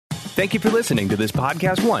Thank you for listening to this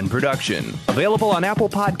Podcast One production. Available on Apple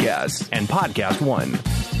Podcasts and Podcast One. 1,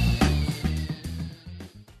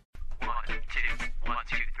 2, 1,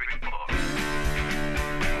 2, 3, 4.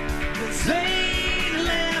 The Zane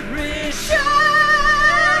Larry Show.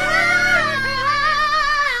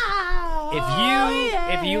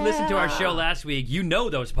 If you listened to our show last week, you know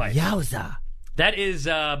those pipes. Yowza. That is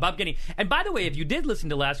Bob Guiney. And by the way, if you did listen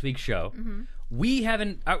to last week's show, we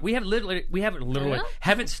haven't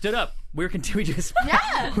stood up.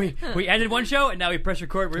 We ended one show and now we press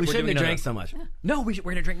record. We shouldn't have drank so much. No, we're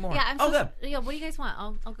gonna drink more. Yeah, good. Yeah, what do you guys want?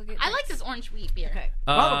 I'll go get. I like this orange wheat beer. Okay.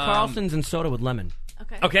 Carlson's and soda with lemon.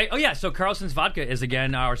 Okay. Oh, yeah. So Carlson's Vodka is,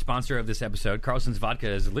 again, our sponsor of this episode. Carlson's Vodka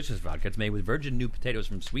is delicious vodka. It's made with virgin new potatoes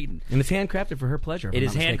from Sweden. And it's handcrafted for her pleasure. It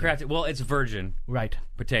is handcrafted. Well, it's virgin. Right.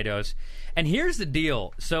 Potatoes. And here's the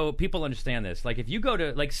deal. So people understand this. Like, if you go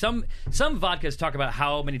to, like, some vodkas talk about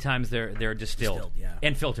how many times they're distilled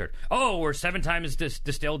and filtered. Oh, we're 7 times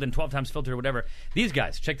distilled and 12 times filtered or whatever. These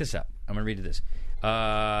guys, check this out. I'm going to read you this.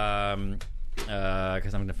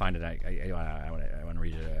 Because I'm going to find it. I want to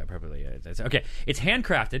read it appropriately. Okay, it's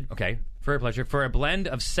handcrafted. Okay, for a pleasure. For a blend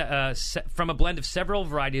of from a blend of several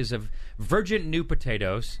varieties of virgin new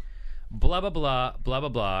potatoes. Blah blah blah blah blah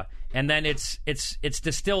blah. And then it's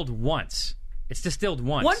distilled once. It's distilled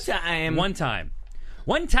once. One time.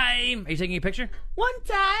 One time. Are you taking a picture? One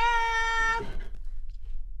time.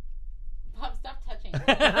 Bob, stop touching.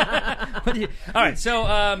 All right. So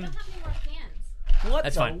I don't have any more cans. What?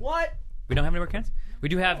 That's the fine. What? We don't have any more cans? We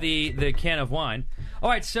do have the can of wine. All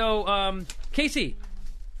right, so, Casey,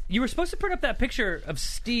 you were supposed to print up that picture of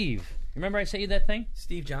Steve. Remember I sent you that thing?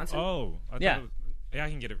 Steve Johnson? Oh. I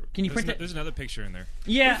can get it. Can you print it? There's another picture in there.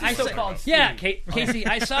 Yeah, I saw. so-called Yeah, Steve? Casey,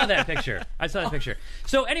 I saw that picture.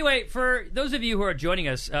 So anyway, for those of you who are joining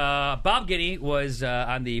us, Bob Guiney was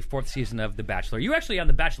on the 4th season of The Bachelor. You were actually on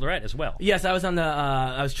The Bachelorette as well. Yes, I was on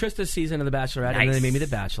I was Trista's season of The Bachelorette, and then they made me The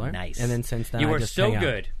Bachelor. Nice. And then since then, You I were just so hang out.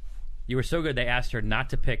 good. You were so good. They asked her not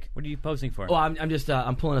to pick. What are you posing for? Well, I'm just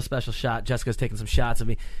I'm pulling a special shot. Jessica's taking some shots of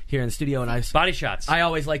me here in the studio, and Body shots. I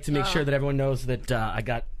always like to make sure that everyone knows that I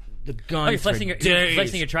got the guns. Oh, you're flexing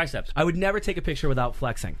your triceps. I would never take a picture without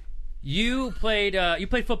flexing. You played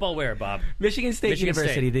football where, Bob? Michigan State Michigan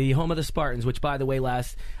University, State. the home of the Spartans. Which, by the way,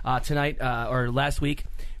 last week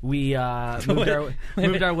we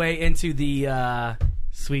moved our way into the the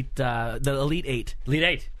Elite Eight. Elite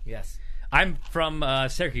Eight. Yes. I'm from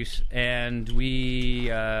Syracuse, and we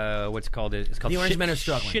it's called The Orange Men are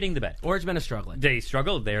struggling. Shitting the bed. Orange Men are struggling. They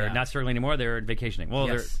struggled. They're not struggling anymore. They're vacationing. Well,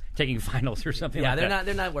 Yes. they're taking finals or something. Yeah, like that.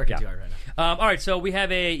 they're not working too hard right now. All right, so we have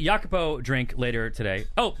a Jacopo drink later today.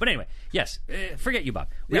 Oh, but anyway, yes. Forget you, Bob.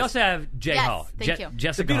 We Yes. also have Jay Yes, Hall. thank you.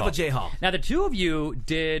 Jessica The beautiful Hall. Jay Hall. Now, the two of you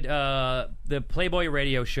did the Playboy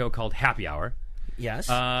radio show called Happy Hour. Yes.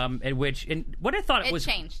 What I thought It was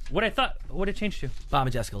changed. What it changed to? Bob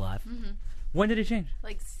and Jessica live. When did it change?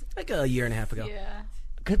 Like a year and a half ago. Yeah.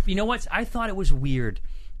 'Cause you know what? I thought it was weird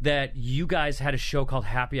that you guys had a show called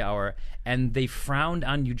Happy Hour and they frowned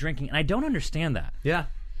on you drinking, and I don't understand that. Yeah.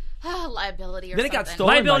 Liability or Then it something. got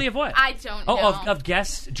stolen. Liability of what? I don't know. Of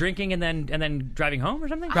guests drinking and then driving home or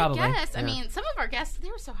something? Probably. I guess. I Yeah. mean, some of our guests,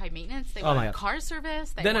 they were so high maintenance. They Oh, my wanted God. car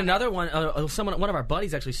service. They Then wanted- another one, one of our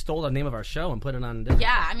buddies actually stole the name of our show and put it on.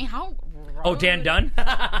 Yeah, I mean, how... Oh, Dan Dunn?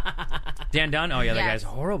 Dan Dunn? Oh, yeah, that Yes. guy's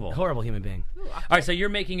horrible. Horrible human being. All right, so you're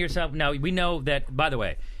making yourself... Now, we know that, by the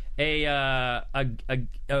way, a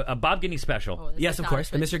Bob Guiney special. Oh, this Yes, is of not course.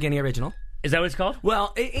 The good. Mr. Guinea original. Is that what it's called?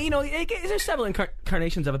 Well, there's several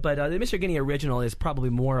incarnations of it, but the Mr. Guinea original is probably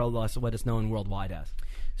more or less what it's known worldwide as.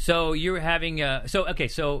 So you're having... So,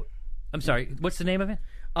 I'm sorry, what's the name of it?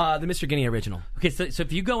 The Mr. Guinea original. Okay, so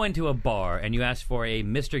if you go into a bar and you ask for a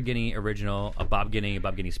Mr. Guiney original, a Bob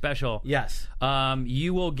Guiney special, Yes.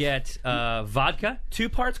 You will get vodka. 2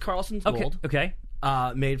 parts Carlson's Okay. Gold. Okay.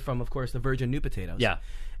 Made from, of course, the virgin new potatoes. Yeah.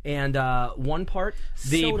 And 1 part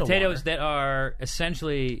The soda potatoes water. that are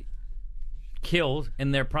essentially killed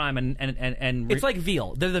in their prime and It's like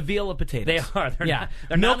veal. They're the veal of potatoes. they are. They're Yeah. not,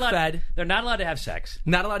 they're not allowed, Milk-fed. They're not allowed to have sex.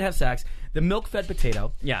 Not allowed to have sex. The milk-fed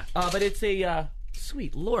potato. Yeah. But it's a...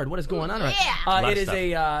 Sweet Lord, what is going on? Right? Yeah.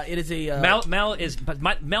 It is a.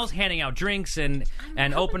 Mel's handing out drinks and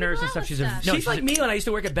openers and stuff. She's She's like me when I used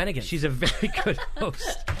to work at Bennigan. She's a very good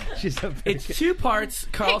host. It's 2 parts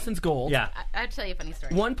Carlson's Gold. Yeah. I'll tell you a funny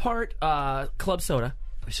story. 1 part club soda.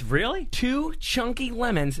 Really? 2 chunky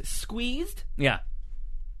lemons squeezed, Yeah.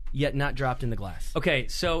 yet not dropped in the glass. Okay,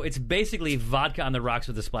 so it's basically vodka on the rocks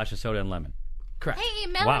with a splash of soda and lemon. Correct. Hey,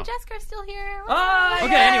 Mel Wow. and Jessica are still here. Oh,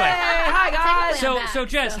 Okay, yay! anyway. Hi guys. Technically, So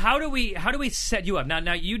Jess, how do we set you up?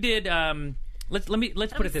 Now you did let's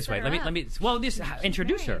put it this way. set her Let me well just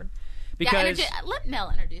introduce her. because let Mel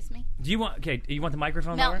introduce me. do you want? Okay, you want the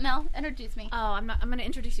microphone? Mel, Laura? introduce me. Oh, I'm going to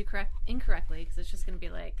introduce you incorrectly because it's just going to be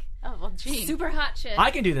like Oh, well, gee. super hot chick.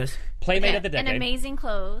 I can do this. Playmate of the decade. in amazing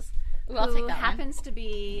clothes. Ooh, I'll who take that one. happens to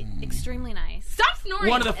be extremely nice. Stop snoring.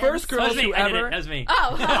 One of the first That girls was me. who I did it. ever That was me.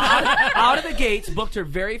 Oh. out of the gates booked her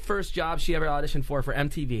very first job she ever auditioned for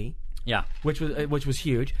MTV. Yeah. Which was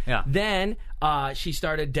huge. Yeah. Then she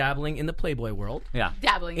started dabbling in the Playboy world. Yeah.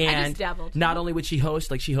 Dabbling. I And just dabbled. not only would she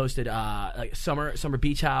host, like she hosted like summer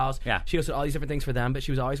beach house. Yeah. She hosted all these different things for them, but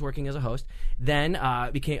she was always working as a host. Then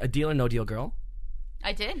became a Deal or No Deal girl.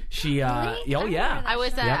 I did. She Really? oh yeah. I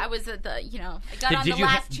was Yep. I was at the I got on Did the you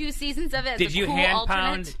last 2 seasons of it. Did as a you cool hand alternate.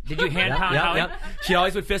 pound? Did you hand Yep, pound yep, Howie? yep. She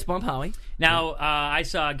always would fist bump Howie. Now I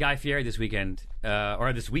saw Guy Fieri this weekend,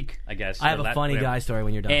 or this week, I guess. I have or a funny whatever. guy story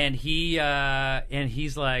when you're done. And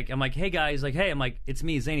he's like, I'm like, hey guys, he's like, hey, I'm like, it's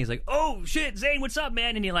me, Zane. He's like, oh shit, Zane, what's up,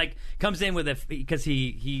 man? And he like comes in with because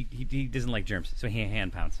he doesn't like germs, so he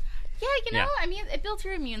hand pounds. Yeah, Yeah. I mean, it builds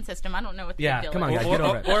your immune system. I don't know what the Yeah, big deal come on, is. guys. Get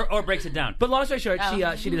over it. Or breaks it down. But long story short,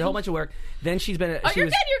 Oh. she did a whole bunch of work. Then she's been. Oh, she you're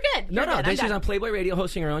was, good. You're good. No, You're no. good. Then I'm she was done. on Playboy Radio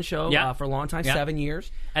hosting her own show Yeah. for a long time, Yeah. 7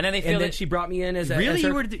 years. And then they feel And then that she brought me in as a Really? as her,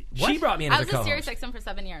 You were what? she brought me in I as was her a co-host. Sirius XM for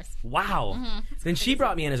 7 years. wow. Then she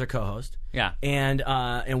brought me in as her co-host. Yeah. And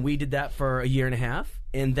we did that for a year and a half.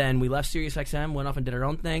 And then we left Sirius XM, went off and did our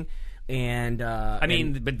own thing. And I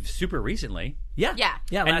mean, but super recently. yeah, Yeah.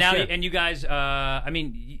 yeah. And last now, year. and you guys, I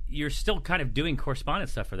mean, you're still kind of doing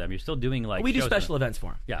correspondence stuff for them. You're still doing like we do shows special for them. events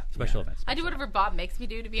for them. Yeah, special events. I do whatever Bob makes me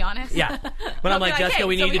do, to be honest. Yeah. But I'm like, Jessica,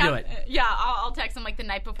 we need to do it. Yeah, I'll text him like the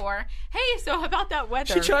night before. Hey, so how about that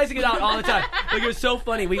weather? She tries to get out all the time. Like, it was so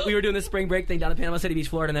funny. We were doing this spring break thing down in Panama City Beach,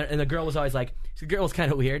 Florida, and the girl was always like, the girl was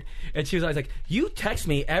kind of weird, and she was always like, you text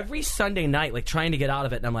me every Sunday night, like trying to get out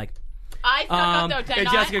of it, and I'm like, I stuck up though. and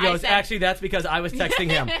Jessica goes, actually, that's because I was texting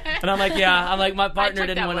him, and I'm like, yeah, I'm like, my partner took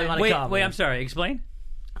didn't that want one. to Wait, come. I'm sorry. Explain.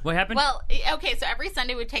 What happened? Well, okay, so every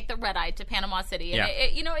Sunday we'd take the red eye to Panama City, and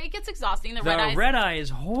Yeah. it gets exhausting. The the red eye. eye is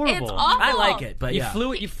horrible. It's awful. I like it, but You yeah.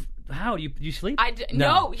 flew it. How do you sleep?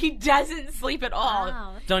 No, he doesn't sleep at all.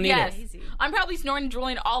 Wow. Don't need Yes, it. I'm probably snoring and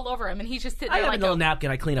drooling all over him, and he's just sitting I there have like a little napkin.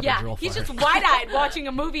 I clean up a drool for he's her. just wide-eyed watching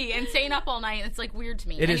a movie and staying up all night. It's like weird to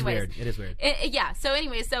me. It is Anyways, weird. It is weird. Yeah. So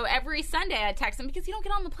anyway, so every Sunday I text him because you don't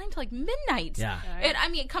get on the plane till like midnight. Yeah. I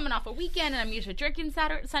mean, coming off a weekend, and I'm usually drinking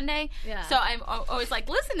Sunday. Yeah. So I'm always like,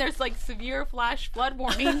 listen, there's like severe flash flood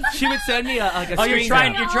warnings. She would send me a Oh, screen you're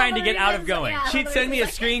trying. grab. You're trying to get out of going. Yeah. She'd send me a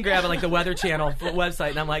screen grab of like the Weather Channel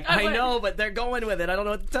website, and I'm like, I know, but they're going with it. I don't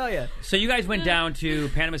know what to tell you. So you guys went down to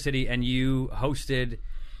Panama City and you hosted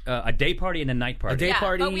a day party and a night party. A day Yeah,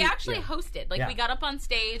 party. but we actually yeah. hosted. Like, Yeah. we got up on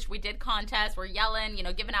stage, we did contests, we're yelling,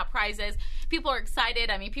 giving out prizes. People are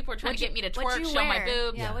excited. I mean, people are trying to get me to What'd twerk, you show my wear?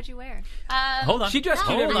 boobs. Yeah, what'd you wear? Hold on. She dressed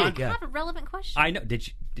cute Hold every on. week. I Yeah. have a relevant question. I know.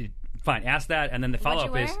 Fine. Ask that, and then the What'd follow you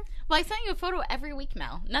up wear? is: Well, I sent you a photo every week,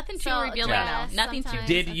 Mel. Nothing too So, revealing, Yeah. Mel. Nothing too. sometimes.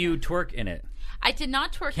 Did you twerk in it? I did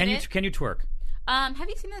not twerk Can in you it. can you twerk? Have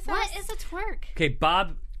you seen this? What house? is a twerk? Okay,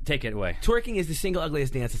 Bob, take it away. Twerking is the single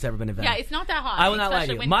ugliest dance that's ever been invented. Yeah, it's not that hot. I will not lie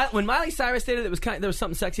to especially you. When Miley Cyrus did it, there was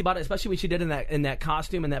something sexy about it, especially when she did in that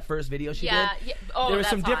costume in that first video she Yeah, did. yeah. Oh, there were that's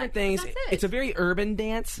some hot. different things. That's it. It's a very urban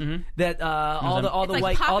dance that all the It's like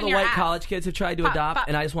white popping your ass. college kids have tried to Pop, adopt, pop.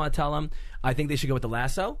 and I just want to tell them I think they should go with the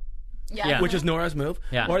lasso. Yeah. Which is Nora's move,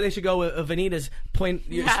 Yeah. or they should go with Vanita's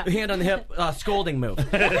Yeah. hand on the hip scolding move,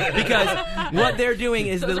 because what they're doing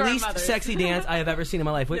is Those the are our least mothers. sexy dance I have ever seen in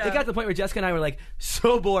my life. It got to the point where Jessica and I were like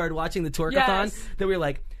so bored watching the twerkathon Yes. that we were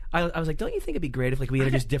like, I was like, don't you think it'd be great if like we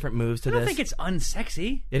introduced different moves to I don't this? think it's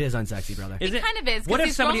unsexy. It is unsexy, brother. Is it? kind of is, 'cause What if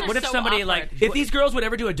these somebody? girls are What if so somebody awkward. like? If these girls would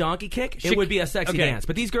ever do a donkey kick, it would be a sexy okay. dance.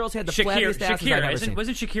 But these girls had the flabbiest asses I've ever seen.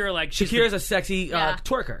 wasn't Shakira like? she's Shakira's the- a sexy Yeah.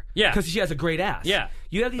 twerker. Yeah. Because she has a great ass. Yeah.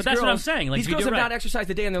 You have these But that's girls. what I'm saying. Like, these you girls do have right. not exercised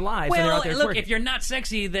a day in their lives, and they're Well, out there look, twerking. if you're not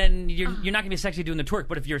sexy, then you're not going to be sexy doing the twerk.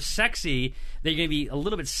 But if you're sexy, then you're going to be a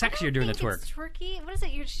little bit sexier doing the twerk. It's twerky. What is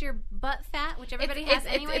it? You're just your butt fat, which everybody It's has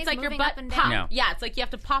anyways. it's like your moving butt up and pop. down. No. Yeah, it's like you have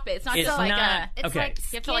to pop it. It's not It's just like not- It's Okay. like You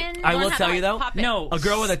skin. have to like. I will learn how tell to, you, like, though, pop it. No, a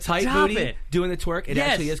girl with a tight stop booty it. doing the twerk, it Yes.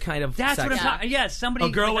 actually is kind of That's sexy. what I'm talking. Yes, somebody. A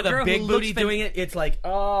girl like with a girl big who booty looks doing it, it's like,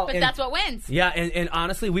 oh. But and- that's what wins. Yeah, and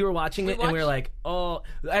honestly, we were watching it, and we were watched- like, oh.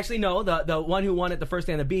 Actually, no, the one who won it the first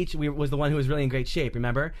day on the beach was the one who was really in great shape,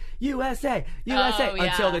 remember? USA, USA. Oh, yeah.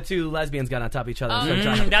 Until the two lesbians got on top of each other. and started Mm,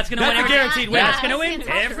 trying to- that's going to win. That's a every guaranteed time. win. That's going to win That's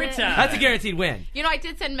every fantastic. time. That's a guaranteed win. I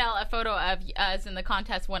did send Mel a photo of us in the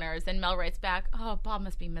contest winners, and Mel writes back, "Oh, Bob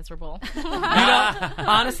must be miserable."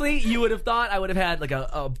 Honestly, you would have thought I would have had like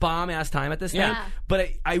a bomb ass time at this thing. Yeah. But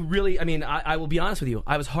I will be honest with you.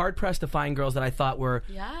 I was hard pressed to find girls that I thought were,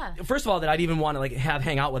 Yeah. first of all, that I'd even want to like have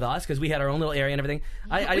hang out with us because we had our own little area and everything.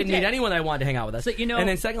 I didn't need anyone that wanted to hang out with us. So, you know- and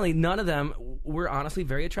then secondly, none of them were honestly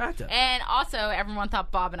very attractive. And also, everyone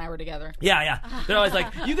thought Bob and I were together. Yeah. They're always like,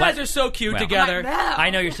 you guys are so cute Well, together. I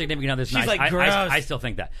know your significant other's She's nice. like, I gross. still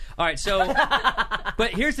think that. All right, so,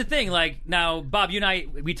 but here's the thing. Like, now, Bob, you and I,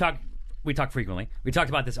 we talk frequently. We talked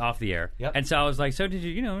about this off the air. Yep. And so I was like, so did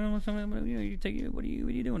you what are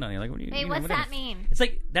you doing down here? Like, what are you? Hey, you know, what's whatever. that mean? It's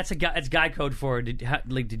like that's guy code for did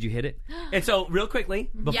you hit it? And so, real quickly,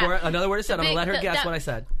 before another word is said, I'm going to let her guess what I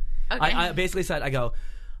said. Okay. I basically said, I go,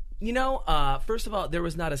 first of all, there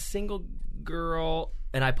was not a single girl,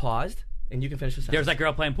 and I paused, and you can finish the sentence. There was that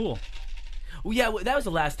girl playing pool. Well, yeah, that was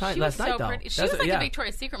the last time. She was last night, so though. pretty. She That's was like yeah. a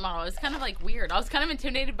Victoria's Secret model. It was kind of like weird. I was kind of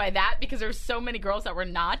intimidated by that because there were so many girls that were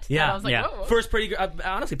not. Yeah. that I was like, Yeah. whoa. First pretty girl.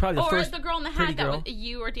 Honestly, probably the Or first the girl in the pretty hat that girl. was,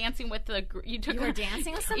 you were dancing with you took You were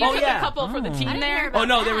dancing with you somebody? took yeah. a couple for the team I didn't there. hear about Oh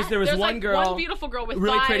no, that. there was There's one like girl, one beautiful girl with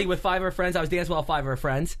really 5. pretty with 5 of her friends. I was dancing with all 5 of her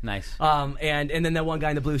friends. Nice. And then that one guy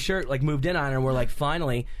in the blue shirt like moved in on her, and we're like,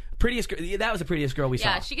 finally, prettiest. That was the prettiest girl we saw.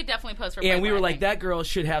 Yeah, she could definitely pose for. and we Playboy, were I like, think. that girl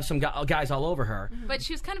should have some guys all over her. But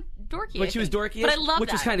she was kind of dorky. But she was dorky, But I love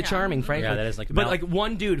which was that, kind of yeah. charming, frankly. Yeah, that is like But Mel- like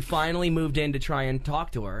one dude finally moved in to try and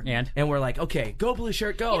talk to her, And we're like, okay, go blue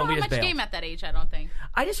shirt, go. You don't and we have just much bailed. game at that age, I don't think.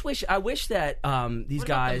 I wish that these What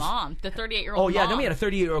guys. about the mom, the 38-year-old Oh yeah, mom? then we had a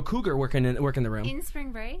 38-year-old cougar working in the room. In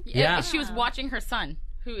spring break? Yeah. She was watching her son,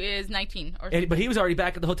 who is 19 or But he was already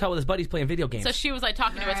back at the hotel with his buddies playing video games. so she was like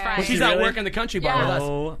talking to his Right. friends. Well, she's Really? out working the country bar Yeah. with us.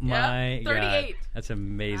 Oh my Yeah, god, 38. that's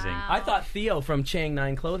amazing. Wow. I thought Theo from Chang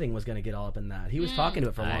 9 Clothing was going to get all up in that. He was talking to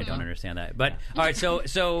it for a long I time. don't understand that. But all right,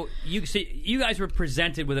 so you guys were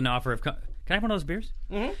presented with an offer of. Can I have one of those beers?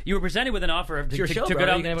 Mm-hmm. You were presented with an offer of your to show, go bro.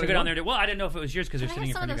 down, You can have to one go of down them. there. Well, I didn't know if it was yours because you're Can I sitting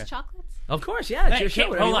in have some front of of those you guys. chocolates? Of course, yeah. It's Hey, your show.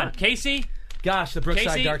 whatever hold you on, want. Casey. Gosh, the Brookside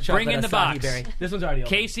Casey, Dark bring Chocolate in the acai box. berry. This one's already open.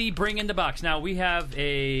 Casey, bring in the box. Now we have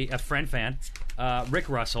a fan, Rick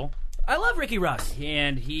Russell, I love Ricky Russ.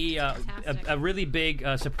 and he Fantastic. a really big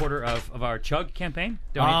supporter of our Chug campaign.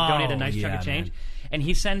 Donate a nice chunk yeah, of change, man. and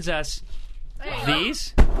he sends us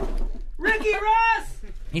these. Ricky Russ!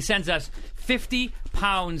 He sends us 50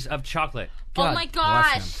 pounds of chocolate. oh God my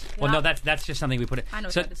bless gosh! Well, no, that's just something we put in. I know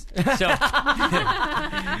So, what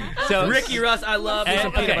so Ricky Russ, I love me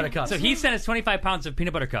some peanut okay, butter cups. so he sent us 25 pounds of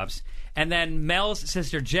peanut butter cups, and then Mel's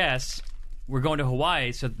sister Jess, we're going to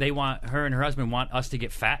Hawaii, so her and her husband want us to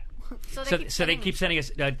get fat. So they keep sending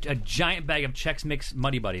us a giant bag of Chex Mix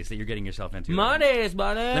Muddy Buddies that you're getting yourself into. Mondays,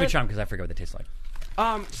 buddy. Let me try them because I forget what they taste like.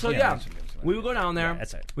 So Yeah, yeah, that's good. we would go down there. Yeah,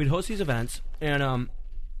 that's it. We'd host these events, and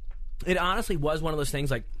it honestly was one of those things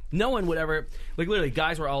like no one would ever like. Literally,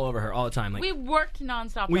 guys were all over her all the time. Like we worked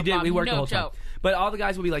nonstop. we with did, Bob, we worked no the whole joke. time. But all the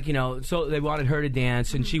guys would be like, so they wanted her to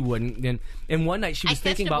dance, and she wouldn't. And one night she was I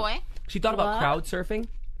thinking kissed a about. boy. She thought about What? crowd surfing.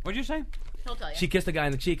 What'd you say? He'll tell you. She kissed a guy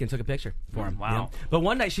in the cheek and took a picture for him. Wow. But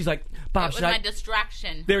one night she's like, Bob, it was should my I?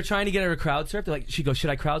 distraction. They were trying to get her to crowd surf. They're like, she goes, should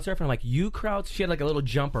I crowd surf? And I'm like, you crowd. She had like a little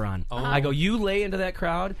jumper on. Oh. I go, you lay into that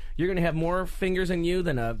crowd. You're gonna have more fingers in you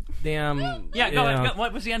than a damn Yeah, go ahead.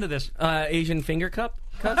 What was the end of this? Asian finger cup.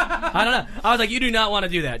 I don't know. I was like, you do not want to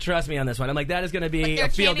do that. Trust me on this one. I'm like, that is going to be Like they're a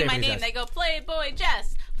field day chanting for my these name. guys. They go, Playboy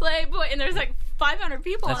Jess, Playboy, and there's like 500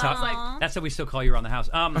 people. That's and I how. was like, That's how we still call you around the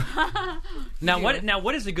house. Now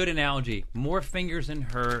what is a good analogy? More fingers in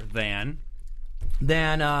her than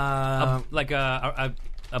Then like a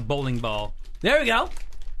bowling ball there we go.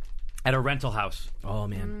 at a rental house. Oh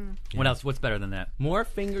man, What else? What's better than that? more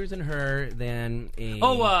fingers in her than a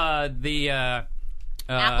The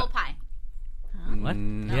apple pie. what?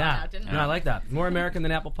 Yeah, no, didn't no, I like that. More American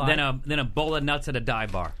than apple pie. Then a bowl of nuts at a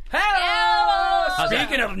dive bar. Hello! Ew!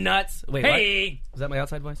 Speaking of nuts, wait, Hey, what? Was that my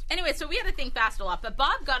outside voice? Anyway, so we had to think fast a lot, but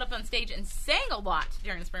Bob got up on stage and sang a lot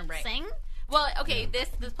during spring break. Sing? Well, okay, this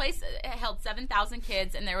place held 7,000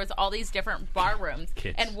 kids, and there was all these different bar rooms.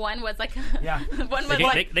 Kids. And one was like, Yeah. one they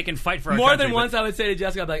was like, can fight for our More country, than but- once, I would say to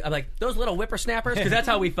Jessica, I'm like those little whippersnappers, because that's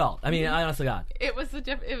how we felt. I mean, honestly, God, it was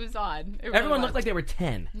it was odd. It really everyone was. looked like they were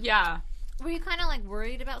 10. Yeah. Were you kind of like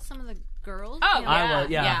worried about some of the girls? Oh, You know?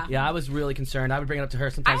 yeah. I was, yeah, I was really concerned. I would bring it up to her I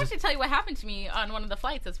sometimes. have to tell you what happened to me on one of the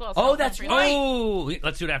flights as well. so Oh, I'll that's tell right. you. Oh,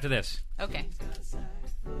 let's do it after this. Okay.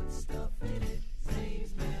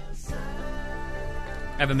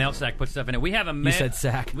 I have a mail sack. Put stuff in it. We have a. You said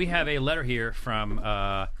sack. We have a letter here from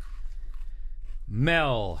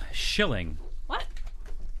Mel Schilling, What?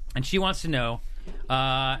 and she wants to know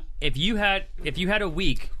if you had a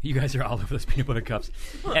week. You guys are all over those peanut butter cups.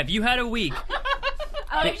 If you had a week,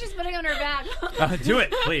 Oh, you're just putting it on her back. do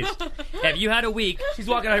it, please. If you had a week, She's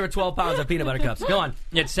walking out here with 12 pounds of peanut butter cups. Go on.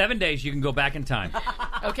 you had 7 days. You can go back in time,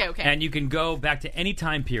 Okay. and you can go back to any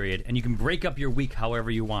time period, and you can break up your week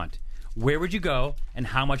however you want. Where would you go, and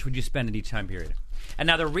how much would you spend in each time period? And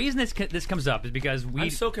now the reason this comes up is because I'm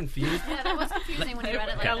so confused. Yeah, that was confusing when you read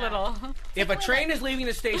it like A little. If a train is leaving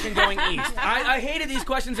the station going east, I hated these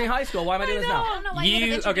questions in high school. Why am I doing this I now? don't know why you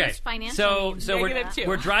okay? introduced financial So means. Negative two.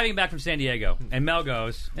 we're driving back from San Diego, and Mel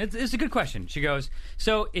goes, "It's a good question." She goes,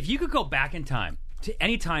 "So if you could go back in time to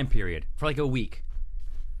any time period for like a week,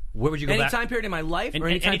 where would you go Any back?" time period in my life or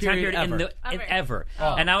any time period ever? ever.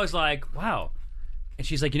 And I was like, wow. And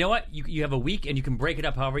she's like, you know what? You have a week and you can break it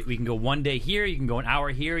up however. We can go one day here, you can go an hour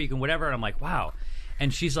here, you can whatever. And I'm like, wow.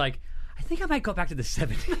 And she's like, I think I might go back to the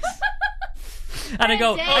 70s. And I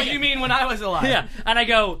go, Oh, you mean when I was alive? yeah. And I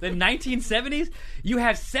go, the 1970s? You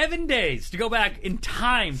have 7 days to go back in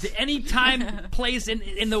time to any time, place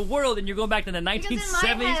in the world, and you're going back to the 1970s. Because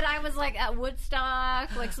in my head, I was like at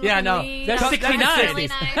Woodstock, like smoking Yeah, no. weed. That's It was 69. really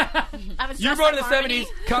nice. I was You were dressed born in like the Harmony.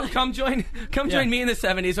 70s. Come join me in the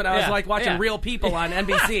 70s when I was Yeah, like watching yeah. Real People on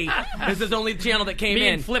NBC. This is the only channel that came Me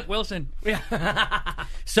in. and Flip Wilson.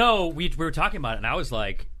 So we were talking about it, and I was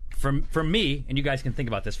like, for me, and you guys can think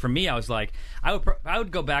about this. For me, I was like, I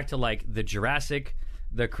would go back to like the Jurassic,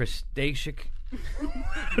 the Cretaceous.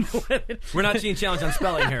 We're not seeing challenge on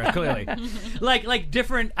spelling here, clearly. like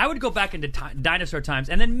different. I would go back into dinosaur times,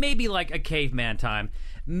 and then maybe like a caveman time.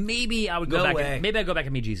 Maybe I would go No back. way. Maybe I'd go back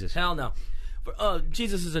and meet Jesus. Hell no.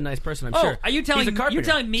 Jesus is a nice person, I'm Oh, sure. are you telling? He's a carpenter. You're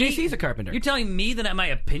telling me? JC's a carpenter. You're telling me that my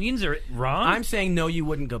opinions are wrong? I'm saying no, you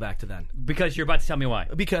wouldn't go back to then. because you're about to tell me why.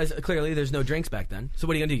 Because clearly there's no drinks back then. So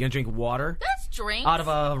what are you going to do? You're going to drink water That's drinks. out of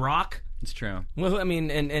a rock? It's true. Well, I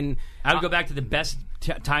mean, and I would go back to the best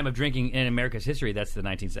time of drinking in America's history. That's the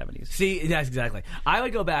 1970s. See, that's exactly. I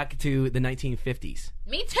would go back to the 1950s.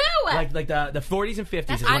 Me too. Like the 40s and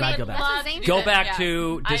 50s is I when I'd would go back. love- Love Go it. back Yeah.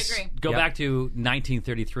 to I agree. go Yep. back to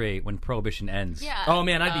 1933 when Prohibition ends. Yeah. Oh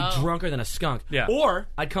man, I'd be drunker than a skunk. Yeah. Or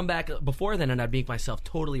I'd come back before then and I'd make myself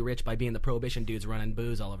totally rich by being the Prohibition dudes running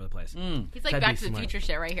booze all over the place. He's like That'd Back be to the smart. Future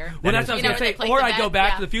shit right here. Well, that's what I was You know gonna where say. they play Or the I'd go bed? back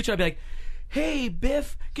Yeah. to the future. I'd be like, "Hey,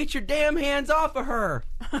 Biff, get your damn hands off of her."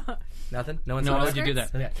 Nothing. No one No, saw why that. would you do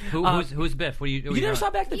that? Okay. Who's Biff? What are you? You never saw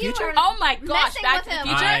Back to the You Future? are Oh my gosh, messing Back with to the him.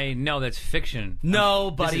 Future? I know that's fiction.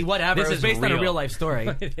 No, buddy, is- whatever. this It was is based on a real. real life story.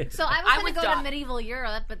 So I was I going to would go stop. to medieval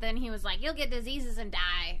Europe, but then he was like, "You'll get diseases and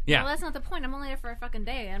die." Yeah. Well, that's not the point. I'm only there for a fucking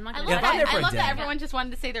day. I'm not I going love, if I'm there that, for I a love day. that everyone just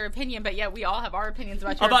wanted to say their opinion, but yet we all have our opinions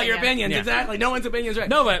about your About your opinion. opinions, Yeah. exactly. No one's opinion is right.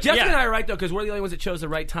 No, but- Jessica yeah. and I are right though, because we're the only ones that chose the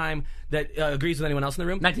right time that agrees with anyone else in the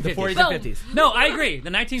room. 1950s. The 40s Boom. and 50s. No, I agree. The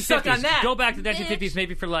 1950s. Suck on that. Go back to the 1950s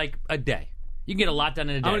maybe for like a day. You can get a lot done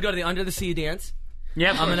in a day. I'm gonna go to the Under the Sea dance.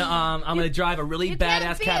 Yeah, I'm gonna drive a really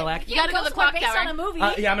badass Cadillac. You gotta go to the clock based tower. on a movie.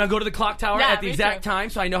 Yeah, I'm gonna go to the clock tower Yeah, at the me exact too. time,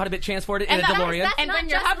 so I know how to be transported in And a that- DeLorean. That's And not bring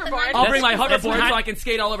your just the hoverboard. I'll bring my That's hoverboard kind- so I can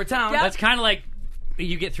skate all over town. That's kind of like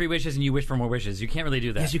you get 3 wishes and you wish for more wishes. You can't really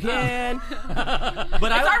do that. Yes, you can.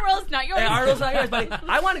 But It's our rules, not yours. Yeah, our rules, not yours, buddy.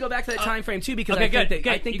 I want to go back to that time frame too because Okay, I think good, that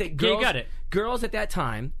I good. think You that girls, got it. girls at that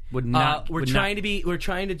time Would not- were would trying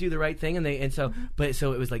not- to do the right thing, and so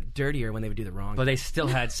it was like dirtier when they would do the wrong. But they still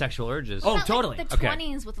had sexual urges. Oh, Not totally. Like the Okay.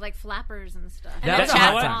 20s with like flappers and stuff. And That's the a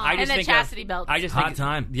hot chastity- time. I just and the think chastity of, belts. I just Hot think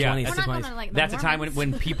time. Yeah, 20s. We're not going to like the that's a time Mormons.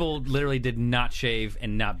 when people literally did not shave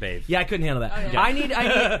and not bathe. Yeah, I couldn't handle that. yeah. I need.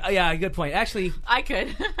 Yeah, good point. Actually, I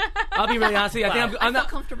could. I'll be really honest with you. I think I I'm feel not.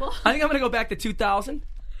 comfortable. I think I'm going to go back to 2000,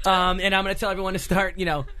 and I'm going to tell everyone to start.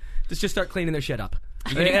 Just start cleaning their shit up.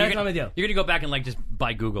 That's what I'm going to do. You're gonna go back and like just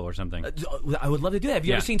buy Google or something. I would love to do that. Have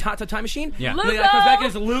you Yeah. ever seen Hot Tub Time Machine? Yeah. The guy comes back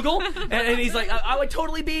as Lugal, and he's like, I would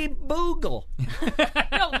totally be Boogle.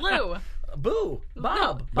 No, Lou. Boo.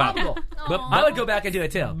 Bob. Bob. Bobble. But- I would go back and do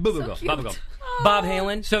it too. Bubble Bubble. Bob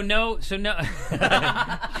Halen. So no.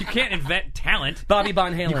 You can't invent talent. Bobby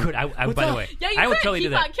Bon Halen. You could. I would. By the way, Yeah, you I would could. totally do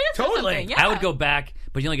Keep that. on kids or Totally. something, yeah. I would go back,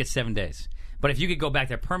 but you only get 7 days. But if you could go back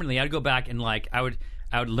there permanently, I'd go back and like I would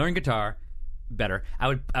learn guitar better. I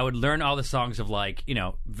would learn all the songs of like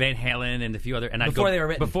Van Halen and a few other and I'd Before go they were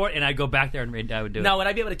written. and I'd go back there and I would do it. Now, would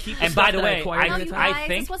I be able to keep the And stuff by the that way, I acquired No, at you the time? I guys,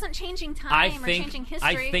 think- this wasn't changing time I or think- changing I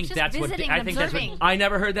history. think It's just that's what- visiting I and think that's what- observing. I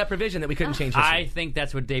never heard that provision that we couldn't change history. I think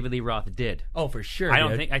that's what David Lee Roth did. Oh, for sure. I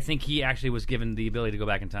don't dude. think. I think he actually was given the ability to go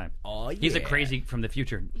back in time. Oh, He's a yeah. crazy from the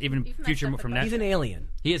future, even You've messed future up with from that. now. He's an alien.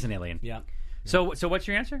 He is an alien. Yeah. So what's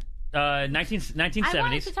your answer? 1970s. I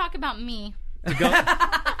wanted to talk about me.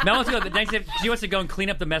 Mel wants to go to the 1950s. She wants to go and clean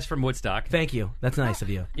up the mess from Woodstock. Thank you. That's nice of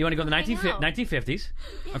you. You want to go to the I know. 1950s?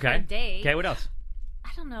 Yeah, Okay. for a day. Okay. What else? I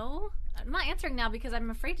don't know. I'm not answering now because I'm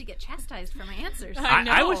afraid to get chastised for my answers. I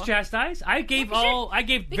know. I was chastised. I gave because I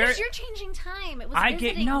gave because very. you're changing time. It was I gave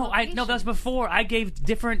visiting no. No, that was location. before. I gave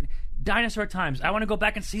different Dinosaur times. I want to go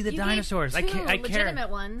back and see the You gave dinosaurs. I two care. legitimate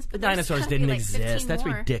ones. The But there's dinosaurs gotta be, didn't like, 15 exist. That's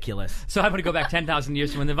more. ridiculous. So I'm going to go back 10,000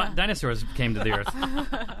 years to when the dinosaurs came to the Earth.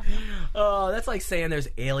 Oh, that's like saying there's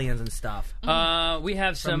aliens and stuff. We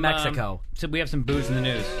have some Mexico. So we have some booze in the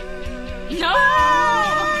news. No.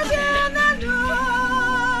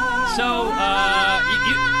 So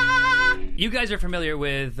you guys are familiar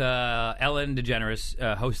with Ellen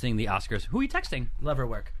DeGeneres hosting the Oscars. Who are you texting? Love her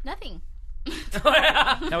work. Nothing.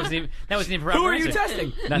 That wasn't even for Who are you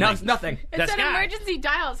referencing. texting? Nothing. Nothing. It That's said guy. emergency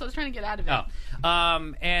dial, so I was trying to get out of it.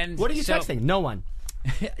 Oh. And What are you so, texting? No one.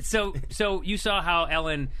 So you saw how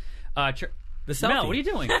Ellen The selfie. Mel, what are you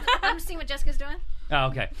doing? I'm just seeing what Jessica's doing. Oh,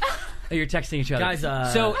 okay. You're texting each other. Guys,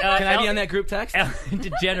 so can I be on that group text? Ellen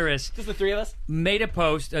DeGeneres Just the three of us? made a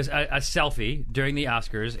post, a selfie during the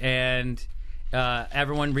Oscars, and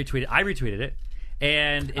everyone retweeted. I retweeted it,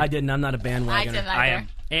 and I didn't. I'm not a I bandwagoner. didn't I either. am,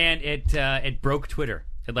 and it broke Twitter.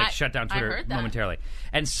 It shut down I Twitter heard that. momentarily.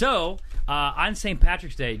 And so on St.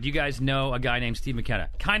 Patrick's Day, do you guys know a guy named Steve McKenna?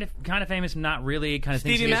 Kind of famous, not really. Kind of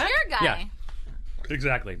Stevie thinks he is. Mac? Your guy. Yeah.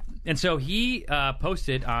 Exactly. And so he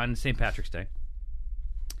posted on St. Patrick's Day,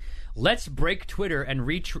 let's break Twitter and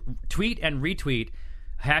tweet and retweet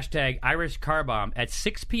hashtag Irish Car Bomb at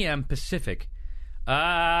 6 p.m. Pacific.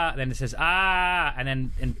 And then it says, and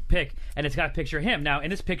then pick. And it's got a picture of him. Now, in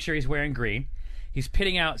this picture, he's wearing green. He's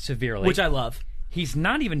pitting out severely. Which I love. He's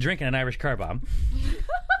not even drinking an Irish Car Bomb.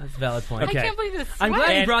 That's a valid point. Okay. I can't believe this. I'm glad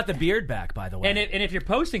he And- brought the beard back, by the way. And if you're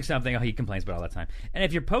posting something, he complains about it all the time. And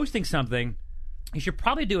if you're posting something, you should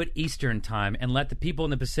probably do it Eastern time and let the people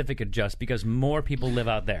in the Pacific adjust because more people live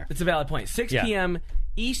out there. It's a valid point. 6 Yeah. p.m.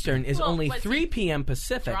 Eastern is Well, only was 3 he p.m.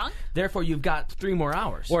 Pacific. drunk? Therefore, you've got 3 more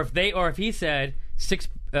hours. Or if he said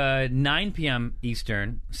 9 p.m.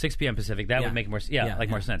 Eastern, 6 p.m. Pacific, that Yeah. would make more Yeah, more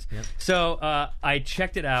yeah. sense. Yep. So I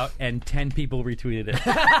checked it out, and 10 people retweeted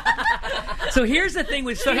it. So here's the thing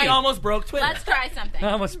with so Steve. he almost broke Twitter. Let's try something.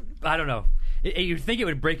 I don't know. You'd think it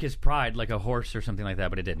would break his pride like a horse or something like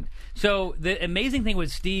that, but it didn't. So the amazing thing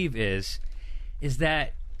with Steve is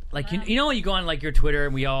that, like, you know when you go on, like, your Twitter,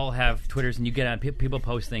 and we all have Twitters, and you get on, people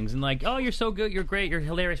post things, and like, oh, you're so good, you're great, you're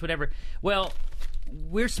hilarious, whatever. Well,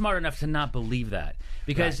 we're smart enough to not believe that.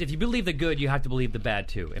 Because if you believe the good, you have to believe the bad,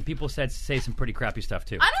 too. And people say some pretty crappy stuff,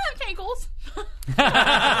 too. I don't have cankles.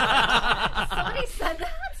 Somebody said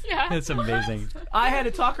that. Yeah. That's amazing. I had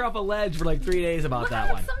to talk her off a ledge for like 3 days about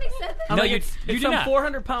that one. Somebody said that. I'm No, like, you- it's you did some not.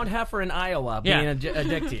 400-pound heifer in Iowa being a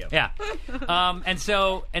dick to you. Yeah. And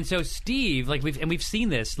so Steve, like, we've seen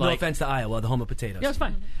this. No Like, offense to Iowa, the home of potatoes. yeah, it's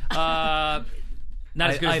fine. Not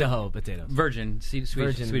as good Idaho as potatoes. Virgin, Swedish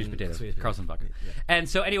potatoes, Swedish Carlson Bucker. And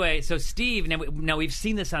so anyway, so Steve, now we've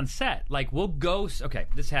seen this on set. Like, we'll go. Okay,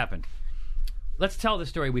 this happened. Let's tell the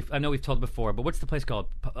story. I know we've told it before, but what's the place called?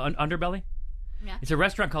 Underbelly. Yeah. It's a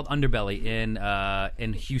restaurant called Underbelly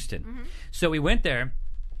in Houston. Mm-hmm. So we went there.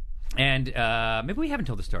 And maybe we haven't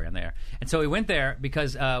told the story on there. And so we went there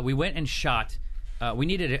because we went and shot. We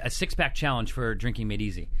needed a 6-pack challenge for Drinking Made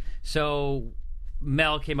Easy. So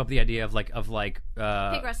Mel came up with the idea of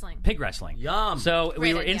pig wrestling. Yum. So we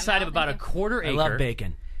Great were idea, inside Mel. of about a Thank you. quarter I acre. love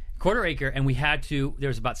bacon. Quarter acre, and we had to. There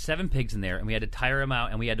was about 7 pigs in there, and we had to tire them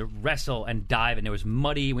out, and we had to wrestle and dive, and it was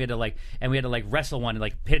muddy. And we had to wrestle one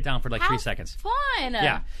and pit it down for like How 3 seconds. Fun.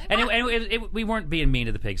 Yeah, and we weren't being mean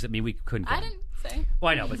to the pigs. I mean, we couldn't. I kill them. didn't say.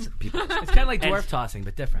 Well, I know, but it's people. It's kind of like And- dwarf tossing,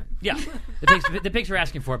 but different. Yeah, the pigs were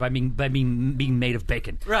asking for it by being made of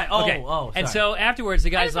bacon. Right. Oh, Okay. oh, And sorry. so afterwards, the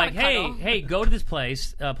I guy's just like, wanna cuddle. hey, go to this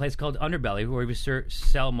place called Underbelly, where we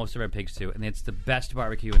sell most of our pigs to, and it's the best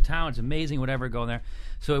barbecue in town. It's amazing, whatever. Go in there.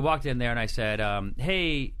 So we walked in there, and I said,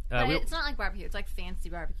 hey, But it's not like barbecue. It's like fancy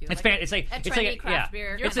barbecue. It's like it's like a it's trendy like craft yeah.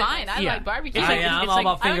 beer. You're It's fine. I yeah. like barbecue. It's like, I'm it's all like,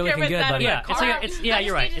 about finger licking good, buddy. yeah. It's like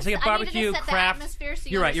you're right. It's like a barbecue craft.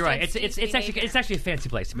 You're right. It's actually a fancy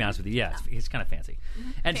place, to be honest with you. Yeah, it's kind of fancy.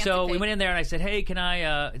 And Fancy so we pig. went in there, and I said, hey, can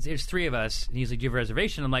I? There's 3 of us. And he's like, do you have a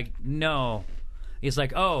reservation? I'm like, no. He's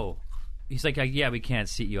like, oh. He's like, yeah, we can't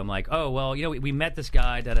seat you. I'm like, oh, well, we met this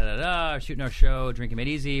guy, shooting our show, Drinking Made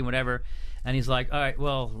Easy, whatever. And he's like, all right,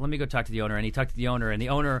 well, let me go talk to the owner. And he talked to the owner, and the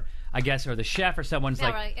owner, I guess, or the chef or someone's Yeah,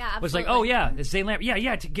 like, right. Yeah, was like, absolutely. oh, yeah, it's Zane Lambert.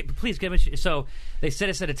 Yeah, please give him So they sit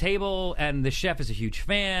us at a table, and the chef is a huge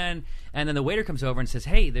fan. And then the waiter comes over and says,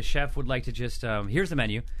 hey, the chef would like to just, here's the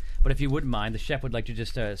menu. But if you wouldn't mind, the chef would like to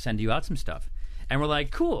just send you out some stuff. And we're like,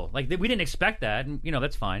 cool. Like, we didn't expect that, and,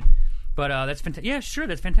 that's fine. But that's fantastic. Yeah, sure,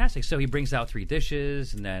 that's fantastic. So he brings out 3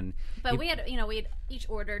 dishes, and then But we had each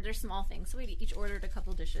ordered. They're small things, so we each ordered a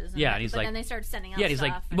couple dishes. And and he's but like, then they started sending out. yeah, he's stuff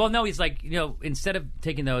like, and- well, no, he's like, instead of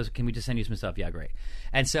taking those, can we just send you some stuff? Yeah, great.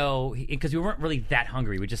 And so because we weren't really that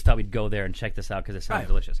hungry, we just thought we'd go there and check this out because it sounded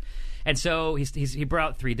delicious. And so he brought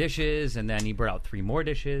out 3 dishes, and then he brought out 3 more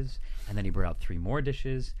dishes, and then he brought out 3 more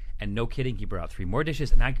dishes. And no kidding, he brought out 3 more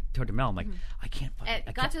dishes, and I told to Mel, I'm like, I can't.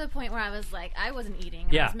 It got to the point where I was like, I wasn't eating.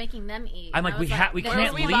 And I was making them eat. I'm like, we can't leave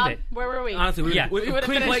it. Where were we? Honestly, we would've Clean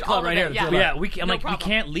finished Plate Club all right of here. it, Yeah, I'm like, problem. we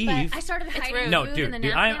can't leave. But I started hiding rude. food No, in dude,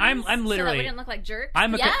 the I'm napkins so literally. that we didn't look like jerks.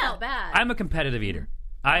 I'm a so bad. I'm a competitive eater.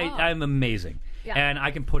 I'm amazing. Yeah. And I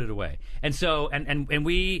can put it away. And so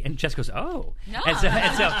and Jess goes, oh. No.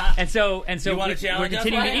 And so You wanna we're challenge us,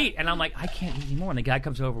 continuing to Ryan? eat. And I'm like, I can't eat anymore. And the guy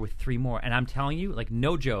comes over with 3 more. And I'm telling you, like,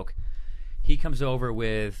 no joke, he comes over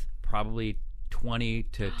with probably 20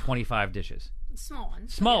 to 25 dishes. Small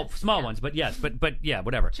ones. Small Yeah. ones, but yes, but yeah,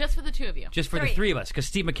 whatever. Just for the 2 of you. Just for the 3. 3 of us, because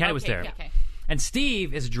Steve McKenna was there. Okay. And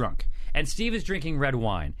Steve is drunk. And Steve is drinking red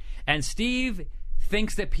wine. And Steve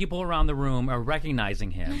thinks that people around the room are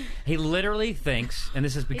recognizing him. He literally thinks, and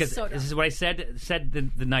this is because so this is what I said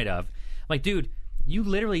the night of. I'm like, dude,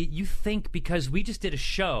 you think because we just did a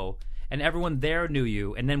show and everyone there knew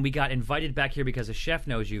you, and then we got invited back here because a chef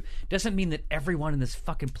knows you, doesn't mean that everyone in this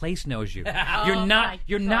fucking place knows you. You're not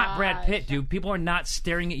Brad Pitt, dude. People are not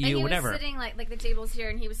staring at you, And he whatever. was sitting like the table's here,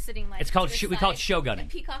 and he was sitting like. It's called to the we call it side. showgunning. Like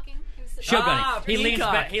peacocking. He was sitting- Showgunning. He leans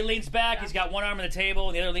peacock. back. He leans back. He's got one arm on the table,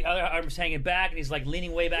 and the other arm's hanging back, and he's like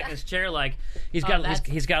leaning way back in his chair, like he's got that's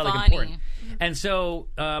he's got to look funny. important. And so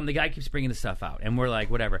the guy keeps bringing the stuff out, and we're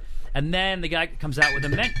like, whatever. And then the guy comes out with a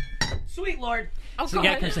menu. Sweet Lord. Oh, So go the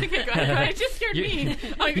guy ahead. comes- Okay, go ahead. It just scared me.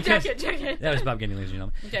 Oh, Because- check it. That was Bob Guiney, ladies and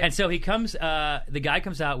gentlemen. Okay. And so he comes. The guy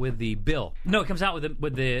comes out with the bill. No, he comes out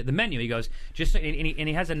with the menu. He goes just, and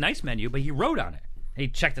he has a nice menu, but he wrote on it. He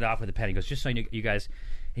checked it off with a pen. He goes, just so you guys.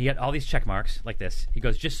 He had all these check marks like this. He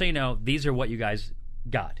goes, just so you know, these are what you guys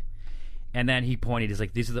got. And then he pointed. He's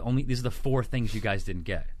like, these are the 4 things you guys didn't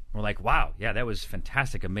get. We're like, wow, yeah, that was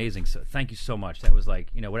fantastic, amazing. So thank you so much. That was like,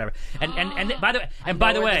 whatever. And by the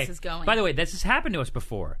way, know where this is going. by the way, this has happened to us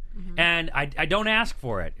before, and I don't ask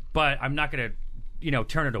for it, but I'm not gonna.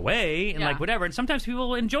 Turn it away and Yeah. like whatever. And sometimes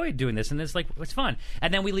people enjoy doing this, and it's like it's fun.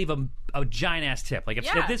 And then we leave a giant ass tip. Like if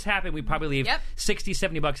Yeah. this happened, we probably leave Yep.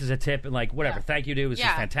 $60-$70 as a tip, and like whatever. Yeah. Thank you, dude. It was Yeah.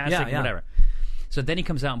 just fantastic, Yeah. whatever. So then he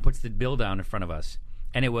comes out and puts the bill down in front of us,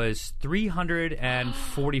 and it was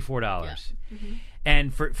 $344.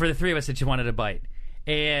 And for the 3 of us that just wanted a bite,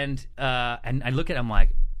 and I look at him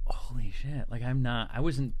like, holy shit! Like I'm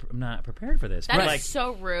not prepared for this. That's But, like,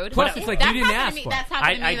 so rude. Plus, it's like That's you didn't happened ask to me. for it. That's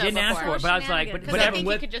happened to me I didn't though ask before. for it, but I was like, Shenanigans. but Because I everyone think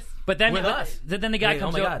with. you could just. But then, With us. then the guy Wait,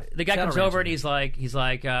 comes oh my over. God. The guy Shadow comes over Rancher. and he's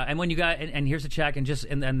like, and when you got and here's the check, and just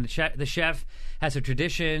and the chef has a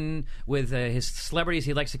tradition with his celebrities.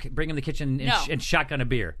 He likes to bring in the kitchen and, No. and shotgun a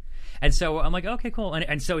beer. And so I'm like, okay, cool.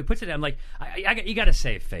 And so he puts it down. I'm like, you got to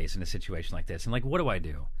save face in a situation like this. And like, what do I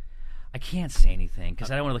do? I can't say anything because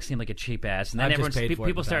I don't want to seem like a cheap ass. And then I've just paid for it people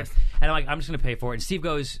in the start, past. and I'm like, I'm just going to pay for it. And Steve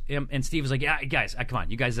goes, and Steve was like, yeah, guys, come on,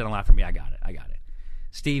 you guys did a lot for me. I got it.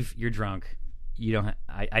 Steve, you're drunk. You don't.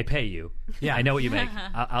 I pay you. Yeah. I know what you make.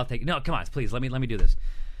 I'll take. No, come on, please. Let me do this.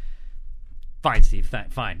 Fine, Steve.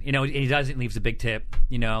 Fine. And he does it and leaves a big tip.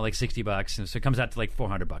 Like $60, and so it comes out to like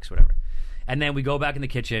 $400, whatever. And then we go back in the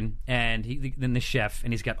kitchen, and then the chef,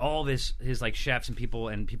 and he's got all his like chefs and people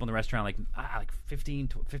in the restaurant, like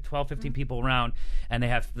 12, 15 people around, and they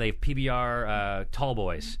have PBR tall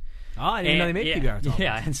boys. Oh, I didn't know they made PBR. Tall.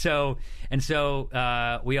 Yeah, and so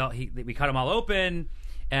we cut them all open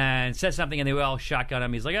and said something, and they all shotgun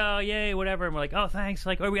him. He's like, oh yay, whatever, and we're like, oh thanks,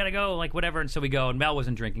 like, oh we gotta go, like whatever, and so we go, and Mel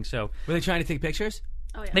wasn't drinking, so Were they trying to take pictures?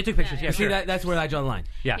 Oh, yeah. they took pictures. Yeah, See, sure. that's where I draw the line.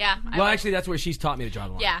 Yeah. Yeah. Well, actually, that's where she's taught me to draw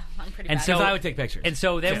the line. Yeah, I'm pretty And bad. so Because I would take pictures. And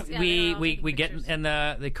so then Yeah, we they're all taking get pictures. in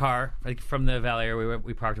the car, like from the valet, or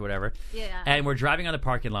we parked or whatever. Yeah. And we're driving on the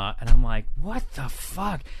parking lot, and I'm like, what the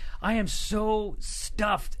fuck? I am so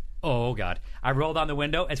stuffed. Oh God! I rolled down the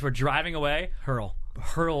window as we're driving away.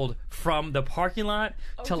 Hurled from the parking lot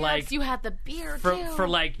to yes, like you had the beer for too.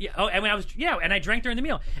 like and I drank during the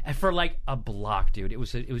meal, and for like a block, dude. It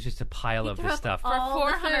was just a pile of threw this up stuff. all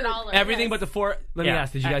the $400. food. Everything but the 4. Let me Yeah.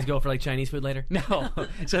 ask, did you guys go for like Chinese food later? No,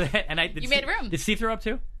 so that, and I did You made room. Did Steve throw up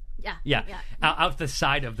too? Yeah. Yeah, out the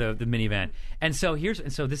side of the minivan. And so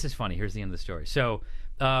this is funny. Here's the end of the story. So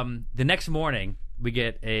the next morning we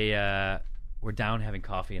get we're down having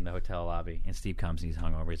coffee in the hotel lobby, and Steve comes and he's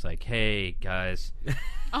hungover. He's like, "Hey guys,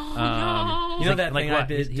 Oh he's no! You know like, that like thing I what?"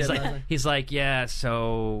 did He's last like, night? he's like, yeah.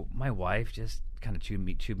 So my wife just kind of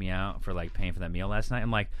chewed me out for like paying for that meal last night.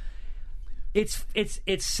 I'm like, It's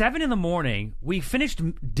 7 in the morning. We finished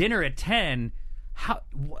dinner at 10. How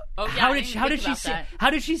did she see? That. How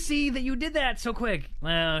did she see that you did that so quick?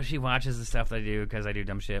 Well, she watches the stuff that I do because I do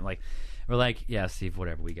dumb shit. We're like, yeah, Steve,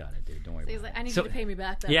 whatever, we got it, dude. Don't worry. He's about like, it. I need So- you to pay me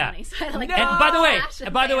back that yeah. money. So I had to, like, And by the way, cash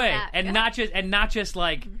and pay him back. and not just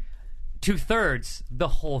like 2/3, the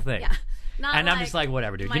whole thing. Yeah. Not And I'm just like,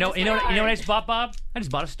 whatever, dude. You know what I just bought, Bob? I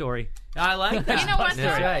just bought a story. I like that. You know what?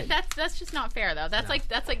 That's though? right. That's just not fair, though. That's like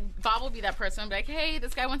Bob will be that person. I'll be like, hey,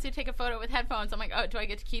 this guy wants you to take a photo with headphones. I'm like, oh, do I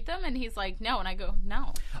get to keep them? And he's like, no. And I go,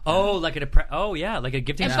 no. Oh, like a like a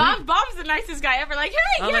gifting. And Bob's the nicest guy ever. Like, hey,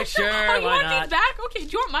 I'm yeah, like, sure, oh, you why want not? these back? Okay, do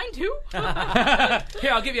you want mine too?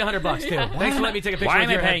 Here, I'll give you $100 too. Thanks for letting me take a picture Why of am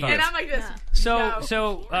I your paying you? And headphones. I'm like this.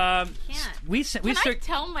 So we Can I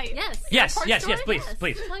tell my Yes, airport story?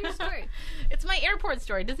 please. Tell your story. It's my airport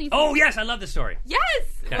story. Disney. Oh yes, I love this story. Yes.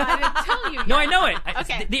 Well, I didn't tell you. No, yet. I know it.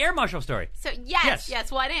 Okay. The air marshal story. So Yes.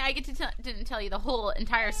 yes. Well, I didn't tell you the whole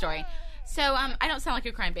entire story. So I don't sound like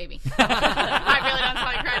a crying baby. I really don't sound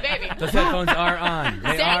like a crying baby. Those headphones are on.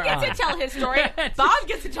 They Zane are gets on. to tell his story. Bob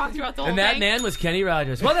gets to talk throughout the whole And that thing. man was Kenny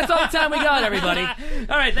Rogers. Well, that's all the time we got, everybody.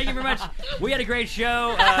 All right, thank you very much. We had a great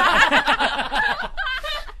show.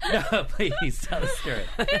 No, please tell the story.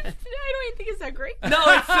 I don't even think it's that great. No,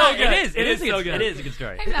 it's so good. It is so good. It is a good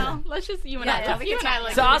story. No, let's just you and I. we You can and I talk.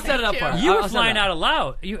 like So I'll this set it up too. for You I'll were set flying it up.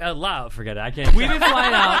 out loud. Forget it. I can't. We've been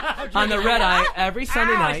flying out on the red eye every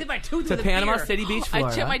Sunday Ow, I night hit my tooth to with a Panama beer. City Beach, I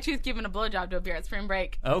Florida. chipped my tooth giving a blowjob to a beer at spring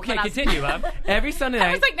break. Okay, When I was- continue, Bob. Every Sunday I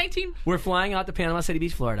night, was like 19. we're flying out to Panama City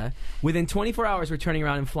Beach, Florida. Within 24 hours, we're turning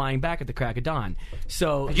around and flying back at the crack of dawn.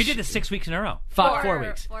 So You did this 6 weeks in a row. 4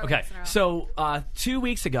 weeks. 4 Okay. weeks in a row. So 2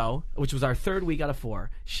 weeks ago, which was our third week out of 4,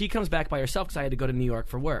 she comes back by herself because I had to go to New York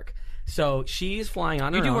for work. So she's flying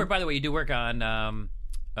on You her do own. work, by the way. You do work on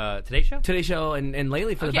Today's Show. Today's Show and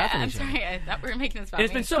lately for the Yeah, Bethany I'm Show. sorry. I thought we were making this about And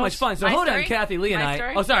it's me. been so much fun. So My hold on, story? Kathy Lee and My I.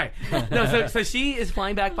 story? Oh, sorry. No, so she is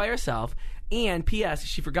flying back by herself. And P.S.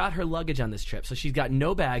 She forgot her luggage on this trip, so she's got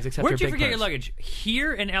no bags except Where'd her you big forget your purse. luggage?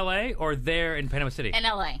 Here in L.A. or there in Panama City? In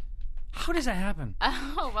L.A. How does that happen?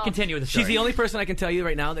 Oh, well. Continue with the story. She's the only person I can tell you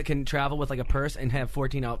right now that can travel with like a purse and have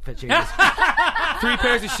 14 outfit changes, 3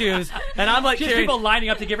 pairs of shoes, and I'm like She has carrying. people lining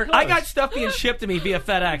up to give her clothes. I got stuff being shipped to me via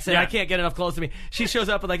FedEx, and Yeah. I can't get enough clothes to me. She shows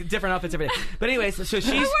up with like different outfits every day. But anyways, so she's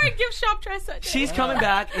I wore a gift shop dress that day. she's coming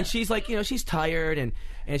back, and she's like, she's tired, and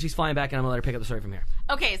she's flying back, and I'm gonna let her pick up the story from here.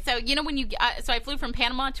 Okay, so when you so I flew from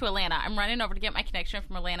Panama to Atlanta. I'm running over to get my connection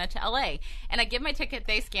from Atlanta to LA, and I give my ticket.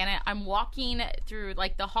 They scan it. I'm walking through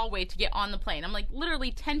like the hallway to get on the plane. I'm like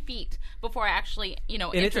literally 10 feet before I actually And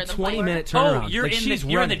enter it's a the plane. 20-minute turnaround. Oh, you're Like, in she's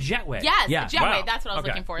you're in the running. jetway. Yes, Yeah. the jetway. Wow. That's what I was Okay.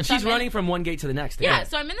 looking for. And So she's I'm in- running from one gate to the next. Yeah,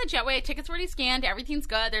 so I'm in the jetway. Tickets already scanned. Everything's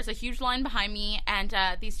good. There's a huge line behind me, and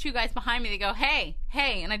these 2 guys behind me. They go, "Hey,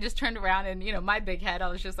 hey!" And I just turned around, and my big head. I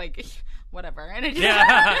was just like, whatever. And I just,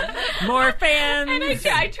 Yeah. More fans. And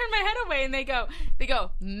I turned my head away, and they go,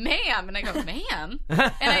 "Ma'am," and I go, "Ma'am," and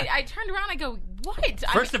I turned around. I go, "What?"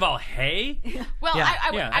 First of all, hey. Well,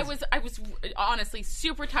 Yeah. I was honestly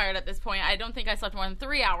super tired at this point. I don't think I slept more than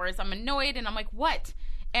 3 hours. I'm annoyed, and I'm like, "What?"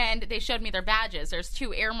 And they showed me their badges. There's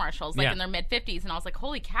 2 air marshals, like Yeah. in their mid-50s, and I was like,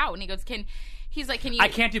 "Holy cow!" And he goes, "Can you?" I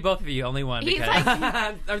can't do both of you. Only one. He's Because like,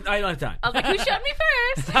 I don't have time. I was like, "Who showed me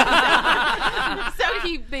first?" So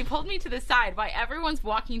they pulled me to the side while everyone's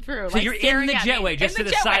walking through. So like, you're in staring the at me. jetway, just In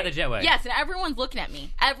to the side of the jetway. Yes, and everyone's looking at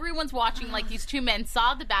me. Everyone's watching. Like these 2 men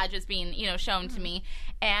saw the badges being shown to me,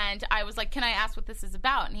 and I was like, "Can I ask what this is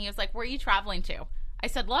about?" And he was like, "Where are you traveling to?" I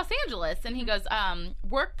said, "Los Angeles," and he goes,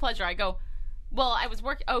 "Work, pleasure." I go, "Well, I was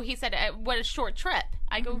work." Oh, he said, "What a short trip."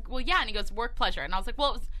 I go, "Well, yeah," and he goes, "Work, pleasure," and I was like,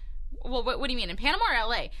 "Well, it was." Well, what do you mean, in Panama or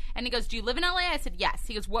LA? And he goes, "Do you live in LA?" I said, "Yes."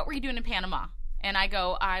 He goes, "What were you doing in Panama?" And I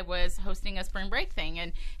go, "I was hosting a spring break thing."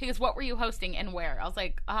 And he goes, "What were you hosting and where?" I was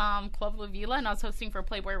like, Club La Vila, and I was hosting for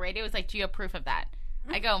Playboy Radio. He was like, "Do you have proof of that?"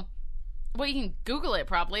 I go, "Well, you can Google it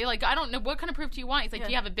probably. Like, I don't know. What kind of proof do you want?" He's like, "Do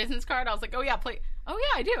you have a business card?" I was like, "Oh, yeah,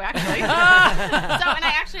 I do, actually." So, and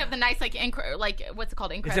I actually have the nice, like, what's it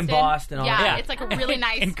called? Encrusted. It's embossed and all yeah, that. it's like a really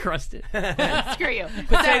nice. encrusted. Screw you.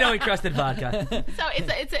 Potato encrusted vodka. So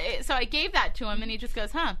so I gave that to him, and he just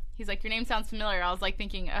goes, "Huh?" He's like, "Your name sounds familiar." I was like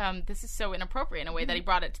thinking, this is so inappropriate in a way that he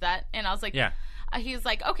brought it to that, and I was like, Yeah. He's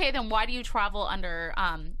like, "Okay, then why do you travel under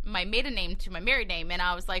my maiden name to my married name?" And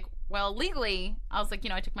I was like, "Well, legally," I was like,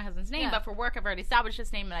 I took my husband's name, but for work, I've already established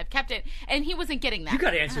his name, and I've kept it. And he wasn't getting that. You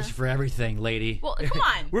got answers for everything, lady. Well, come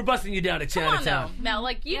on. We're busting you down to Come on, Chinatown. though. Mel,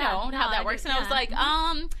 like, you Yeah, know no, how that I works. did- And I was yeah.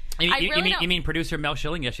 like, You mean producer Mel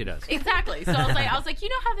Schilling? Yes, she does. Exactly. So I was like, you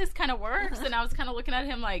know how this kind of works? And I was kind of looking at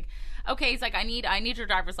him like, okay. He's like, I need your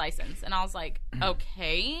driver's license. And I was like,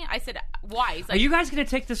 okay. I said, why? He's Are like, you guys going to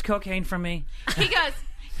take this cocaine from me? he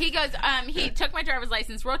He goes, he took my driver's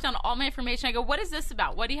license, wrote down all my information. I go, what is this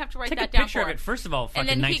about? What do you have to write Take that a down picture for? of it, first of all, fucking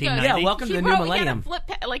And then he goes, 1990. Yeah, welcome to the new He millennium.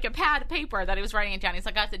 had a pad of paper that he was writing it down. He's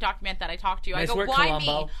like, I have to document that I talked to you. Nice I go, work, why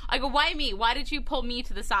Columbo. me? I go, why me? Why did you pull me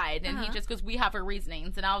to the side? And he just goes, we have our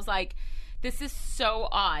reasonings. And I was like, this is so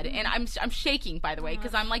odd. And I'm shaking, by the way,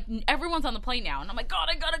 because I'm like, everyone's on the plane now. And I'm like, God,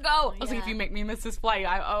 I gotta go. I was like, if you make me miss this flight,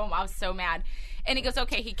 I was so mad. And he goes,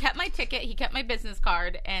 okay, he kept my ticket, he kept my business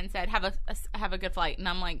card, and said, have a good flight. And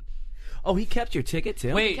I'm like, Oh, he kept your ticket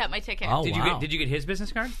too? Wait. he kept my ticket. Oh, Did wow. you get his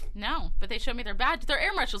business card? No, but they showed me their badge. They're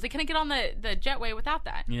air marshals. They couldn't get on the jetway without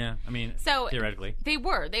that. Yeah, I mean, So theoretically. they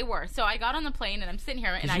were. So I got on the plane and I'm sitting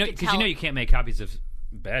here and I could Because tell. you know you can't make copies of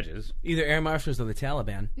badges. Either air marshals or the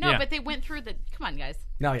Taliban. No, Yeah. but they went through the. Come on, guys.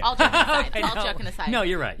 No, yeah. All joking aside. Okay, all no. joking aside. No,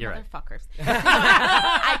 you're right. You're right. Motherfuckers.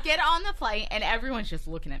 I get on the flight and everyone's just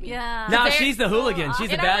looking at me. Yeah. No, They're- she's the hooligan. She's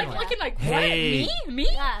the And bad I'm like one. looking like, what? Hey. Me?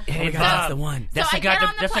 Yeah. Oh my God, that's the one. So I get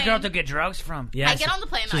on the plane. to get drugs from. Yes. I get on the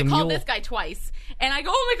plane She's and a I call mule. this guy twice. And I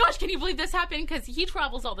go, oh my gosh, can you believe this happened? Because he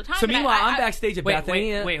travels all the time. So And meanwhile, I'm I- backstage at Wait,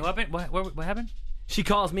 Bethany. wait, what happened? What happened? She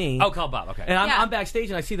calls me. Oh, call Bob. Okay. And Yeah. I'm backstage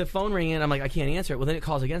and I see the phone ringing and I'm like, I can't answer it. Well, then it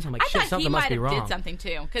calls again. So I'm like, I shit, thought he something must might be have wrong. did something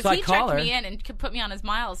too. Because So I he call checked her. me in and put me on his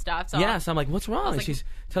miles stuff. So Yeah, so I'm like, what's wrong? And like- she's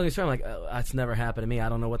telling me a story. I'm like, oh, that's never happened to me. I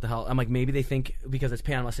don't know what the hell. I'm like, maybe they think because it's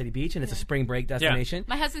Panama City Beach and it's a spring break destination.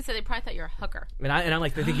 my husband said they probably thought you're a hooker. And I'm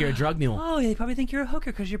like, they think you're a drug mule. Oh, they probably think you're a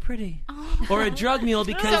hooker because you're pretty. Or a drug mule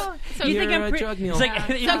because So you're you think I'm a pretty- drug mule. It's like,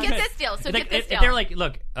 So get this deal. So It's get like, this if deal. they're like,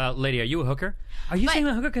 look, lady, are you a hooker? Are you But- saying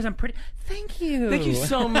I'm a hooker because I'm pretty? Thank you. Thank you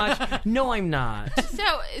so much. No, I'm not.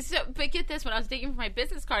 But get this, when I was digging for my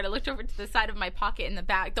business card, I looked over to the side of my pocket in the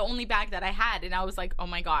bag, the only bag that I had, and I was like, oh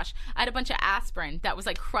my gosh. I had a bunch of aspirin that was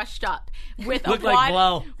like crushed up with Looked a like wad,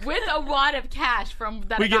 blow. with a wad of cash from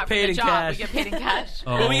that We I get got paid from in the job. cash. We get paid in cash.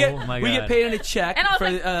 Oh, Well, we my get God. paid in a check And I was for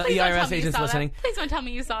like, please don't tell EIRS me you agents saw listening. that. Please don't tell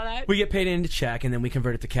me you saw that. We get paid in a check and then we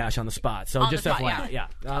convert it to cash on the spot. So On the just spot, FYI, yeah.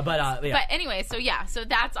 Yeah. But anyway, so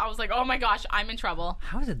that's, I was like, oh my gosh, I'm in trouble.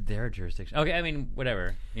 How is it their jurisdiction? Okay, I mean,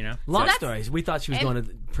 whatever, you know. long that's- stories. We thought she was and- going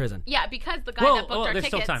to prison. Yeah, because the guy Well, that booked our there's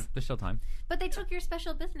tickets. still time. There's still time. But they took your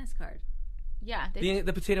special business card. Yeah. They,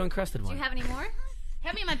 The potato encrusted Do one. you have any more?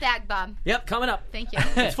 hand me my bag, Bob. Yep, coming up. Thank you.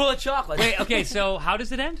 It's full of chocolate. Wait, okay, so how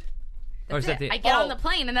does it end? Or is that the? I get Oh. on the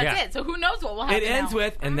plane and that's Yeah. it. So who knows what will happen It ends now.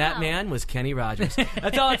 with, and that Wow. man was Kenny Rogers.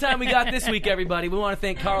 That's all the time we got this week, everybody. We want to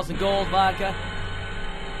thank Carlson Gold Vodka.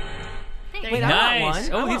 There Wait, you I go. want Nice.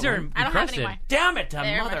 one. I Oh, want these are one. I don't have any encrusted. more. Damn it,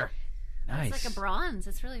 There, mother. Nice. It's like a bronze.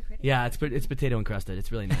 It's really pretty. Yeah, it's potato encrusted.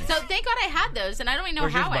 It's really nice. So thank God I had those, and I don't even know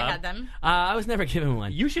Where's how yours, I Bob? had them. I was never given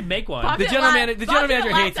one. You should make one. Bob The didn't general last- manager- the Bob general didn't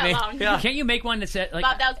manager last hates that me. long. Yeah. Can't you make one that said like?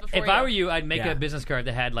 Bob, that was before if I you. were you, I'd make Yeah. a business card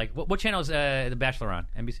that had like what channel is The Bachelor on?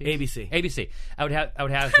 NBC. ABC. ABC. I would have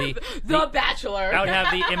the The Bachelor. I would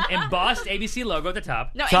have the embossed ABC logo at the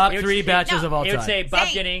top. No, Top it would- 3 bachelors no, of all It time. would say Bob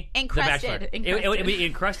Say Guiney, The encrusted, Bachelor. It encrusted. would be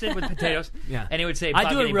encrusted with potatoes. Yeah. And it would say I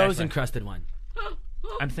Bob do Guiney a rose Bachelor. encrusted one.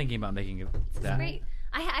 I'm thinking about making that. Great.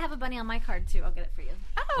 I have a bunny on my card too. I'll get it for you.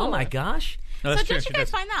 Oh my gosh. No, So that's true. did you She guys does.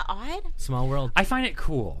 find that odd? Small world. I find it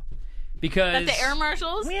cool because That the air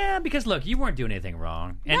marshals? Yeah, because look, you weren't doing anything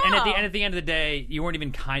wrong, and No. at the end of the day, you weren't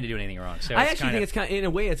even kind of doing anything wrong. So I it's actually kind think of, it's kind of, in a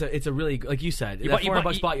way, it's a really, like you said, that bought- you $400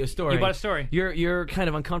 bought- bought you a story. you bought a story. Your kind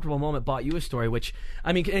of uncomfortable moment bought you a story, which,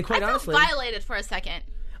 I mean, and I quite felt honestly, violated for a second.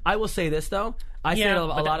 I will say this, though. I say a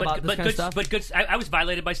lot about this kind of stuff. But good. I was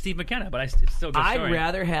violated by Steve McKenna, but it's still a good I'd story.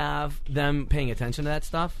 rather have them paying attention to that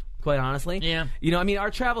stuff, quite honestly. Yeah. You know, I mean, our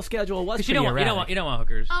travel schedule was Because pretty erratic. you don't want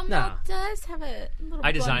hookers. Mel No. does have a little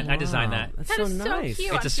I designed bunny. that. That's That so is so nice. cute.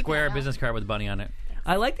 It's a I'm keeping square that. business card with a bunny on it.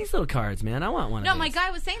 I like these little cards, man. I want one No, of my these. guy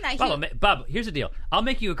was saying that. He, Bob, here's the deal. I'll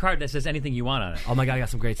make you a card that says anything you want on it, Oh my God, I got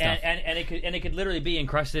some great stuff. and it could literally be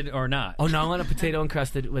encrusted or not. Oh no, I want a potato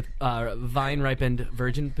encrusted with vine-ripened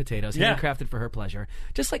virgin potatoes, Yeah. handcrafted for her pleasure,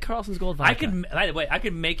 just like Carlson's Gold Vodka. I could. By the way, I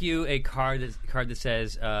could make you a card that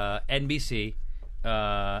says NBC,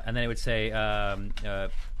 and then it would say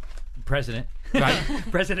President, right?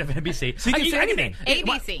 President of NBC. So you can say I anything.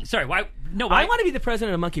 ABC. Sorry, why? No, why? I want to be the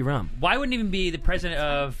president of Monkey Rum. Why wouldn't even be the president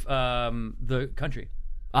of the country?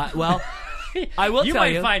 Well, I will You tell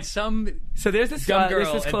might you. find some. So there's this Dumb girl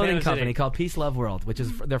in clothing Panama company City. called Peace Love World, which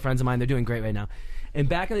is they're friends of mine. They're doing great right now. And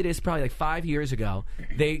back in the days, probably like 5 years ago,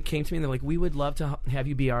 they came to me and they're like, "We would love to have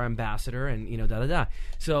you be our ambassador," and da da da.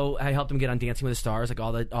 So I helped them get on Dancing with the Stars, like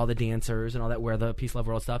all the dancers and all that wear the Peace Love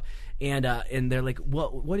World stuff. And they're like,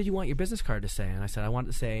 what did you want your business card to say?" And I said, "I want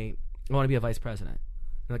it to say, I want to be a vice president."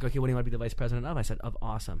 They're like, "Okay, what do you want to be the vice president of?" I said, "Of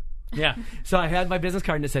awesome." Yeah, So I had my business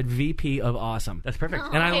card and it said VP of awesome. that's perfect.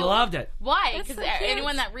 And I Okay, loved it. Why? That's Because so cute.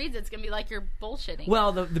 anyone that reads it's gonna be like you're bullshitting.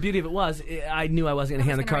 Well, the beauty of it was, I knew I wasn't going to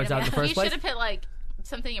hand the gonna cards read out in the them, first you place. should have put like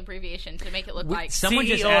something abbreviation to make it look like Someone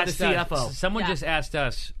just CEO, asked the CFO. Someone Yeah. just asked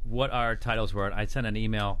us what our titles were. I sent an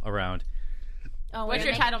email around, Oh, What's we're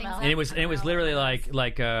your making title, things Mel? up. and it was literally like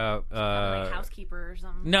like housekeeper or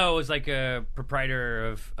something. no, it was like a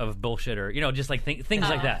proprietor of bullshit, or just like things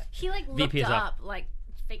like that. He like looked VP is up like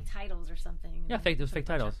fake titles or something. Yeah, fake. It was fake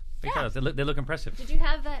titles. Fake titles. They look impressive. Did you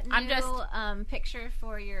have that new I'm just- picture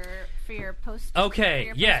for your post? Okay, for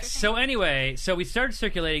your yes. poster So thing? anyway, we started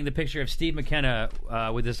circulating the picture of Steve McKenna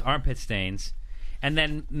with his armpit stains, and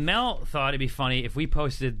then Mel thought it'd be funny if we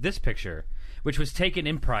posted this picture, which was taken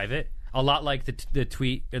in private, a lot like the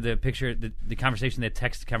tweet, or the picture, the conversation, the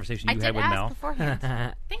text conversation I you did had with ask Mel.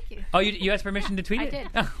 beforehand. Thank you. Oh, you asked permission to tweet I it? did.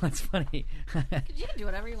 Oh, that's funny. You can do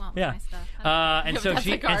whatever you want Yeah. with my stuff. And Yeah, so but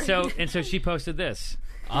that's like so she posted this.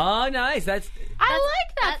 Oh, nice. That's I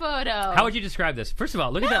like that photo. How would you describe this? First of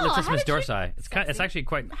all, look at that Mel, litsismus how did you- dorsi. It's actually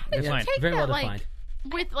quite it's you fine. take very that, well like,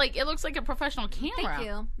 defined. with like it looks like a professional camera. Thank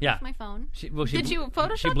you. Yeah. With my phone. She Did you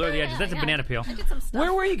Photoshop She blurred the that? edges. That's a Yeah, banana peel. I did some stuff.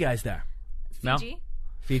 Where were you guys there? Mel? Fiji.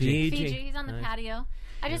 Fiji. Fiji. He's on the patio.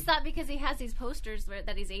 I just thought because he has these posters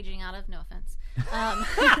that he's aging out of. No offense.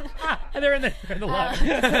 And they're in the lot. He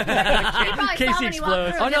probably Casey saw when he walked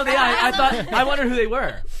explodes. through Oh a no, different I aisle. thought I wondered who they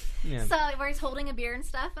were. Yeah. So where he's holding a beer and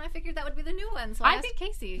stuff, and I figured that would be the new one. So I I asked think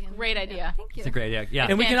Casey. And, great idea. Yeah, thank you. It's a great idea. Yeah.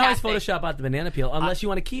 And we can always Fantastic. Photoshop out the banana peel, unless you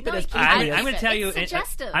want to keep it No, as you cute. can't. I'm going to tell you. It's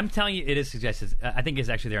suggestive. I'm telling you, it is suggestive. I think it's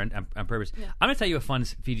actually there on purpose. Yeah. I'm going to tell you a fun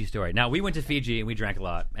Fiji story. Now, we went to Fiji and we drank a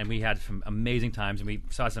lot, and we had some amazing times, and we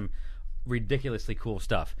saw some ridiculously cool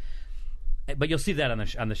stuff. But you'll see that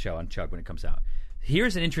on the show on Chug when it comes out.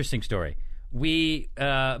 Here's an interesting story. We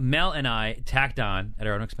Mel and I tacked on at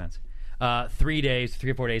our own expense 3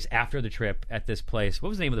 or 4 days after the trip at this place. What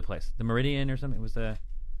was the name of the place? The Meridian or something? It was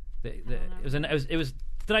it was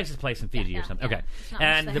the nicest place in Fiji or something. yeah. Okay, It's not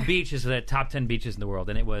and much the there. beach is the top 10 beaches in the world,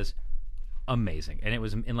 and it was amazing. And it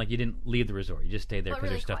was like you didn't leave the resort; you just stayed there But because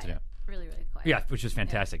really there's stuff to do. quiet. Really, really quiet. Yeah, which was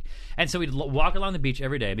fantastic. And so we'd walk along the beach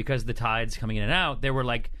every day because the tides coming in and out. There were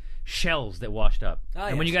like shells that washed up.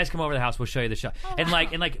 And when yes. you guys come over to the house, we'll show you the shell. And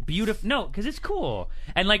like beautiful. No, because it's cool.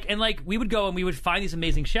 And like we would go and we would find these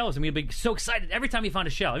amazing shells, and we'd be so excited every time we found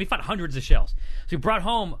a shell. And we found hundreds of shells. So we brought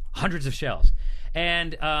home hundreds of shells.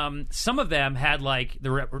 And some of them had like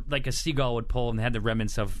like a seagull would pull, and they had the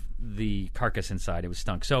remnants of the carcass inside. It was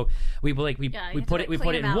stunk. So we you put have it to, we like, put it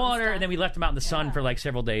clean in them out and water, stuff. and then we left them out in the sun Yeah. for like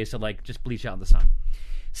several days to like just bleach out in the sun.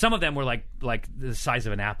 Some of them were like the size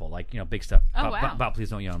of an apple, like big stuff. Oh, wow. Bob, please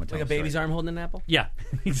don't yawn. I'm gonna tell Like a the story. baby's arm holding an apple. Yeah,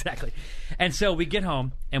 exactly. And so we get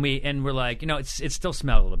home and we're like, it still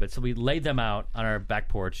smelled a little bit. So we laid them out on our back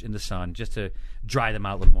porch in the sun just to dry them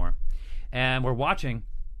out a little more. And we're watching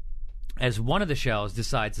as one of the shells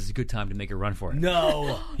decides it's a good time to make a run for it.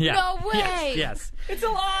 No, Yeah. No way. Yes. it's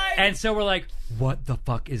alive. And so we're like, what the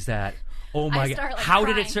fuck is that? Oh my I god! start, like, How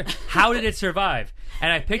did crying. how did it survive?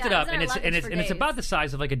 And I picked it Yeah, up, it was in and our it's luggage for it's days. about the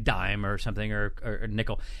size of like a dime or something, or a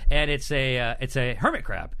nickel, and it's a hermit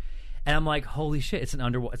crab. And I'm like, holy shit! It's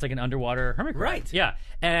like an underwater hermit crab. Right. Yeah.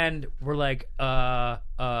 And we're like, Save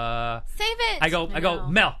it. I go, know.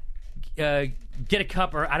 Mel, get a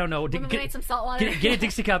cup, or I don't know, We made some salt water. Get a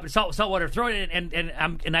Dixie cup, salt water, throw it in,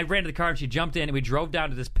 and I ran to the car, and she jumped in, and we drove down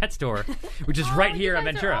to this pet store, which is right here you on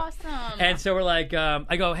guys Ventura. are awesome. And so we're like,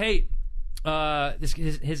 I go, hey,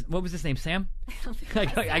 his what was his name? Sam.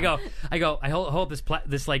 I hold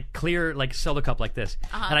this like clear like soda cup like this,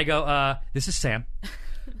 and I go, this is Sam.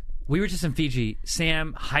 We were just in Fiji.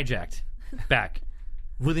 Sam hijacked back.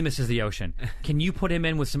 Really misses the ocean. Can you put him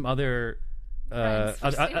in with some other?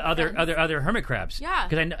 Other hermit crabs. Yeah.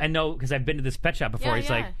 Because I know because I've been to this pet shop before.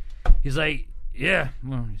 Yeah, He's like, yeah.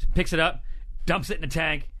 Well, he picks it up, dumps it in a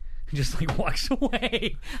tank, and just like walks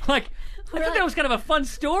away. Like I thought that was kind of a fun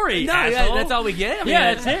story. No, asshole. yeah, that's all we get. I mean,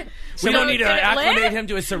 Yeah, that's it. We don't need to Did it live? acclimate him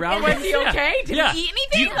to his surroundings. Was he okay? Did he eat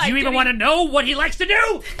anything? Do you even want to know what he likes to do?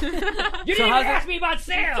 You didn't even how's it- ask me about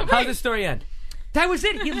Sam. How's the story end? That was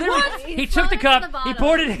it. He literally He took the fell cup, into the he bottom.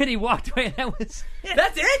 poured it in, he walked away, and that was it.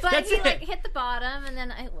 That's it. But That's he it. like hit the bottom, and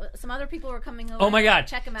then some other people were coming over. Oh my God. To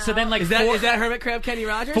check him out. So then, like, Is that hermit crab Kenny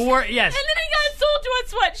Rogers? yes. And then he got sold to a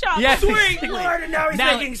sweatshop. Yes. Sweet exactly. Lord, and now he's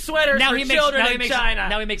Now- making sweaters now for he makes, children now he in makes, China.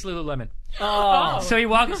 Now he makes Lululemon. Oh. So he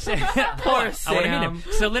walks. Poor I want to meet him.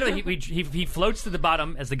 Sam. So literally, he floats to the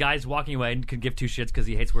bottom as the guy's walking away and could give two shits because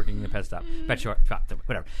he hates working in the pet shop,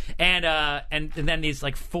 whatever. And then these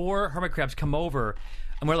like 4 hermit crabs come over,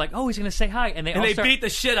 and we're like, oh, he's gonna say hi, and they beat the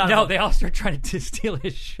shit out of No, him. they all start trying to steal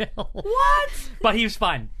his shell. What? But he was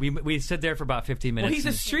fine. We stood there for about 15 minutes. Well, he's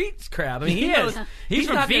a street crab. I mean, He knows, is. He's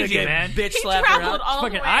from not gonna Fiji, get man. Bitch He slapped traveled around. all the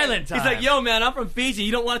fucking way. island time. He's like, yo, man, I'm from Fiji.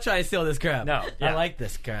 You don't want to try to steal this crab. No, yeah. I like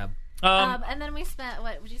this crab. And then we spent,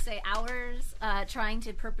 what would you say, hours trying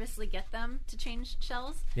to purposely get them to change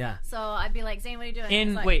shells. Yeah. So I'd be like, Zane, what are you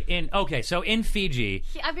doing? So in Fiji,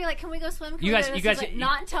 I'd be like, can we go swim? Can You we guys- go you to this? guys- He's like,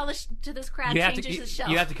 not until this crab you have changes to his shell.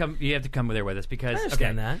 you have to come there with us because I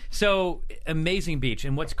understand that. So amazing beach,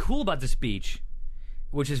 and what's cool about this beach,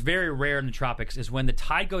 which is very rare in the tropics, is when the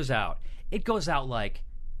tide goes out. It goes out like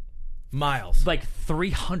Miles.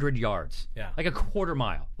 300 yards, Yeah. like a quarter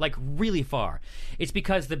mile, like really far. It's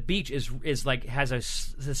because the beach is like has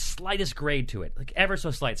the slightest grade to it, like ever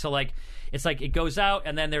so slight. So like it's like it goes out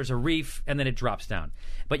and then there's a reef and then it drops down.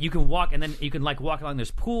 But you can walk and then you can like walk along.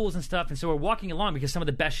 There's pools and stuff, and so we're walking along because some of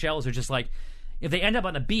the best shells are just like if they end up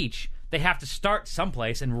on the beach, they have to start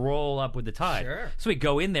someplace and roll up with the tide. Sure. So we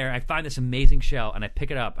go in there, I find this amazing shell, and I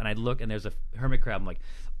pick it up and I look and there's a hermit crab. I'm like,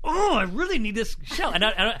 oh, I really need this shell. And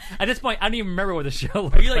at this point, I don't even remember what the shell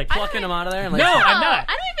looks Are you like. plucking them out of there? And, No, I'm not.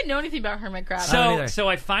 I don't even know anything about hermit crab. don't either. So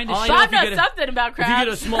I find a All I shell. know Bob if you knows get a- something about If crabs. you get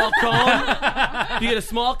a small comb, if you get a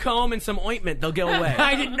small comb and some ointment, they'll go away.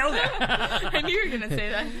 I didn't know that. I knew you were going to say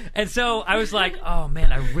that. And so I was like, oh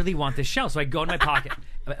man, I really want this shell. So I go in my pocket.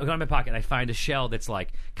 And I find a shell that's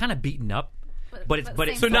like kind of beaten up, but it's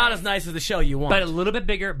same So not as nice as the shell you want. but a little bit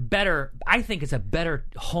bigger, better. I think it's a better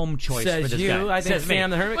home choice for Says this you. guy. I think Says me.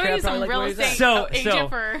 Sam the hermit What are crab you, some probably like real where he's at. estate So- agent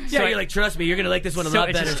for... Yeah, you're like, trust me, you're gonna like this one a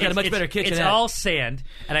lot better. It's got a much better kitchen. It's all sand,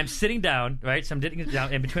 and I'm sitting down, right? So I'm sitting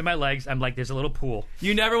down, and between my legs, I'm like, there's a little pool.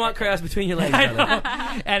 You never want crabs between your legs. I brother.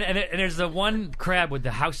 know. and there's the one crab with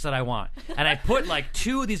the house that I want, and I put like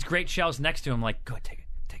two of these great shells next to him. Like, go take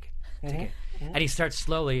it. And he starts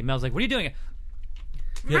slowly. Mel's like, what are you doing?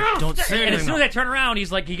 Yeah, don't say And as anything. soon as I turn around,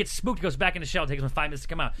 he's like, he gets spooked, he goes back in the shell. It takes him 5 minutes to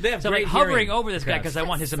come out. They have so I'm like great hovering hearing, over this guy crabs. because I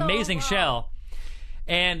want his That's so amazing long. shell.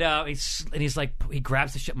 And he's like, he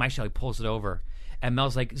grabs my shell, he pulls it over. And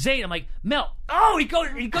Mel's like, Zane. I'm like, Mel. Oh, he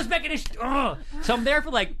goes back in his. Oh. So I'm there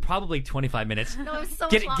for like probably 25 minutes. No, it was so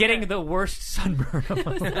much longer. Getting the worst sunburn So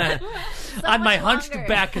on my much hunched longer.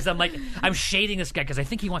 back because I'm shading this guy because I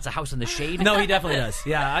think he wants a house in the shade. No, he definitely does.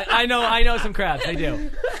 Yeah, I know some crabs. They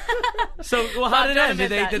do. So, well, how did it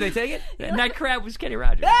end? Did they take it? And that crab was Kenny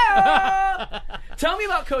Rogers. Tell me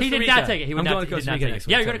about Costa Rica. He did not take it. I'm going to he did Costa not Rica take next it.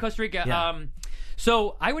 week. Yeah, you're going to Costa Rica. Yeah.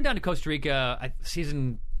 So I went down to Costa Rica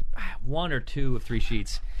season 1 or 2 of 3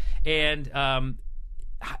 Sheets, and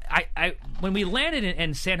I when we landed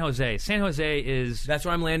in San Jose is That's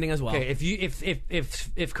where I'm landing as well. okay.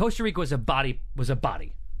 If Costa Rica was a body,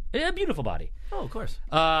 a beautiful body, Oh, of course.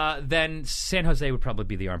 then San Jose would probably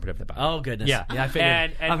be the armpit of the body. Oh, goodness. Yeah. I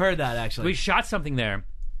figured. And I've heard that, actually. We shot something there,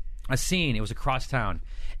 a scene. It was across town,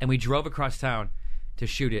 and we drove across town to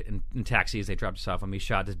shoot it in taxis. They dropped us off, and we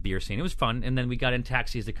shot this beer scene. It was fun, and then we got in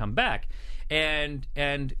taxis to come back, and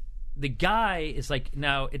the guy is like,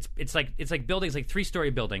 now it's like buildings, like 3-story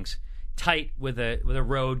buildings, tight with a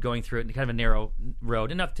road going through it, and kind of a narrow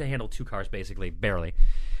road, enough to handle 2 cars, basically, barely.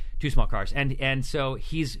 2 small cars, and so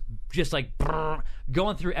he's just like brrr,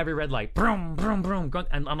 going through every red light, brum brum brum,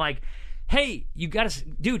 and I'm like, "Hey, you gotta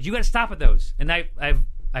stop at those." And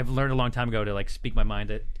I've learned a long time ago to like speak my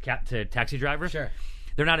mind to taxi drivers. Sure,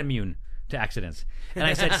 they're not immune to accidents. And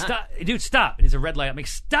I said, "Stop, dude, stop!" And it's a red light. I'm like,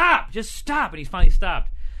 "Stop, just stop!" And he finally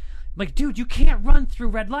stopped. I'm like, "Dude, you can't run through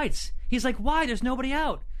red lights." He's like, "Why? There's nobody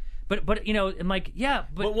out." But you know, I'm like, yeah,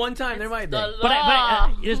 but one time there might be.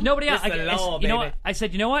 but there's nobody out. It's the law, you know baby. what? I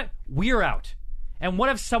said, you know what? We're out. And what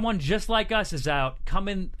if someone just like us is out,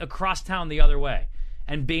 coming across town the other way,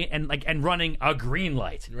 and running a green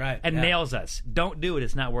light, Right, and yeah. nails us? Don't do it.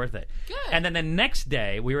 It's not worth it. Good. And then the next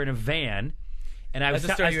day, we were in a van. And I was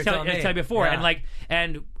That's the story you were telling me. telling you before, Yeah.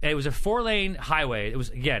 and it was a 4-lane highway. It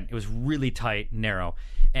was really tight, narrow,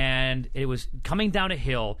 and it was coming down a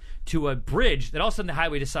hill to a bridge that all of a sudden the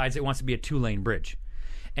highway decides it wants to be a 2-lane bridge,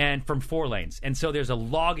 and from 4 lanes. And so there's a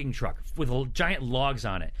logging truck with giant logs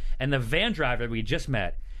on it, and the van driver we just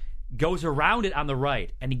met goes around it on the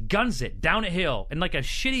right, and he guns it down a hill in like a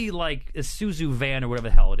shitty like Isuzu van or whatever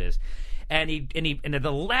the hell it is. And at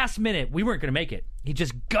the last minute, we weren't going to make it. He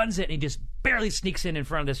just guns it, and he just barely sneaks in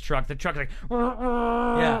front of this truck. The truck's like,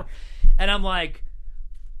 Yeah. and I'm like,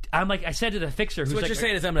 I said to the fixer, who's So what like, you're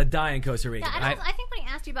saying is I'm going to die in Costa Rica. Yeah, I think when he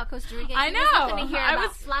asked you about Costa Rica, I he know. was looking to hear I about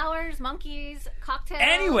was- flowers, monkeys, cocktails.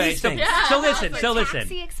 Anyway, These so things. listen.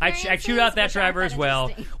 Taxi I chewed out that experiences, driver which as I well.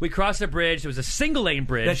 found We crossed the bridge. It was a single-lane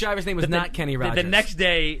bridge. That driver's name was not Kenny Rogers. The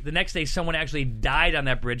next day, someone actually died on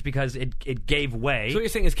that bridge because it gave way. So what you're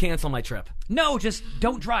saying is cancel my trip. No, just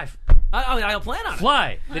don't drive. I'll plan on it.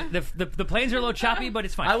 Fly. The planes are a little choppy, but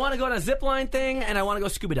it's fine. I want to go on a zip line thing, and I want to go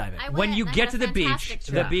scuba diving. I When went, you and I get to had a the beach, fantastic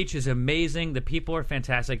the trip. beach is amazing. The people are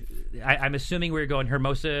fantastic. I'm assuming we're going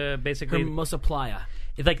Hermosa, basically. Hermosa Playa.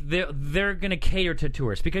 It's like they're going to cater to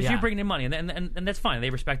tourists because Yeah. you're bringing in money, and that's fine.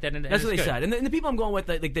 They respect that. And That's what it's they good. said. And the people I'm going with,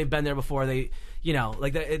 like they've been there before. They,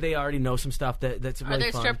 like they already know some stuff that's really Are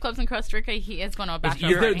there fun. strip clubs in Costa Rica? He is going to a bachelor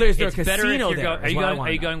You're- party. There's a it's better if casino you're there. Are is you what I going? wanna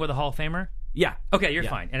Are you know. going with a Hall of Famer? Yeah. Okay, you're Yeah.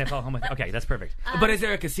 fine. NFL Hall of Okay, that's perfect. But is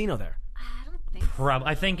there a casino there? I don't think so. Probably.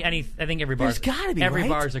 I think every bar. There's gotta be, every right?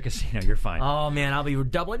 bar is a casino. You're fine. Oh man, I'll be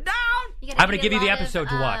doubling down. You I'm gonna get give you a the lot of, episode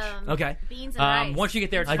to watch. Okay. Beans and rice. Once you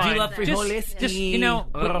get there, it's I do fine. love frijoles. Just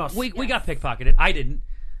Ugh. we got pickpocketed. I didn't,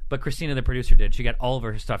 but Christina, the producer, did. She got all of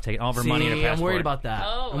her stuff taken, all of her money and her See, passport. I'm worried about that.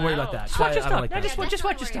 Oh, I'm worried wow. about that. Just watch your I don't stuff. like No, that. just watch your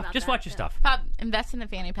definitely stuff. worry Just about watch your that, stuff. Pop, invest in the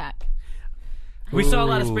fanny pack. We saw a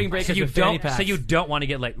lot of Ooh. spring breakers So you with fanny don't. packs. So you don't want to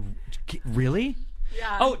get like. Really?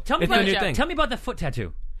 Yeah. Oh, tell me It's a about new thing. Tell me about the foot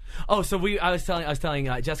tattoo. Oh, so I was telling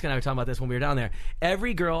Jessica and I were talking about this when we were down there.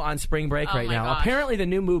 Every girl on spring break Oh right my now, gosh. apparently the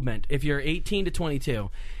new movement, if you're 18 to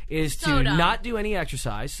 22, is So to dumb. not do any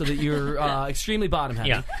exercise so that you're extremely bottom heavy.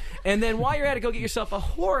 Yeah. And then while you're at it, go get yourself a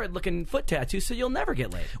horrid looking foot tattoo so you'll never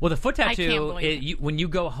get laid. Well, the foot can't tattoo, believe it. when you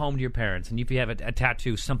go home to your parents and if you have a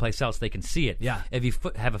tattoo someplace else, they can see it. Yeah. If you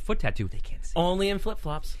have a foot tattoo, they can't see it. Only in flip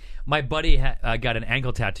flops. My buddy got an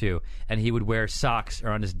ankle tattoo, and he would wear socks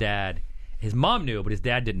around his dad. His mom knew, but his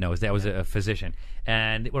dad didn't know. His dad was a physician,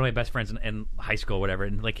 and one of my best friends in high school, or whatever.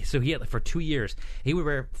 And so he had for 2 years, he would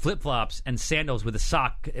wear flip flops and sandals with a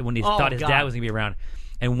sock when he thought his God. dad was gonna be around.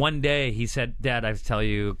 And one day he said, "Dad, I have to tell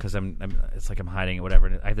you because it's like I'm hiding it, whatever.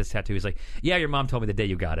 And I have this tattoo." He's like, "Yeah, your mom told me the day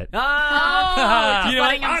you got it." Oh, You know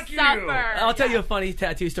letting what? him suffer. I'll tell you a funny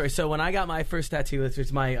tattoo story. So when I got my first tattoo,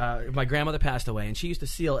 it's my grandmother passed away, and she used to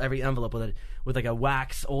seal every envelope with like a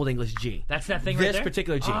wax Old English G. That's that thing right This there?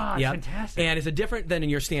 particular G. Ah, it's Yep. fantastic. And it's a different than in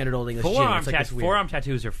your standard Old English G. Forearm, It's like this weird- forearm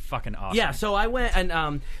tattoos are fucking awesome. Yeah, so I went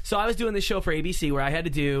and so I was doing this show for ABC where I had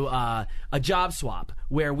to do a job swap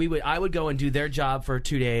where I would go and do their job for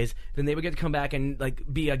 2 days, then they would get to come back and like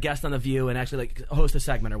be a guest on The View and actually like host a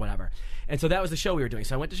segment or whatever. And so that was the show we were doing.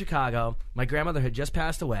 So I went to Chicago. My grandmother had just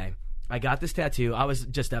passed away. I got this tattoo. I was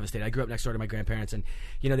just devastated. I grew up next door to my grandparents, and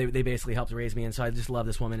they basically helped raise me, and so I just love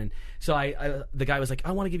this woman. And so the guy was like,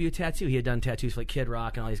 "I want to give you a tattoo." He had done tattoos for like Kid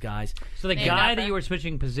Rock and all these guys. So the Name guy dropper? that you were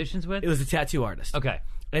switching positions with? It was a tattoo artist. Okay.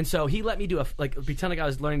 And so he let me do pretend like I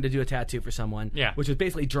was learning to do a tattoo for someone. Yeah. Which was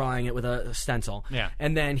basically drawing it with a stencil. Yeah.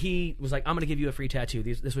 And then he was like, "I'm going to give you a free tattoo.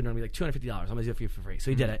 This would normally be like $250. I'm going to do it for you for free." So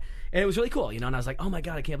he did it. And it was really cool, And I was like, "Oh my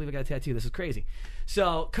God, I can't believe I got a tattoo. This is crazy."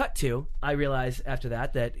 So cut to, I realized after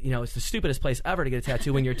that it's the stupidest place ever to get a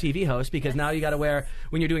tattoo when you're a TV host because now you got to wear,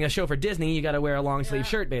 when you're doing a show for Disney, you got to wear a long sleeve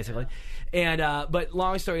shirt basically. And, but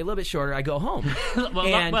long story a little bit shorter, I go home.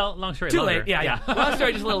 long story Too longer. late. Yeah. Long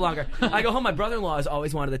story, just a little longer. I go home. My brother-in-law has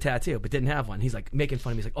always wanted a tattoo, but didn't have one. He's like making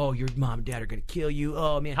fun of me. He's like, "Oh, your mom and dad are gonna kill you.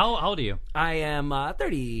 Oh man." How old are you? I am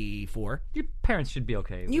 34. Your parents should be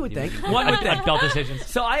okay. You would think. One would think. Adult decisions.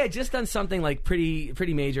 So I had just done something like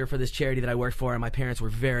pretty major for this charity that I worked for, and my parents were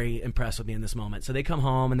very impressed with me in this moment. So they come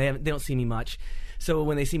home and they don't see me much. So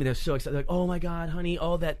when they see me, they're so excited. They're like, "Oh my God, honey!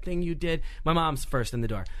 Oh, that thing you did." My mom's first in the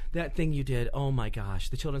door. "That thing you did. Oh my gosh,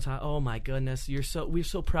 the children's high. Oh my goodness, we're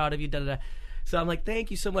so proud of you." Da da da. So I'm like,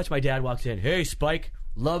 "Thank you so much." My dad walks in. "Hey, Spike,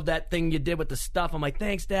 love that thing you did with the stuff." I'm like,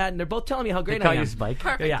 "Thanks, Dad." And they're both telling me how great They call I am. you Spike?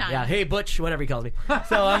 Perfect Yeah, time. yeah. Hey, Butch, whatever he calls me.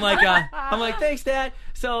 So I'm like, "Thanks, Dad."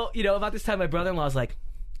 So about this time, my brother-in-law's like,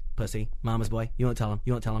 "Pussy, mama's boy, you won't tell him.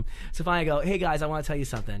 You won't tell him." So finally, I go, "Hey guys, I want to tell you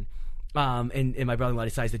something." And my brother-in-law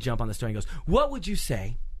decides to jump on the story and goes, "What would you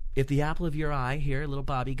say if the apple of your eye here, little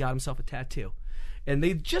Bobby, got himself a tattoo?" And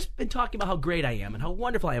they've just been talking about how great I am and how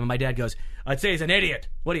wonderful I am. And my dad goes, "I'd say he's an idiot.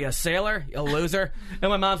 What are you, a sailor? A loser?"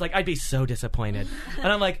 And my mom's like, "I'd be so disappointed."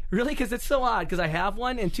 And I'm like, "Really?" Because it's so odd. Because I have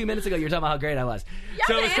one, and 2 minutes ago you were talking about how great I was. Yeah,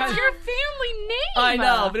 So but it was it's kind of- your family name. I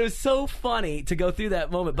know, but it was so funny to go through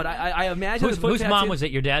that moment. But I imagine Whose the foot mom tattoo- was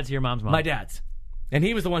it? Your dad's or your mom's mom? My dad's. And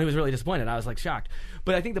he was the one who was really disappointed. I was like shocked.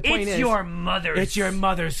 But I think the point It's is, your mother's. it's your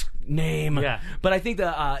mother's name. Yeah. But I think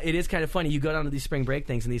it is kind of funny. You go down to these spring break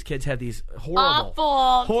things, and these kids have these horrible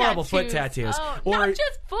Awful foot tattoos, Oh, or not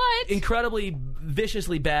just foot. incredibly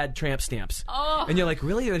viciously bad tramp stamps. Oh. And you're like,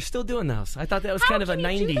 really? They're still doing those? I thought that was How kind of a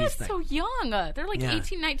can you do 90s that thing. so young? They're like Yeah.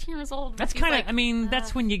 18, 19 years old. That's He's kind of. like, I mean,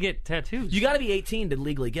 that's when you get tattoos. You got to be 18 to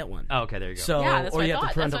legally get one. Oh, okay, there you go. So, Yeah, that's or what you I have the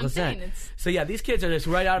thought. parental That's what I'm consent. saying. So yeah, these kids are just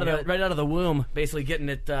right out of the womb, basically getting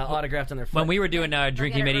it autographed on their foot. when we were doing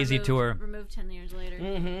Drinking Made Easy tour. Removed 10 years later.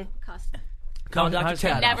 Cost. Call How Dr. much-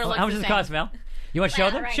 Chad. Never How looks much the does it same. cost, Mel? You want to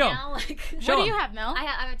show them? Right Show 'em. now, like, Show What do 'em. you have, Mel? I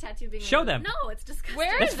have a tattoo being Show removed. them. No, it's disgusting.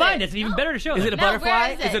 Where It's is fine. it? It's even better to show Is them. it a No, where butterfly?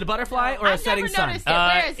 is it? Is it a butterfly or a I've setting never sun? noticed it.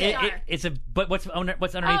 Where is it? It's a. But what's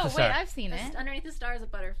underneath Oh, the star? wait, I've seen Just it. underneath the star is a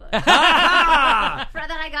butterfly. Ah! For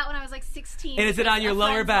that I got when I was like 16. And is it on your A lower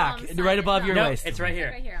friend's back, mom signed right it. above your No, waist? it's right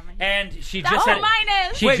here. Right here on my hand. And she That's just what had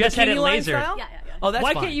mine is. She Wait, just had it bikini line lasered. style? Yeah. Oh, that's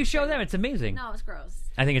Why fine. can't you show them? It's amazing. No, it's gross.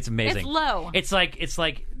 I think it's amazing. It's low. It's like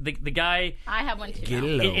the guy. I have one too. Get now.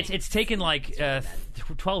 it low. It's taken like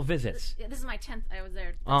 12 visits. Yeah, this is my 10th. I was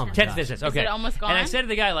there. Oh my 10th gosh. visits. Okay. it almost And I gone? said to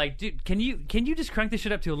the guy, like, dude, can you just crank this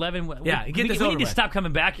shit up to 11? Yeah, get this we over need to with. stop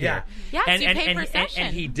coming back here. Yeah, and, you and, pay and, per and, session.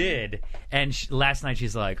 and he did. And last night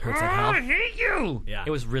she's like, like "Oh, hell." I hate you. Yeah.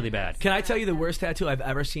 It was really bad. Can I tell you the worst tattoo I've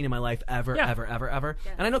ever seen in my life, ever? Yeah. And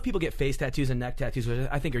I know people get face tattoos and neck tattoos, which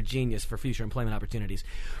I think are genius for future employment opportunities.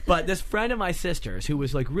 But this friend of my sister's, who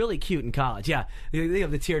was like really cute in college, they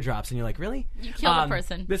have the teardrops, and you're like, really? You killed a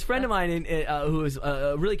person. This friend of mine, who was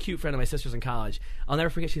a really cute friend of my sister's in college, I'll never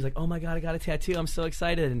forget. She's like, "Oh my god, I got a tattoo! I'm so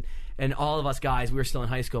excited!" And all of us guys, we were still in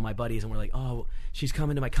high school, my buddies, and we're like, "Oh, she's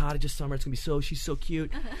coming to my cottage this summer. It's gonna be she's so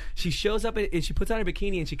cute." She shows up and she puts on her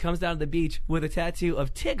bikini and she comes down to the beach with a tattoo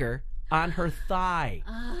of Tigger on her thigh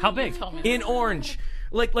How big? in orange,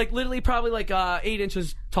 like literally probably like 8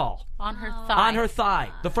 inches tall On her thigh. on her thigh,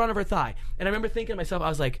 the front of her thigh. And I remember thinking to myself, I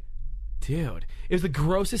was like, dude, it was the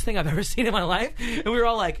grossest thing I've ever seen in my life. And we were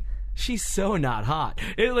all like, she's so not hot.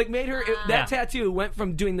 It like made her that tattoo went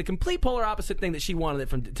from doing the complete polar opposite thing that she wanted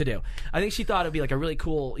it to do. I think she thought it'd be like a really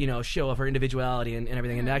cool, show of her individuality and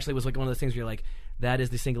everything. And it actually was like one of those things where you're like, that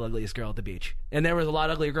is the single ugliest girl at the beach. And there was a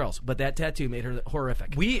lot of uglier girls, but that tattoo made her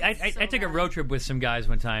horrific. I took a road trip with some guys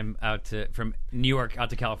one time from New York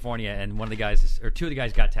out to California, and one of the guys, or two of the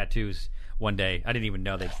guys, got tattoos one day. I didn't even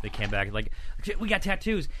know they came back like, we got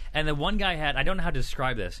tattoos. And the one guy had, I don't know how to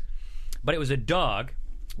describe this, but it was a dog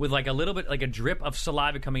with like a little bit, like a drip of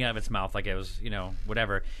saliva coming out of its mouth, like it was,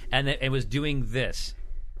 whatever. And it was doing this.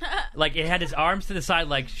 Like it had its arms to the side,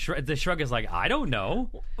 like the shrug is like, I don't know,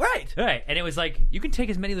 Right. and it was like, you can take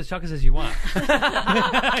as many of those chocolates as you want.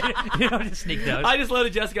 Just sneak those. I just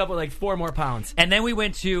loaded Jessica up with like 4 more pounds. And then we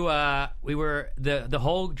went to the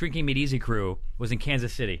whole Drinking Meat Easy crew was in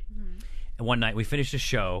Kansas City. And one night we finished a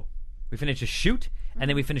show, we finished a shoot, and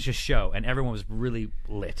then we finished a show, and everyone was really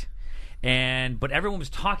lit. But everyone was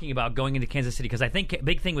talking about going into Kansas City because I think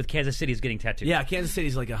big thing with Kansas City is getting tattoos. Yeah, Kansas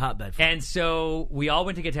City's like a hotbed. And so we all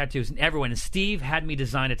went to get tattoos, and Steve had me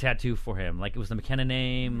design a tattoo for him, like it was the McKenna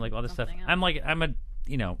name, like all this stuff. Something else. I'm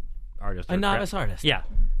a artist, A novice artist. Yeah.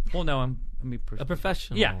 Well, no, I'm A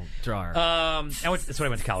professional Yeah. drawer. that's what I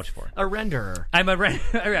went to college for. A renderer. I'm a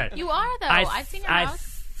renderer. You are, though. I've seen your house.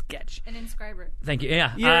 Sketch. An inscriber. Thank you.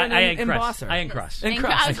 Yeah, You're an I embosser. I encrust. And I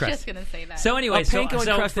crust. was crust. just going to say that. So anyway, A so panko for,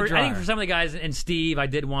 encrusted I think drawer. for some of the guys and Steve, I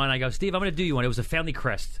did one. I go, Steve, I'm going to do you one. It was a family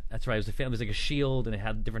crest. That's right. It was like a shield, and it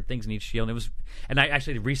had different things in each shield. And I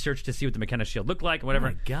actually researched to see what the McKenna shield looked like, and Oh whatever.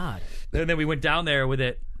 my god. And then we went down there with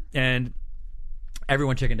it, and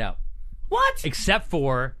everyone chickened out. What? Except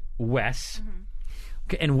for Wes.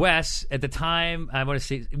 Okay, and Wes, at the time, I want to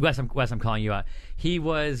see Wes. I'm calling you out. He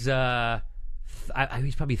was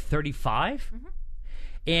he's probably 35,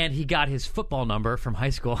 and he got his football number from high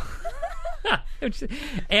school.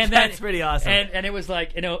 And That's pretty awesome. And it was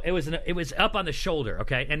like it was up on the shoulder.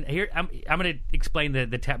 Okay, and here I'm going to explain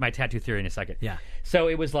my tattoo theory in a second. Yeah. So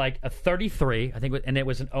it was like a 33, I think, and it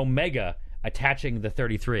was an omega attaching the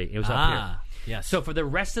 33. It was up here. Yes. So for the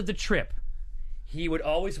rest of the trip, he would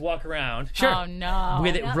always walk around. Oh, no.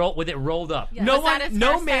 With it rolled up. Yeah. no Was that his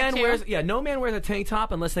no first man tattoo? no man wears a tank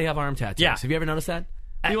top unless they have arm tattoos. Yeah. Have you ever noticed that?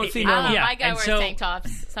 You won't see I no don't one. know. Yeah, My guy and wears so- tank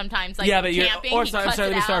tops sometimes, like Yeah, but you're. camping. Or he sorry, cuts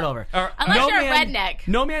let it me start out. over. Unless no you're a man, redneck.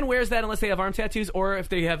 No man wears that unless they have arm tattoos or if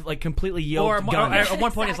they have like completely yoked Or guns. at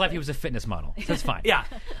one point in his life, he was a fitness model. So it's fine. Yeah.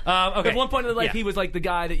 Okay. At one point in his life, Yeah. he was like the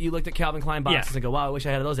guy that you looked at Calvin Klein boxes Yeah. and go, "Wow, I wish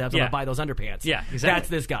I had those abs. I'm Yeah. gonna buy those underpants." Yeah, exactly. That's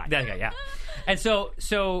this guy. That guy, yeah. And so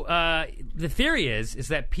the theory is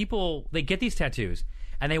that people, they get these tattoos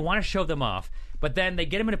and they want to show them off, but then they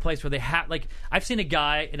get them in a place where they have, like, I've seen a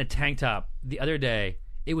guy in a tank top the other day.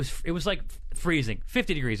 It was like freezing.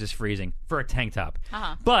 50 degrees is freezing for a tank top.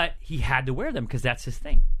 Uh-huh. But he had to wear them because that's his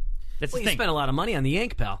thing. That's Well, his you thing. spent a lot of money on the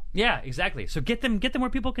yank, pal. Yeah, exactly. So get them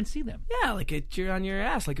where people can see them. Yeah, like you're on your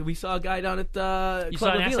ass. Like we saw a guy down at You Club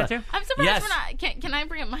saw an La ass Vila. tattoo? I'm surprised Yes. we're not. Can I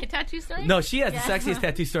bring up my tattoo story? No, she has Yeah. the sexiest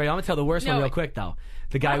tattoo story. I'm gonna tell the worst No, one real wait. quick though.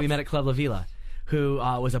 The guy we met at Club La Vila, who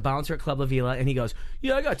was a bouncer at Club La Vila, and he goes,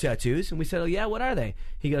 "Yeah, I got tattoos." And we said, "Oh yeah, what are they?"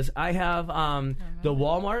 He goes, "I have the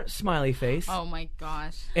Walmart smiley face Oh my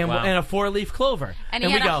gosh. and Wow. and a 4-leaf clover." And he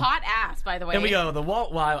we had go, a hot ass, by the way. And we go, "The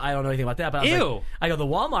Wal." Well, I don't know anything about that, but I was Ew. like, I go, "The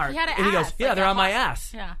Walmart." He had an and he goes, ass, "Yeah, like they're a on my hot-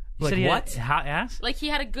 ass." Yeah. You Like said he had what? hot ass? Like he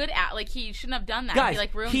had a good like he shouldn't have done that. Guys, he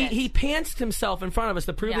like ruined it. he pantsed himself in front of us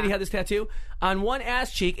to prove that Yeah. he had this tattoo. On one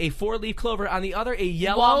ass cheek, a 4-leaf clover. On the other, a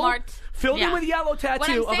yellow, Walmart filled in yeah. with yellow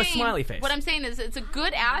tattoo of a smiley face. What I'm saying is, it's a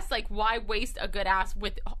good ass. Like, why waste a good ass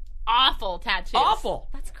with awful tattoos? Awful.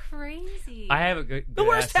 That's crazy. I have a good The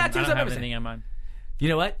worst ass, and tattoos I don't I've have ever anything seen. on mine. You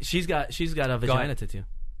know what? She's got a vagina ahead. tattoo.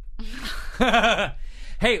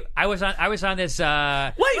 Hey, I was on this. Wait,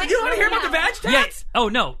 you don't want to hear about the badge Yeah. tats? Oh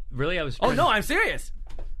no, really? I was. Oh no, I'm serious.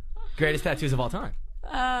 Greatest tattoos of all time.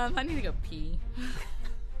 I need to go pee.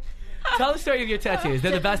 Tell the story of your tattoos.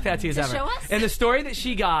 They're the best tattoos to ever. show us? And the story that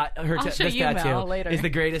she got, her I'll show this you, Mel, tattoo, later. is the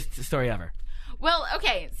greatest story ever. Well,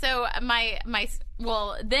 okay, so my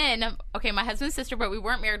husband's sister, but we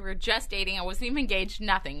weren't married. We were just dating. I wasn't even engaged.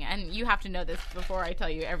 Nothing. And you have to know this before I tell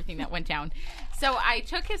you everything that went down. So I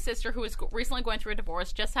took his sister, who was recently going through a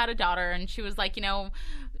divorce, just had a daughter, and she was like,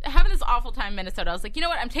 having this awful time in Minnesota. I was like, you know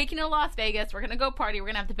what? I'm taking her to Las Vegas. We're gonna go party. We're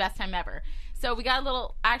gonna have the best time ever. So we got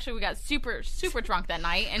we got super, super drunk that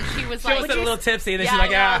night, and she was She like, was a little tipsy, and then Yeah, she's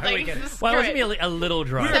like, I ah, was we get it. "Screw Well, it." wasn't me a little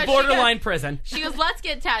drunk? We're So in she borderline got- prison. She goes, let's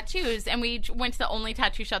get tattoos. And we went to the only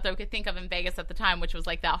tattoo shop that we could think of in Vegas at the time, which was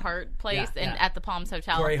like that Heart place Yeah. at the Palms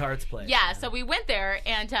Hotel. Corey Hart's place. Yeah, so we went there,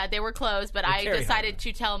 and they were closed, but I Terry decided Hart.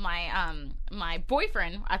 to tell my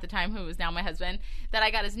boyfriend at the time, who was now my husband, that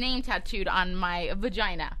I got his name tattooed on my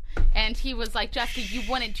vagina. And he was like, Jessica, you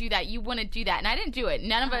wouldn't do that. You wouldn't do that. And I didn't do it.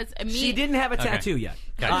 None of us She didn't have a tattoo yet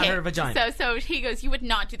on her vagina. So he goes, you would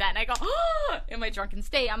not do that. And I go, oh, in my drunken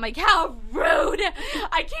state, I'm like, how rude.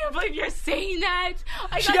 I can't believe you're saying that.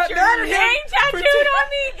 I She got got your mad at him name for tattooed on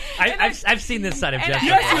me. And I've seen this side of and Jessica.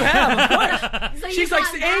 Yes, you have, of course. So you She's like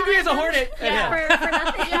got angry mad as a at him? hornet at him. For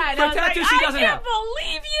nothing. Yeah, and For I was like, tattoos she I doesn't can't have.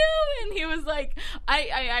 believe you. And he was like,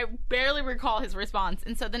 I barely recall his response.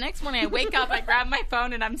 And so the next morning I wake up, I grab my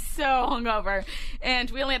phone, and I'm so hungover. And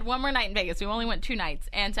we only had one more night in Vegas. We only went 2 nights.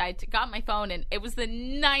 And I got my phone, and it was the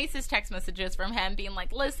nicest text messages from him being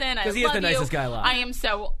like, listen, I love you. Because he is the nicest guy alive. I am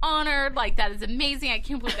so honored. Like, that is amazing. I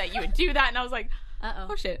can't believe that you would do that. And I was like, Uh-oh.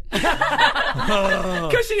 oh, shit.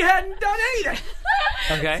 Because she hadn't done anything.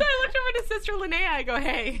 Okay. So I looked over to Sister Linnea. I go,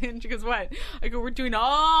 hey. And she goes, what? I go, we're doing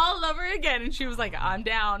all over again. And she was like, I'm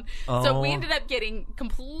down. So we ended up getting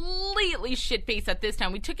completely shit-faced at this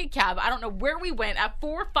time. We took a cab. I don't know where we went at 4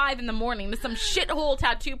 or 5 in the morning to some shithole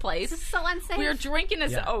tattoo place. This is so unsafe. We were drinking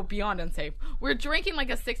Yeah. beyond unsafe. We were drinking like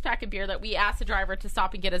a 6-pack of beer that we asked the driver to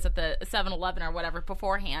stop and get us at the 7-Eleven or whatever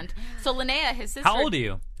beforehand. So Linnea, his sister. How old are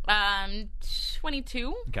you?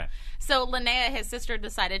 22. Okay. So Linnea, his sister,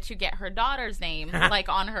 decided to get her daughter's name like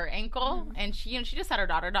on her ankle, and she just had her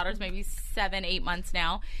daughter. Her daughter's maybe 7-8 months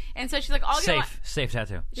now, and so she's like, "I'll get Safe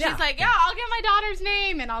tattoo. She's like, yeah, I'll get my daughter's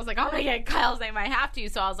name. And I was like, I'm going to get Kyle's name. I have to.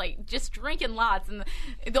 So I was like, just drinking lots. And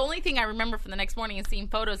the only thing I remember from the next morning is seeing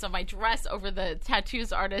photos of my dress over the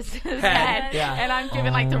tattoos artist's head. Yeah. And I'm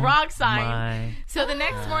giving like the rock sign. my So the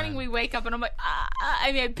next morning we wake up and I'm like,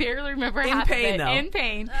 I mean, I barely remember In half pain, of it. though. In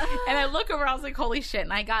pain. And I look over, I was like, holy shit.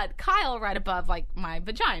 And I got Kyle right above like my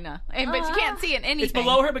vagina. But you can't see it anything. It's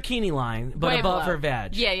below her bikini line, but Way above below. her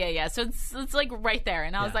vag. Yeah. So it's like right there.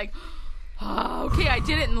 And I was Yeah. like, oh, okay, I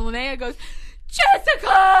did it. And Linnea goes,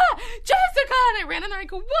 Jessica! And I ran in there. I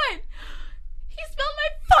go, what? He spelled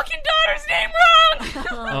my fucking daughter's name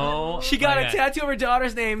wrong! Oh, She got my a God. tattoo of her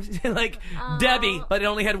daughter's name, like Debbie, but it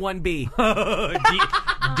only had one B.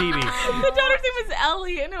 DB. The daughter's name was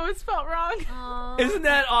Ellie, and it was spelled wrong. Oh, Isn't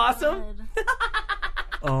that awesome?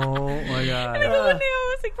 Oh my God. And Linnea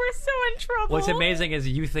was like, we're so in trouble. What's amazing is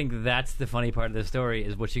you think that's the funny part of the story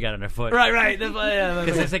is what she got on her foot. Right.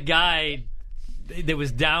 Because there's a guy that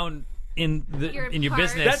was down in Your your part.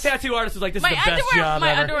 business. That tattoo artist was like, "This is My the best job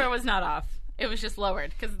my ever." underwear was not off. It was just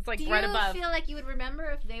lowered because it's like Do you right above. feel like you would remember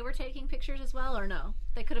if they were taking pictures as well, or no?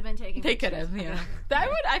 They could have been taking They pictures. could have, yeah.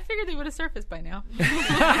 I figured they would have surfaced by now.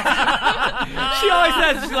 She always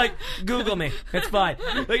says, she's like, "Google me, it's fine."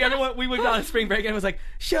 Like everyone, we went on spring break and it was like,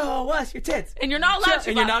 "Show us your tits," And you're not allowed to.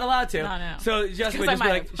 and you're not allowed to. No. So Jessica would Because just I be might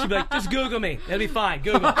like, have. she'd be like, "Just Google me, it'll be fine."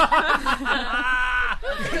 Google.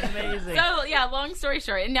 Amazing. So yeah, long story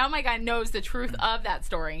short, and now my guy knows the truth of that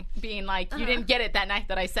story, being like, you didn't get it that night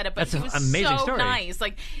that I said it, but That's he an was amazing so story. nice.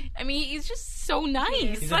 Like, I mean, he's just so nice.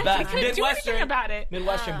 He's the Like, I best. couldn't do anything about it.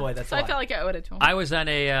 Midwestern boy. That's So I felt like I owed it to him. I was on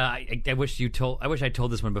a. I wish I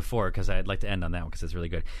told this one before because I'd like to end on that one because it's really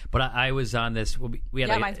good. But I was on this. We had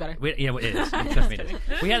Yeah, like, mine's better. It is. Trust me, it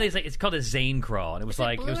is. We had these it's called a Zane crawl, and it was Is it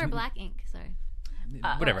like blue it was or black ink? Sorry.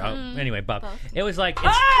 whatever. Anyway, Bob. both. It was like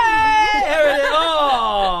Hey, there it is.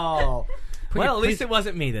 Oh, Well, at least it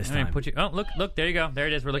wasn't me this All right, time. put you. Oh, look, there you go. There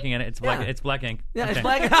it is. We're looking at it. It's black. Yeah. It's black ink. Yeah, it's Okay.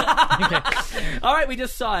 black. All right, we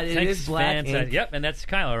just saw it. It Thanks, is black fans. ink. Yep, and that's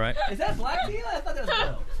Kylo, right? Is that black to you? I thought that was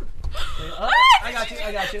blue. Oh, I got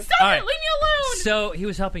you. Stop All it! right. Leave me alone. So he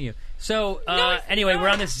was helping you. So it's anyway, not. we're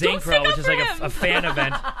on this Don't Zane stick Pro, up which is for like him. a fan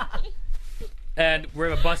event, and we're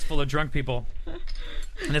a bus full of drunk people.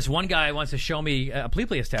 And this one guy wants to show me a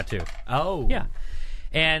Pleplius tattoo. Oh. Yeah,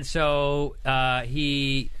 and so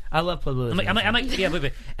he. I love Publius. I'm like, yeah,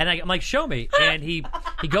 wait. And I'm like, show me. And he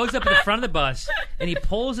goes up to the front of the bus and he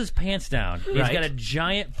pulls his pants down. He's Right. got a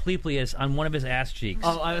giant Pleplius on one of his ass cheeks.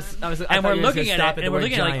 Oh, I And we're looking at it, and we're word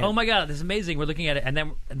looking at it like, giant. oh my god, this is amazing. We're looking at it,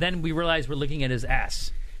 and then we realize we're looking at his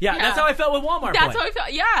ass. Yeah, that's how I felt with Walmart. That's Boy. how I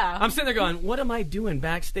felt. Yeah. I'm sitting there going, what am I doing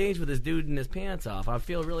backstage with this dude in his pants off? I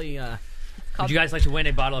feel really. Would you guys like to win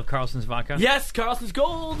a bottle of Carlson's vodka? Yes, Carlson's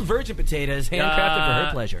Gold virgin potatoes, handcrafted for her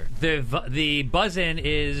pleasure. The buzz-in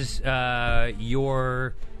is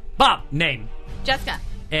your Bob. name, Jessica.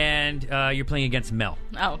 and you're playing against Mel.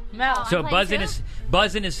 Oh, Mel. So I'm playing buzz-in too? is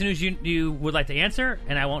buzz-in as soon as you would like to answer,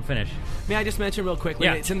 and I won't finish. May I just mention real quickly?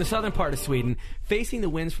 Yeah. It's in the southern part of Sweden, facing the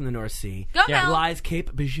winds from the North Sea. Go, Yeah. Mel. Lies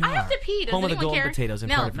Cape Bajar. I have to pee. Does home of the anyone gold care? potatoes and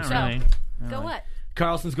No, part of Not So- really. Go what?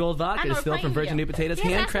 Carlson's Gold vodka I know is we're still from playing virgin you. new potatoes, Yes,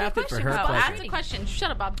 ask me a handcrafted for question, her Bob. Oh, pleasure. ask the question. Shut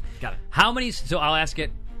up, Bob. Got it. How many? So I'll ask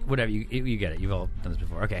it. Whatever you get it. You've all done this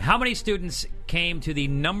before. Okay. How many students came to the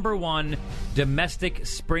 #1 domestic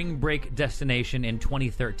spring break destination in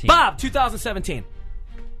 2013? Bob, 2017.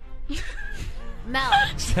 Mel,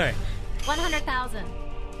 Sorry. 100,000.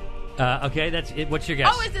 Okay. That's it. What's your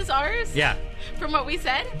guess? Oh, is this ours? Yeah. From what we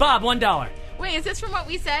said? Bob, $1. Wait, is this from what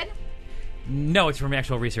we said? No, it's from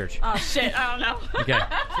actual research. Oh, shit. I don't know. Okay.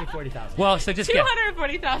 Say 40,000. Well, so just guess.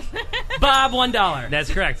 240,000. Bob, $1.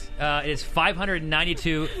 That's correct. It is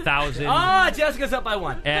 592,000. Ah, Jessica's up by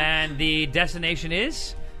 1. And the destination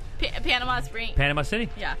is Panama Spring. Panama City.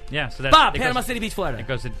 Yeah. Yeah. So that's Bob, it Panama goes- City Beach, Florida. It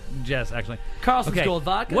goes to Jess, actually. Carlson's Okay. Gold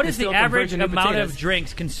vodka. What is the distilled from average virgin new amount potatoes. of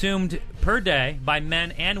drinks consumed per day by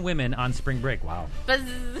men and women on spring break? Wow. Buzz.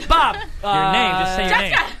 Bob. Your name. Just say your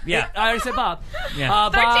Jessica. name. Yeah. I already said Bob. Yeah.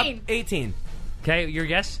 Bob, 13. 18. Okay. Your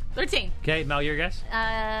guess. 13. Okay. Mel, your guess.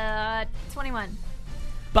 21.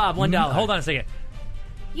 Bob, $1. Hold on a second.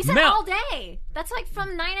 You said Mel. all day. That's like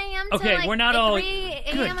from 9 a.m. to Okay, like we're not 3 all.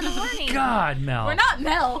 a.m. in the morning. God, Mel. We're not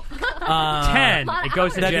Mel. 10. lot It of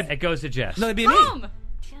goes to hours. Jess. It goes to Jess. No, it'd be me. Boom.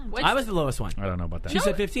 Damn. I was the lowest one. I don't know about that. She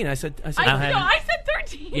said 15. I said I said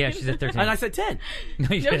 13. Yeah, she's at 13. And I said 10. No,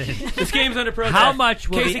 you didn't. This game's under protest. How much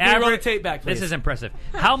will Casey, the can you roll average? the tape back, please? This is impressive.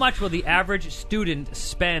 How much will the average student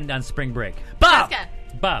spend on spring break? Bob. Jessica.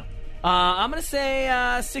 Bob, I'm going to say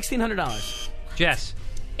 $1,600. Jess,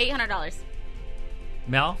 $800.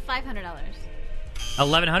 Mel, $500.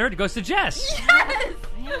 1,100 goes to Jess.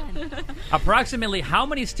 Man. Approximately how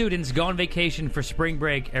many students go on vacation for spring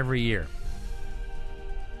break every year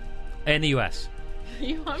in the U.S.?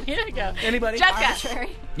 You want me to go? Anybody? Jessica. Arbitrary.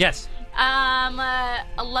 Yes,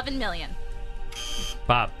 11 million.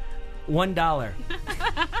 Bob, $1.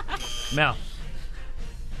 Mel,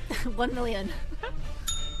 1 million.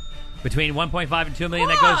 between 1.5 and 2 million.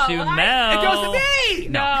 Whoa, that goes to Mel. It goes to me!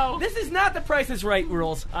 No. This is not the Price is Right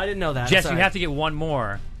rules. I didn't know that. Jess, Sorry. you have to get one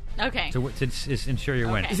more Okay. to ensure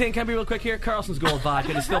your win. Okay. Zane, can I be real quick here? Carlson's Gold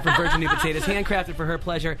vodka is still from virgin new potatoes, handcrafted for her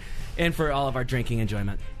pleasure and for all of our drinking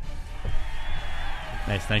enjoyment.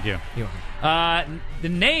 Nice, thank you. You're welcome. The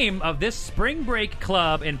name of this spring break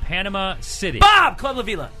club in Panama City. Bob! Club La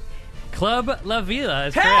Vila. Club La Vila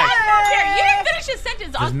is Hey! correct. I don't care. You didn't finish his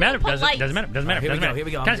sentence. Doesn't matter. Doesn't matter. Here we go, here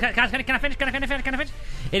we go. Can I finish?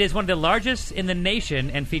 It is one of the largest in the nation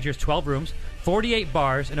and features 12 rooms, 48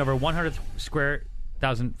 bars, and over 100 square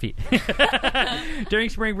thousand feet. During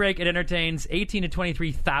spring break, it entertains 18 to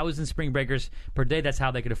 23,000 spring breakers per day. That's how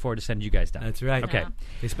they could afford to send you guys down. That's right. Okay. Yeah.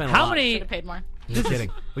 They spent a How lot. many? Should have paid more. Just kidding.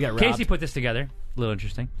 We got robbed. Casey put this together. A little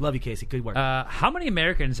interesting. Love you, Casey. Good work. How many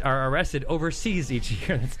Americans are arrested overseas each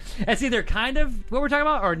year? That's either kind of what we're talking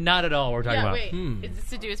about or not at all what we're talking Yeah, about. wait. Is this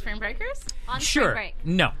to do with spring breakers? On Sure. spring break.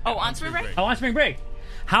 No. Oh, on spring break? Oh, on spring break.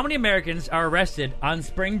 How many Americans are arrested on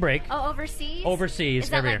spring break Oh, overseas? overseas Is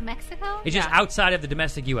that every like year? Mexico? It's just Yeah. outside of the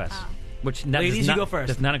domestic U.S., which Ladies, does you not, go first.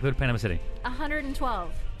 does not include Panama City.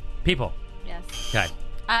 112. People. Yes. Okay.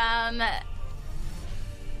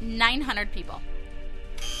 900 people.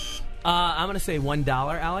 I'm going to say $1,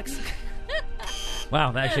 Alex.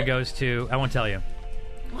 Wow, that actually goes to, I won't tell you.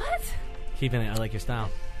 What? Keeping it. I like your style.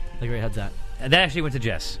 Like where your head's at. That actually went to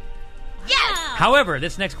Jess. Yes! However,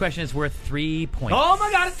 this next question is worth 3 points. Oh my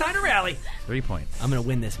God, it's time to rally. 3 points. I'm going to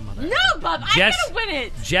win this, mother. No, Bob, I'm Jess- going to win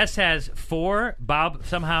it. Jess has 4. Bob,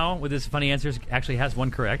 somehow, with his funny answers, actually has 1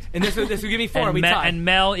 correct. And this will give me 4. And, We tie. and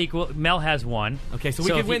Mel has 1. Okay, so we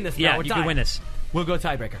if can you- win this now. Yeah, We're you can tied. win this. We'll go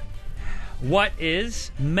tiebreaker. What is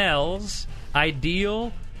Mel's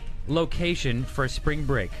ideal location for spring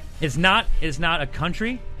break? It's not a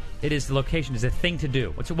country. It is the location. It's a thing to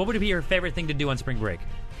do. What would be your favorite thing to do on spring break?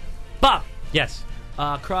 Bob. Yes.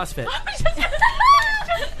 CrossFit.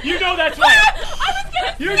 You know that's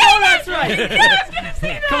right. You know that's right. I was going to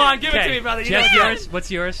say that. Come on, give it to Okay. me, brother. You Jess, know yours.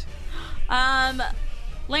 What's yours?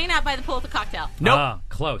 Laying out by the pool with a cocktail. Nope.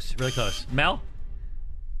 Close. Really close. Mel?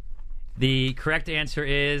 The correct answer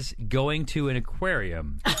is going to an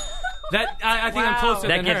aquarium. That I think I'm closer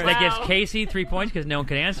That than gives her. that gives Casey 3 points because no one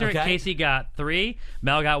can answer. Okay. Casey got 3.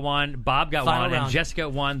 Mel got 1. Bob got Final 1. round. And Jessica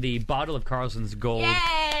won the bottle of Carlson's Gold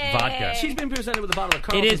Yay! vodka. She's been presented with a bottle of It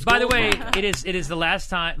Carlson's is, by the Gold way, vodka. it is the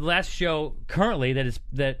last show currently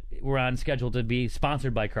that we're on schedule to be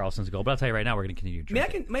sponsored by Carlson's Gold. But I'll tell you right now, we're going to continue to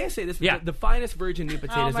drink. May I say this? Yeah. The finest virgin new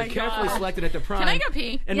potatoes my are carefully God. selected at the prime. Can I go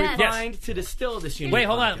pee? And Yes. refined to distill this unique Wait,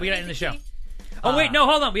 hold on. vodka. We got to end the show. Oh wait, no,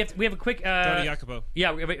 hold on. We have a quick. Go to Jacopo.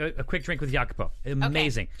 Yeah, we have a quick drink with Jacopo.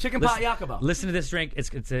 Amazing. Chicken Listen- pot Jacopo. Listen to this drink. It's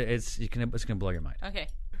gonna blow your mind. Okay.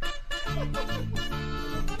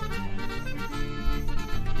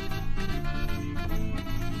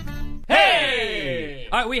 Hey!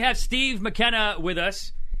 All right, we have Steve McKenna with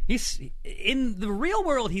us. He's in the real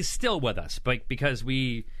world. He's still with us, but because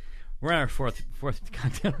we're on our fourth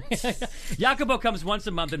cocktail. Jacopo comes once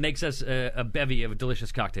a month and makes us a bevy of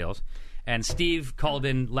delicious cocktails. And Steve called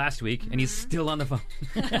in last week, and he's still on the phone.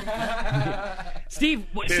 Steve,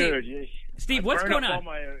 Steve, what's going on?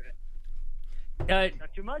 Not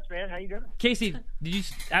too much, man. How you doing? Casey, did you?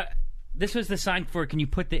 This was the sign for can you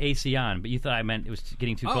put the AC on? But you thought I meant it was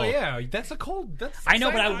getting too cold. Oh yeah, that's a cold. That's I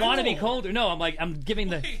know, but I exactly want to be cold. colder. No, I'm giving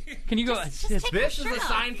the. Can you go? Just take This your is a shirt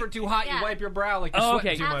sign off. for too hot. Yeah. You wipe your brow like you're Oh, sweating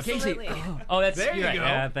okay. too much. Absolutely. Oh, that's There you're you right. go.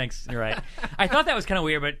 Yeah, thanks. You're right. I thought that was kind of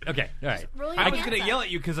weird, but okay. All right. Roll your I was hands gonna up. yell at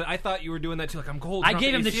you because I thought you were doing that too. Like I'm cold. I turn off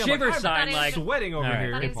gave him the AC. I'm shiver like, sign, he like was sweating over All right. I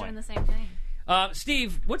here. thought he Good was point. doing the same thing.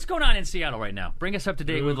 Steve, what's going on in Seattle right now? Bring us up to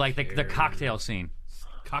date with like the cares? cocktail scene.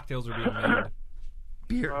 Cocktails are being made.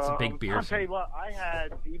 Beer, it's a big beer I'll tell scene. you what, I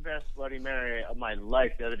had the best Bloody Mary of my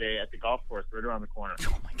life the other day at the golf course right around the corner.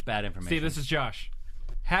 Oh my, bad information. Steve, this is Josh.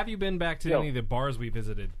 Have you been back to Yo. any of the bars we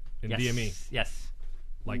visited in yes. DME? Yes.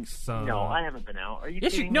 Like some. No, I haven't been out. Are you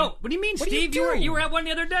Yes, you. kidding No. me? What do you mean, What are you Steve? doing? You were at one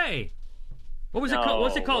the other day. What was it No, called?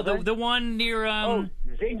 What's it called? was I? The one near. Oh,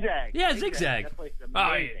 Zigzag. Yeah, Zigzag. That place is Oh,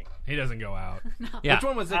 amazing. he doesn't go out. Yeah. Which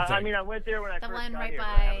one was Zigzag? I mean, I went there when I The first one got right here, but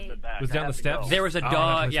I by- haven't been back. Was I down have the to go. steps? There was a Oh, that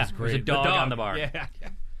dog. place Yeah, was there was a great. dog, The on the bar. Yeah.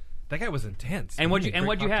 That guy was intense. And what'd you- He and made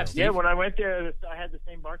what'd you great have, cocktails. Steve? Yeah, when I went there, I had the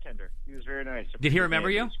same bartender. He was very nice. Did he remember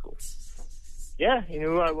you? It was cool. Yeah, he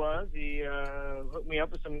knew who I was. He hooked me up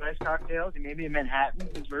with some nice cocktails. He made me a Manhattan,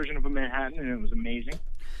 his version of a Manhattan, and it was amazing. It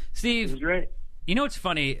Steve, was great. you know what's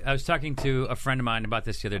funny? I was talking to a friend of mine about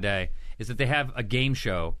this the other day. Is that they have a game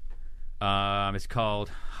show? It's called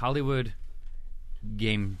Hollywood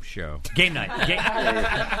Game Show. Game Night.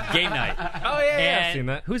 Game Night. Oh yeah, And I've seen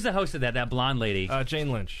that. who's the host of that? That blonde lady.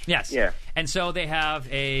 Jane Lynch. Yes. Yeah. And so they have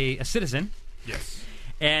a citizen, Yes.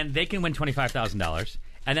 and they can win $25,000.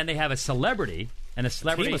 And then they have a celebrity, and the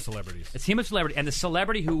celebrity Team of celebrities. a team of celebrity, and the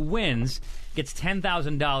celebrity who wins gets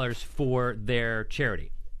 $10,000 for their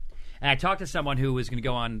charity. And I talked to someone who was going to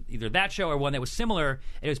go on either that show or one that was similar.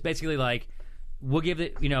 And it was basically like, we'll give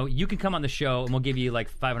it, you can come on the show, and we'll give you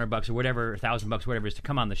like $500 or whatever, $1,000, whatever it is, to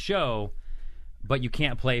come on the show, but you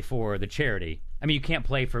can't play for the charity. I mean, you can't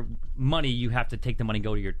play for money. You have to take the money and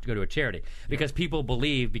go to a charity because people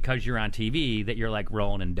believe because you're on TV that you're like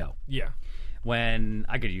rolling in dough. Yeah. When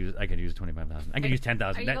I could use $25,000, I could use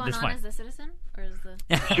 $10,000. Are you going That's on fine. as the citizen or as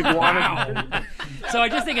the? Should go on and- So I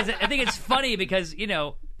just think it's funny because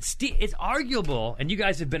Steve, it's arguable, and you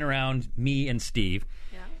guys have been around me and Steve,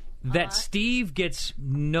 Yeah. that Steve gets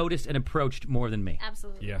noticed and approached more than me.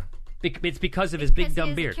 Absolutely. Yeah. It's because of his big Because dumb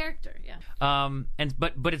he is beard. a character. Yeah.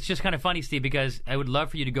 But it's just kind of funny, Steve, because I would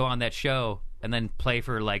love for you to go on that show and then play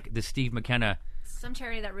for like the Steve McKenna Some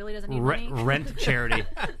charity that really doesn't need money. rent charity.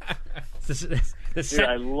 Dude,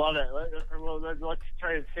 I love it. Let's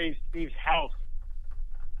try to save Steve's house.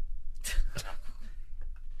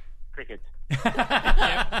 Crickets.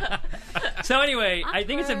 So anyway, I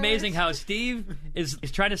think it's Awkward. amazing how Steve is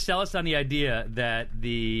trying to sell us on the idea that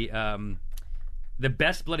the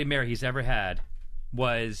best Bloody Mary he's ever had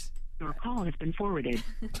was. Your call has been forwarded.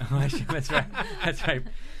 That's right. That's right.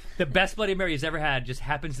 The best Bloody Mary he's ever had just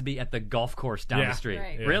happens to be at the golf course down Yeah. the street.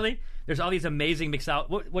 Right. Yeah. Really? there's all these amazing mixout.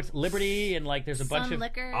 What's Liberty and like there's a bunch Sun of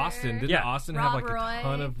Liquor. Austin. Didn't Yeah. Austin Rob have like Roy. a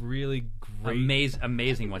ton of really great?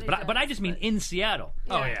 amazing ones. But I just mean in Seattle.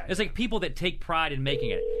 Oh yeah. It's like people that take pride in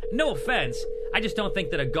making it. No offense, I just don't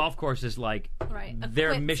think that a golf course is like Right. their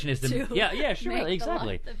Equipped mission is to to yeah sure make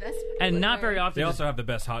exactly. the best And not footwear. very often. They also have the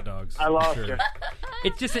best hot dogs. I lost for sure. you.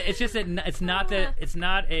 It's just that it's not that it's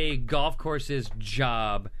not a golf course's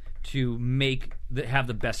job to have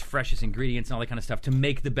the best freshest ingredients and all that kind of stuff to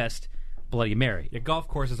make the best Bloody Mary. Yeah, golf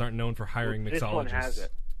courses aren't known for hiring This one has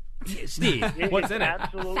mixologists. it. Steve. What's It's in it?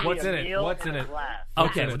 Absolutely What's a in it? meal What's and in a it? glass.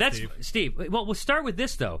 Okay, in well it, that's Steve? Steve. Well, we'll start with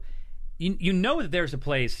this though. You know that there's a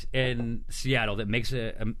place in Seattle that makes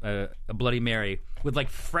a Bloody Mary with like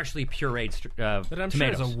freshly pureed That I'm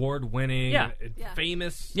tomatoes. sure is award-winning, Yeah.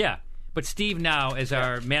 famous. Yeah, but Steve now, as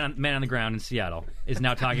our man on the ground in Seattle, is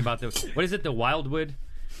now talking about what is it? The Wildwood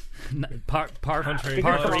par Country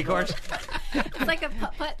par club. 3 course. It's like a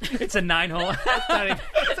putt-putt. It's a 9-hole.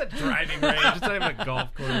 It's a driving range. It's not even a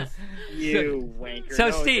golf course. You wanker. So,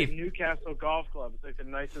 No, Steve. it's a Newcastle Golf Club. It's like the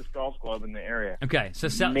nicest golf club in the area. Okay, so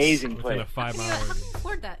Amazing Within place. a 5 How hour can you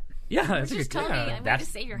afford that? Yeah, that's a Just good tell me. I'm going That's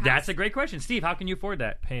to save your house. that's a great question, Steve. How can you afford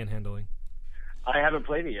that? panhandling. I haven't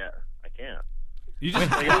played it yet. I can't. You just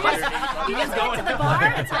You just went to the bar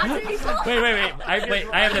and talked to people? Wait.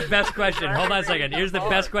 I have the best question. Hold on a second. Here's the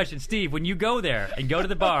best question, Steve. When you go there and go to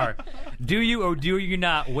the bar, do you or do you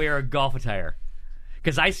not wear a golf attire?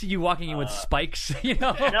 Because I see you walking in with spikes. You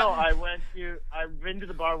know. No, I've been to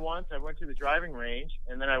the bar once. I went to the driving range,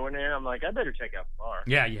 and then I went in. I'm like, I better check out the bar.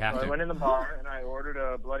 Yeah, you have So I to. went in the bar and I ordered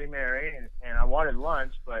a Bloody Mary, and I wanted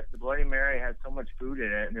lunch, but the Bloody Mary had so much food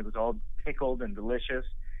in it, and it was all pickled and delicious,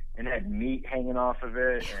 and had meat hanging off of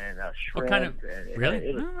it, and shrimp. What kind of? and Really?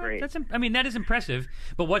 It was Oh, great. that is impressive.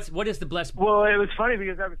 But what is the blessed? Well, it was funny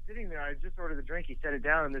because I was sitting there. I just ordered the drink. He set it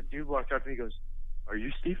down, and this dude walked up to me. He goes, "Are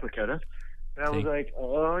you Steve McKenna?" And I was See? like,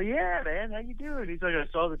 "Oh yeah, man. How you doing?" He's like, "I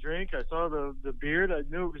saw the drink. I saw the beard. I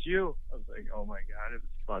knew it was you." I was like, "Oh my god, it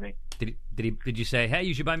was funny." Did you say, hey,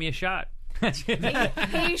 you should buy me a shot?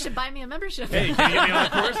 Hey, you should buy me a membership. Hey, can you get me on the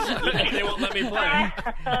course? They won't let me play.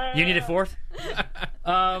 You need a fourth?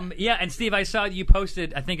 Yeah, and Steve, I saw you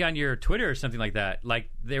posted, I think on your Twitter or something like that. Like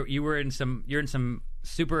you're in some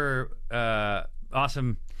super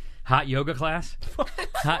awesome hot yoga class.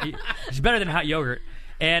 It's better than hot yogurt.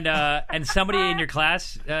 And somebody in your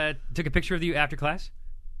class took a picture of you after class.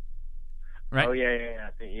 Right? Oh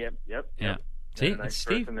yeah. Yep. Yeah. See, Got a nice it's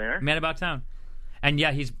Steve, person there. man about town. And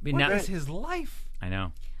yeah, he's now. What is his life? I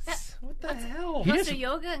know. What the hell? He Goes doesn't- to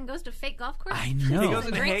yoga and goes to fake golf course. I know. He goes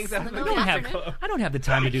and Drinks hangs out. in the I middle don't of the have. afternoon. I don't have the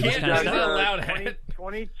time to do this can't kind of do stuff. that. allowed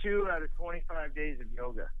 22 out of 25 days of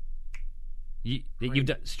yoga. You've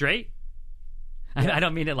done straight. I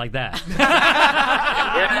don't mean it like that.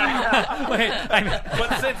 Wait, I mean,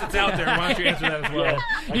 But since it's out there, why don't you answer that as well?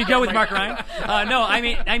 you go with Mark Ryan? No,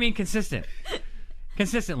 I mean consistent.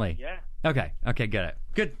 Consistently. Yeah. Okay, got it.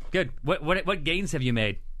 Good. What gains have you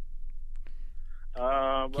made?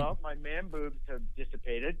 Well, my man boobs have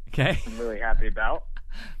dissipated. Okay. I'm really happy about.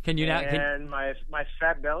 Can you not? And my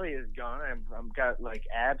fat belly is gone. I've got like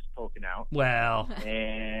abs poking out. Well,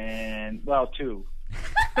 And well, two.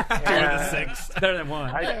 it's better than one.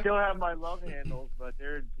 I still have my love handles, but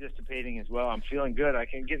they're dissipating as well. I'm feeling good. I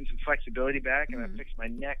can get some flexibility back, and I fixed my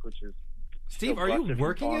neck, which is. Steve, still are you busted from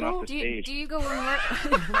working falling at off all? the Do you, stage. do you go and work?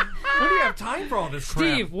 When do you have time for all this crap?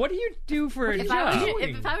 Steve, what do you do for a if, I job?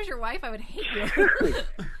 if I was your wife, I would hate you.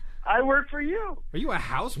 I work for you. Are you a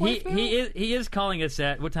housewife now? He is calling us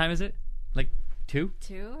at what time is it? Like 2?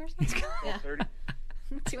 2 or something? Yeah. 30.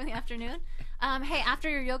 2 in the afternoon. Hey, after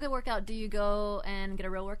your yoga workout, do you go and get a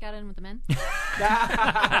real workout in with the men?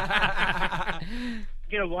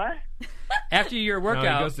 You know what? After your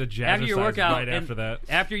workout, goes to after your jazzercise workout, right and after that.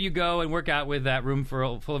 after you go and work out with that room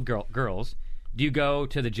full of girls, do you go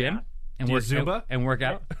to the gym and Do you work Zumba? and work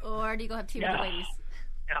out? Or do you go have tea with the Yeah. ladies?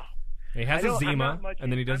 No. He has I a don't- I'm Zima, not much-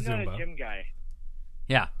 and then he does I'm Zumba. not a gym guy.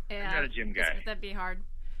 Yeah. Yeah, not a gym guy. That'd be hard.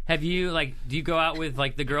 Have you do you go out with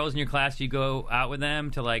like the girls in your class? Do you go out with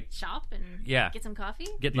them to like Shop and Yeah. get some coffee?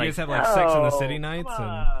 get You like guys have like Sex in the Oh, City come nights, and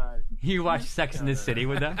on. you watch Sex in the City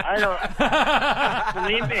with them? I don't.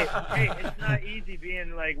 Believe me, hey, it's not easy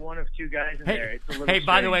being like one of two guys in there. It's a little Hey,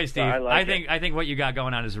 by the way, strange, Steve, so I like I think what you got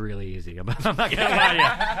going on is really easy. I'm not gonna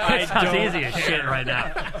lie to you. It sounds don't easy as shit right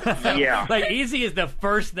now. it. Yeah. Like easy is the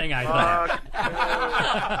first thing I thought.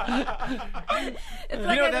 It's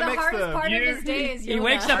like know, that the makes hardest the- part of his day is He yoga.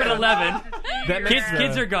 wakes up at 11. that makes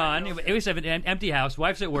Kids the- are gone. It was an empty house.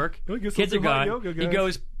 Wife's at work. I guess Kids are I'll do hot gone. yoga, He guys.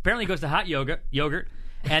 goes apparently goes to hot yogurt,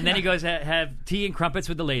 and then he goes have tea and crumpets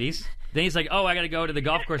with the ladies, Then he's like, oh, I got to go to the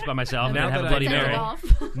golf course by myself and Now have a that Bloody I know- Mary.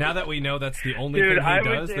 Golf. Now that we know that's the only Dude, thing I he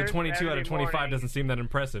was does, the there 22 out Saturday of 25 morning. doesn't seem that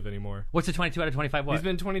impressive anymore. What's the 22 out of 25 what? He's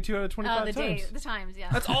been 22 out of 25 The times. day, the times, yeah.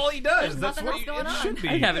 That's all he does. There's That's nothing what else going it on. should be.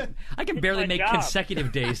 I haven't. I can barely my make job.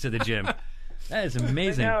 consecutive days to the gym. That is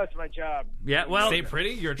amazing. Now it's my job. Yeah, well, Stay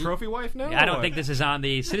pretty? You're a trophy wife now? I don't Or think what? this is on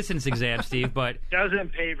the citizens exam, Steve, but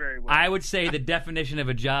Doesn't pay very well. I would say the definition of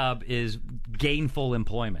a job is gainful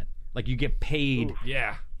employment. Like you get paid.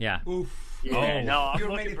 Yeah. Yeah. Yeah, no, I'm You're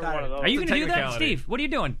looking for military. one of those. Are you It's a going to do that, technicality. Steve? What are you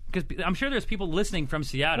doing? Because I'm sure there's people listening from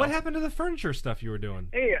Seattle. What happened to the furniture stuff you were doing?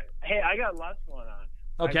 Hey, I got lots going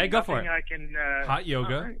on. Okay, go for it. I can. Hot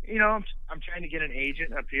yoga. I'm trying to get an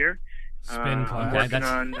agent up here. Spin class. I'm working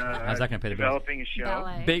on How's that gonna pay the bills? developing a show.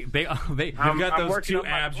 Ballet. Big. You've I'm got those working two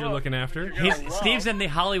on my abs you're book. looking after. You're gonna love. Steve's in the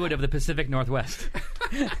Hollywood of the Pacific Northwest.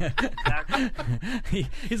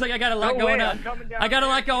 He's like, I got a lot No way, going I'm on. coming down I got a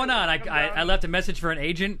lot there. going on. Come down. I left a message for an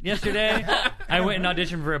agent yesterday. I went and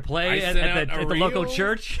auditioned for a I play sent out at a the local reel.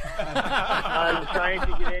 church. I'm trying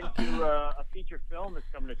to get into a feature film that's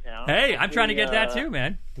coming to town. Hey, I'm trying to get that Hopefully, too,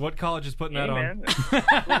 man. What college is putting Hey, that on? man,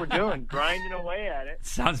 that's what we're doing, grinding away at it.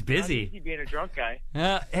 Sounds Not busy. easy being a drunk guy.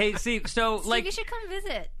 Hey, Steve. So, Steve, like, you should come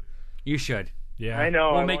visit. you should. Yeah. I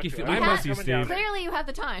know. We'll I make want you to. feel- I Yeah. miss you, Coming down Steve. Clearly, you have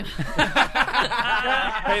the time.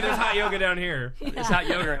 Hey, there's hot yoga down here. It's hot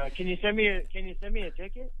yoga. there. Can you send me a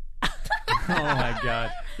ticket? Oh my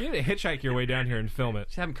God. You need to hitchhike your way down here and film it.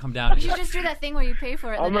 Just have him come down. You should just do that thing where you pay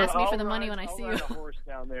for it and then I'll ask me for the ride- money when I I'll see ride you. a horse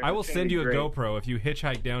down there. I will It's gonna send be you a great. GoPro if you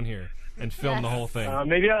hitchhike down here and film Yes. the whole thing.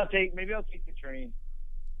 Maybe I'll take the train.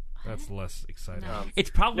 That's less exciting. No. It's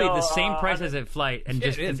probably No, the same price I- as a flight, and Yeah,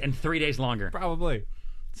 just it is. and 3 days longer. Probably.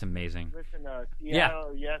 It's amazing. Listen, Yeah.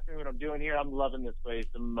 Seattle, you asked me what I'm doing here. I'm loving this place.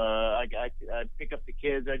 I pick up the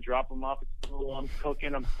kids. I drop them off at school. I'm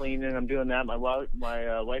cooking. I'm cleaning. I'm doing that. My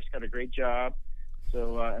wife's got a great job.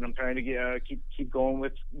 So and I'm trying to get keep going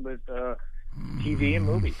with TV and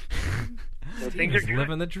movies. So things are He's good.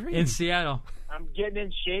 living the dream. In Seattle. I'm getting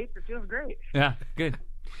in shape. It feels great. Yeah, good.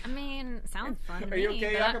 I mean, sounds fun to Are me. you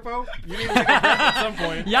okay, but- Jacopo? You need to take a break at some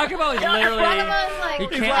point. Jacobo is One literally. of us, like, He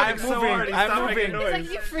he's can't. I'm moving. I'm moving.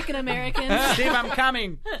 like, you freaking Americans. Steve, I'm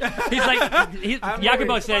coming. He's like.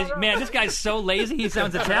 Jacobo says, "Man, this guy's so lazy. He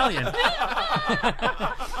sounds Italian." all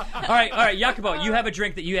right, Jacobo. You have a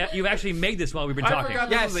drink that you actually made this while we've been I talking. forgot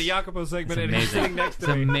this was a Jacopo segment It's and he's sitting amazing. next It's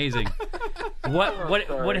to me. amazing.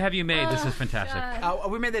 What have you made? This is fantastic.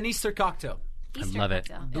 We made an Easter cocktail. Easter love it.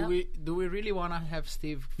 cocktail. Yep. Do we really want to have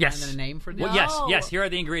Steve Yes. find a name for this? Well, No. yes. Here are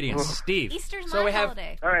the ingredients. Steve, Easter's So my we have-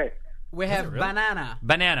 holiday. All right. We have really? banana.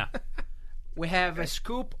 banana. We have a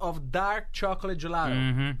scoop of dark chocolate gelato.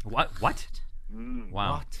 Mm-hmm. What?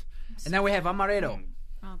 Wow. What? And then we have amaretto.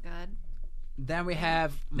 Oh, God. Then we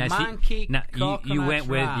have Now, see- monkey now, coconut you went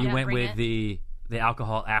with rum. you went bring with it. the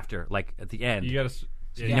alcohol after, like at the end. You gotta.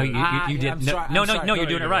 Yeah, No, Yeah. you did. I'm No, sorry, no, I'm no, sorry. no, No, you're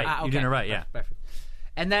doing it you're right. Ah, You're okay. doing it right. Yeah. Perfect.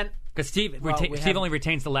 And then, Because Steve Well, we Steve have- only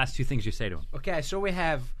retains the last two things you say to him. okay, so we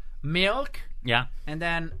have milk, Yeah. and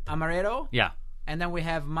then amaretto, Yeah. and then we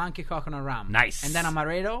have monkey coconut rum. Nice. And then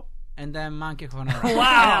amaretto, and then monkey coconut rum.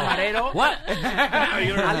 Wow. And amaretto. What?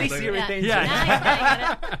 At least he Yeah. retains Yeah. it. Now you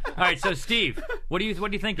get it. All right. So Steve, what are you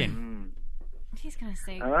thinking? He's going to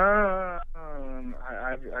say. I'm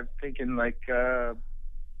thinking like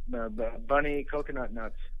bunny coconut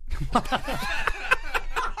nuts.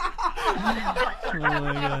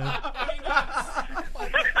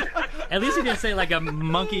 At least he didn't say like a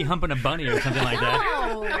monkey humping a bunny or something like that.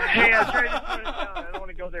 Oh. Hey, I tried to put it down. I don't want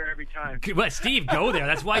to go there every time. What, Steve? Go there.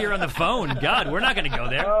 That's why you're on the phone. God, we're not going to go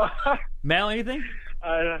there. Mel, anything?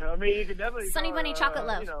 I mean, you could definitely Sunny call bunny it, chocolate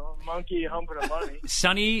love. You know, monkey humping a bunny.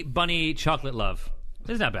 Sunny bunny chocolate love.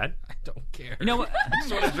 This is not bad. I don't care. You know what?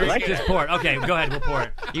 like Just it. pour it. Okay, go ahead. We'll pour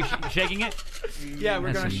it. You shaking it? Yeah, we're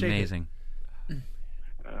That's gonna shake it. amazing.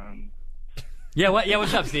 Um, Yeah. What? Yeah.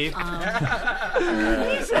 What's up, Steve? He's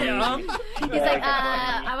like,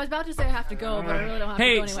 I was about to say I have to go, but I really don't have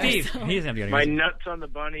Hey, to go anywhere. Steve. So. He doesn't have to go my anywhere. nuts on the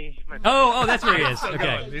bunny. My Oh, that's where he is.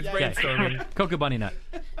 Okay. He's Okay. brainstorming. Cocoa bunny nut.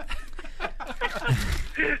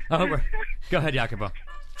 Go ahead, Jacobo.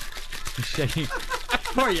 He's shaking.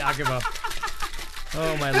 Poor Jacobo.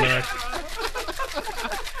 Oh my lord.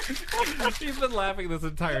 He's been laughing this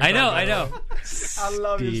entire time. I know. by I the know. way. I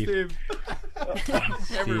love you, Steve.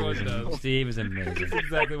 Everyone Steve is- does. Steve is amazing. That's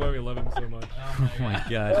exactly why we love him so much. Oh my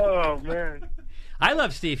god. Oh man, I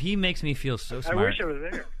love Steve. He makes me feel so I smart. wish I was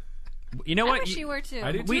there. You know I what? wish you were too.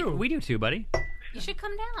 I do We too. we do too, buddy. You should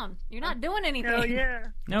come down. You're not doing anything. Hell yeah.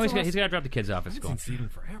 No, he's got to drop the kids off at I've school. seen Steven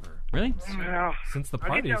forever. Really? Well, Since the I'll get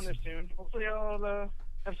parties. down there soon. Hopefully, I'll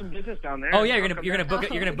have some business down there. Oh yeah, I'll come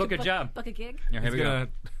book back. a job. Book a gig. Here He's we go. gonna.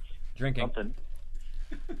 Drinking. Something.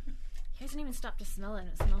 hasn't even stopped to smell it.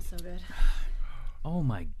 It smells so good. Oh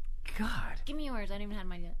my God. Give me yours. I didn't even have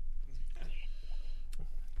mine yet.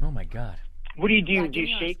 Oh my God. What do you do? Yeah, Do give me you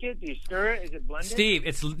yours. shake it? Do you stir it? Is it blended? Steve,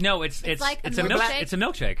 it's like a milkshake. It's a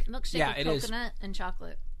milkshake. Milkshake Yeah, with it is. coconut and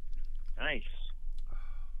chocolate. Nice.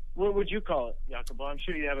 What would you call it, Jacobo? I'm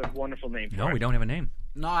sure you have a wonderful name for No, it. we don't have a name.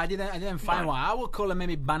 No, I didn't find one. I would call it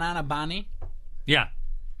maybe banana bunny Yeah.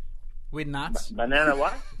 with nuts. Banana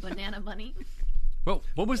what? Banana bunny. Well,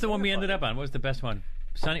 what was the one we ended up on? What was the best one?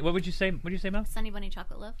 Sunny. What would you say? What did you say, Mel? Sunny bunny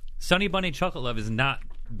chocolate love. Sunny Bunny Chocolate Love is not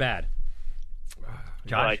bad.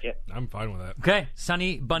 Josh? I like it. I'm fine with that. Okay,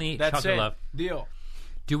 Sunny Bunny That's Chocolate it. Love. Deal.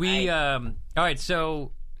 Do we? All right.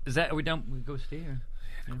 So is that? Are we done? We go Steve. Or?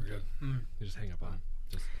 We're good. You just hang up on him.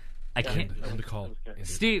 Just I can't. end the call.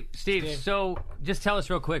 Steve. So just tell us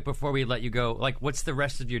real quick before we let you go. Like, what's the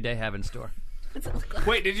rest of your day have in store?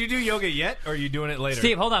 Wait, did you do yoga yet, or are you doing it later?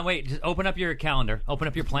 Steve, hold on. Wait. Just open up your calendar. Open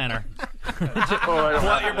up your planner. Pull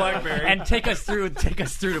out your BlackBerry and take us through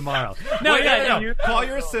tomorrow. No, no. Call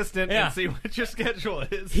your assistant Yeah. and see what your schedule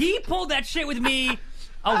is. He pulled that shit with me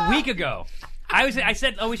a week ago. I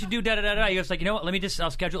said, oh, we should do da da da da. He was like, you know what? I'll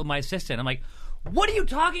schedule it with my assistant. I'm like, what are you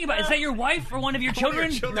talking about? Is that your wife or one of your children?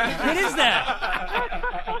 What is that?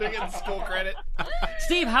 They're getting school credit.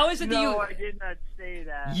 Steve, how is it that you? No, I did not say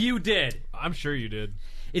that. You did. I'm sure you did.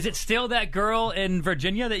 Is it still that girl in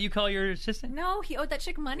Virginia that you call your assistant? No, he owed that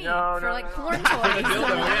chick money No, for no, like no. porn toys.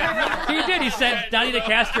 He did. He sent Donnie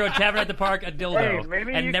DeCastro, Tavern at the Park, a dildo, Hey,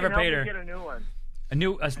 maybe and you never can help paid me her. get a new one. A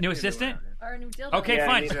new assistant? Or a new dildo. Okay, Yeah,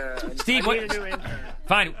 fine. I need a- Steve, I what? need a new intern.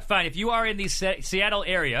 Fine. If you are in the Seattle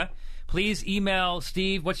area, please email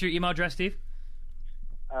Steve. What's your email address, Steve?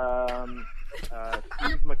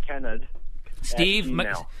 Steve McKenna. Steve.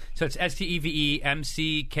 Gmail. So it's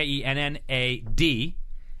STEVEMCKENNAD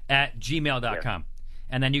at gmail.com.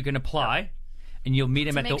 And then you can apply, and you'll meet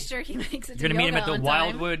him To at make the. sure he makes it to You're gonna meet him at the yoga on time.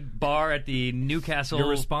 Wildwood Bar at the Newcastle. Your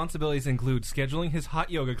responsibilities include scheduling his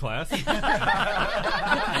hot yoga class.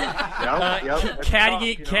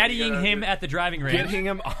 caddying him at the driving range. Getting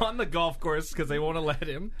him on the golf course because they won't let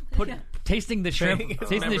him. Tasting the shrimp, Paying his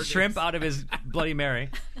tasting the member shrimp dues. out of his Bloody Mary.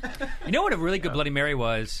 You know what a really good Bloody Mary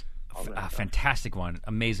was? A fantastic one,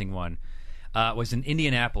 amazing one. Was in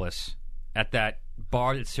Indianapolis at that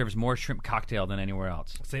bar that serves more shrimp cocktail than anywhere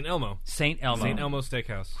else. St. Elmo. St. Elmo. St. Elmo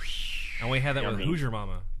Steakhouse. And we had that with Hoosier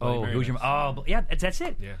Mama. Oh, Bloody Hoosier. Marys. Oh, yeah, that's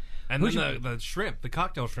it. Yeah. And Hoosier- then the shrimp, the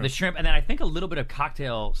cocktail shrimp. The shrimp, and then I think a little bit of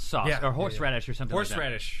cocktail sauce Yeah, or horseradish or something.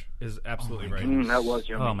 Horseradish is absolutely right. That was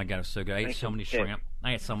yummy. Oh my god, it was so good. I ate Makes so them many sick. shrimp.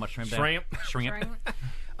 I ate so much shrimp. Shrimp. Shrimp.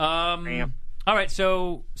 Shrimp. All right,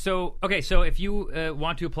 so okay, so if you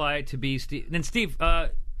want to apply to be Steve, then Steve,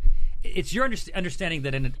 it's your understanding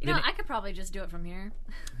that I could probably just do it from here.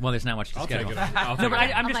 well, there's not much to I'll schedule. take it. I'll No, take but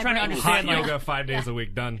it. I'm just my trying to brain. understand. Hot Like, yoga 5 days a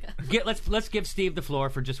week. Done. let's give Steve the floor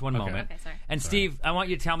for just one moment. Okay, sorry. And Steve, I want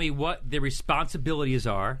you to tell me what the responsibilities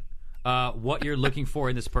are, what you're looking for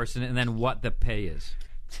in this person, and then what the pay is.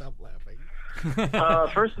 Stop laughing.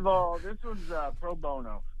 First of all, this was pro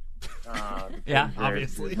bono. Yeah,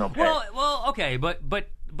 obviously. No pay. Well, okay, but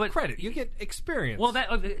Credit. You get experience. well,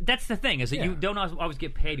 that's the thing is that you don't always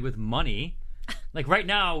get paid with money. Like right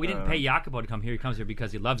now, we didn't pay Jacopo to come here. He comes here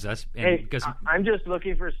because he loves us, and Hey, because I'm just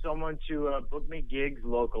looking for someone to book me gigs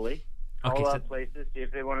locally. Okay, Call so- out places, see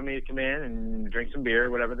if they want me to come in and drink some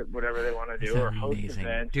beer, whatever they want to do, That's or host amazing.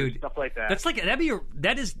 events, Dude, and stuff like that. That's like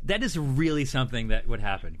that is really something that would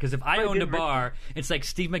happen. Because if I But owned a it- bar, it's like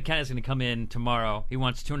Steve McKenna's going to come in tomorrow. He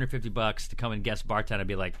wants $250 to come and guest bartend. I'd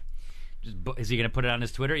be like, is he going to put it on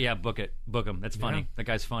his Twitter? Yeah, book it, book him. That's funny. Yeah. That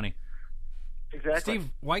guy's funny. exactly. Steve,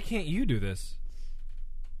 why can't you do this?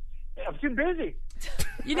 I'm too busy.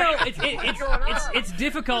 You know, it's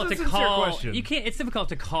difficult to That's a sincere call. question. You can't. It's difficult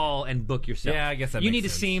to call and book yourself. Yeah, I guess that you makes need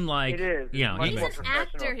sense. to seem like It is. You know, Much you- He's more an professional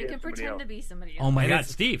actor. if He it's can somebody pretend else. to be somebody else. Oh my And God,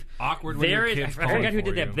 it's Steve! awkward when your kids I call forgot who for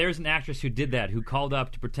did that. you. There's an actress who did that. Who called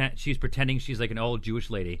up to pretend she's pretending she's like an old Jewish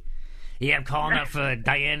lady. Yeah, I'm calling up for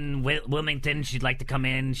Diane Wilmington. She'd like to come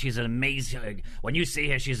in. She's amazing. When you see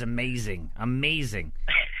her, she's amazing. Amazing.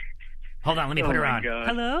 Hold on, let me put her my on. God.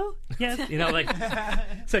 Hello? Yes. You know, like,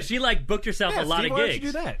 so she like booked herself a lot Steve, of why gigs. don't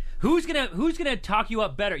you do that? Who's gonna talk you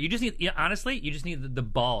up better? You just need, honestly, you just need the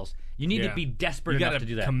balls. You need to Yeah. be desperate You enough gotta to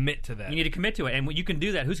do that. commit to that. You need to commit to it, and when you can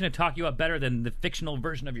do that, who's going to talk you up better than the fictional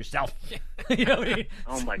version of yourself? You know what I mean?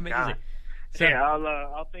 Oh It's my amazing. God. So, Yeah,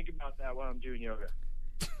 I'll think about that while I'm doing yoga.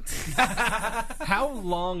 How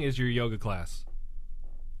long is your yoga class?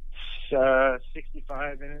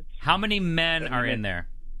 65 minutes. how many men 70 are in minutes. there?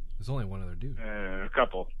 There's only one other dude. A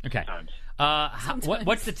couple. Okay. Times.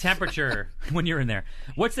 What's the temperature when you're in there?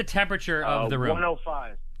 What's the temperature of the room?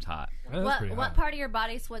 105. It's hot. What part of your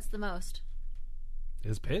body sweats the most?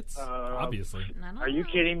 His pits, obviously. Are you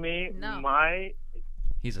kidding me? No.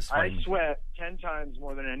 He's a I sweating machine. sweat 10 times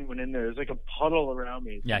more than anyone in there. There's like a puddle around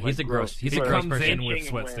me. It's Yeah, like he's a gross. He's He a gross comes person. in with Itching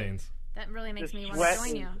sweat away. stains. That really makes The me want sweat to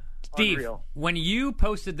join you. Steve, Unreal. when you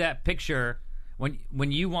posted that picture,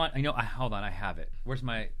 when you want, hold on, I have it. Where's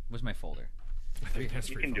my folder? I think that's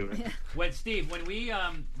You pretty can fun. do it. When Steve, when we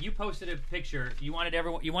you posted a picture, you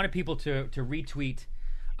wanted people to retweet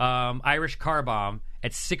Irish Car Bomb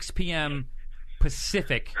at 6 p.m.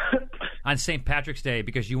 Pacific on St. Patrick's Day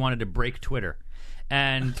because you wanted to break Twitter.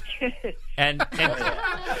 And Good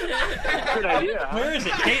idea. where is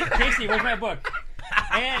it? Casey, where's my book?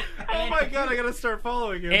 And Oh my god, I gotta start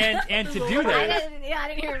following him. and to do I that,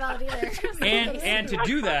 didn't hear about it either. and to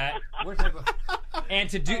do that, where's my book? And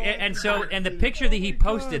to do and the picture that he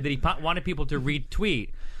posted that he wanted people to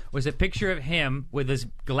retweet was a picture of him with his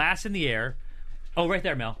glass in the air. Oh, right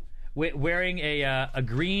there, Mel, wearing a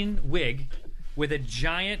green wig with a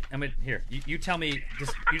giant. I mean, here, you tell me.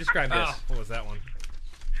 You describe this. Oh, what was that one?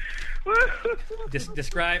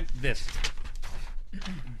 Describe this.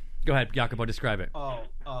 Go ahead, Jacopo. Describe it.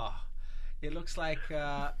 It looks like.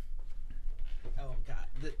 Oh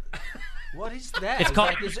God! What is that? It's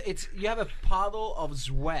called- It's you have a puddle of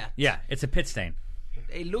sweat. Yeah, it's a pit stain.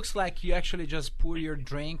 It looks like you actually just pour your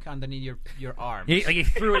drink underneath your arm. He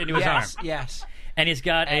threw it into his arm. Yes. And he's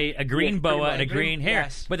got a green yes, boa pretty and a much. green hair.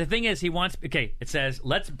 Yes. But the thing is, he wants. Okay, it says,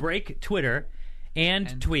 let's break Twitter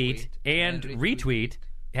and tweet and retweet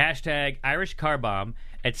hashtag Irish Car Bomb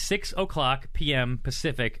at 6:00 p.m.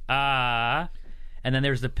 Pacific. And then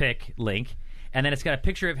there's the pic link. And then it's got a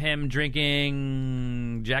picture of him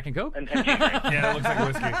drinking Jack and Coke. Yeah, it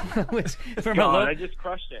looks like whiskey. From God, I just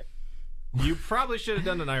crushed it. You probably should have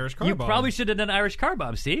done an Irish car You bomb. probably should have done Irish Car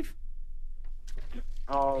Bomb, Steve.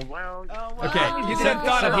 Oh, well. Okay, You didn't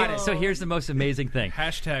thought about it. so here's the most amazing thing.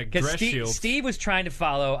 Hashtag Because dress shields. Steve was trying to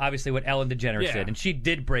follow, obviously, what Ellen DeGeneres Yeah. did, and she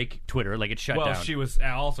did break Twitter, like it shut Well, down. she was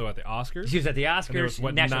also at the Oscars. She was at the Oscars, And there was,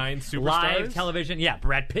 what, national 9 superstars? live television. Yeah,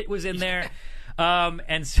 Brad Pitt was in there,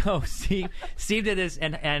 and so Steve did this,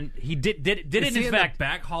 and he did it Is he in in fact. the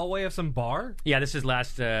back hallway of some bar? Yeah, this is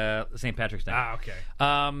last St. Patrick's Day. Ah,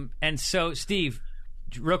 okay. And so Steve,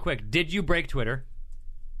 real quick, did you break Twitter?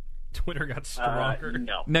 Twitter got stronger.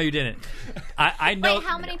 No. No, you didn't. I know. Wait,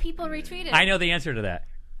 how many people retweeted? I know the answer to that.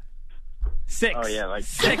 6. Oh, yeah, like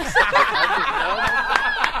 6.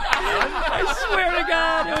 I swear to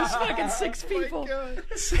God, it was fucking 6 people.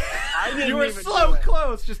 I didn't You were even so do it.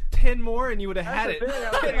 close. Just 10 more and you would have had it.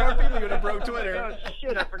 That's the thing, 10 more people, you would have broke Twitter. Oh,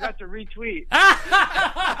 shit, I forgot to retweet.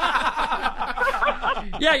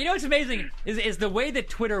 Yeah, you know what's amazing is the way that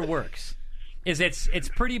Twitter works. It's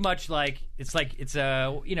pretty much like it's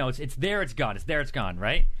there, it's gone. It's there, it's gone.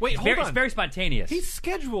 Right? Wait, hold It's on. very spontaneous. He's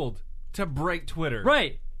scheduled to break Twitter.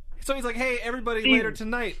 right. So he's like, hey, everybody, later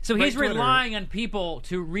tonight. So break he's Twitter. relying on people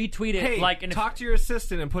to retweet it. Hey, like talk to your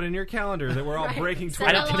assistant and put in your calendar that we're all Right. breaking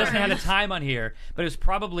Set Twitter. It doesn't have the time on here, but it was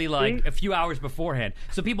probably like a few hours beforehand.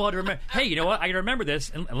 So people had to remember. Hey, you know what? I got to remember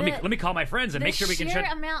this, and let me call my friends and The make sure we can. sheer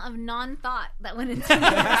shut... amount of non-thought that went into this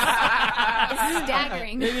is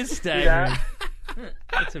staggering. It is staggering.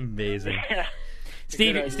 That's amazing.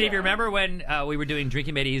 Steve, you remember when we were doing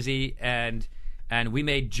Drinking Made Easy and we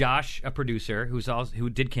made Josh a producer who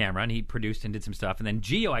did camera, and he produced and did some stuff, and then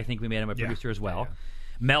Gio, I think we made him a producer as well. Yeah.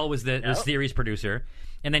 Mel was the series producer,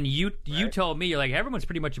 and then you told me, you're like, everyone's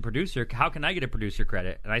pretty much a producer. How can I get a producer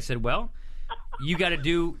credit? And I said, well, you got to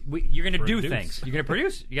do. You're going to do Produce. things. You're going to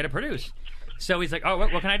produce. You got to produce. So he's like, oh, what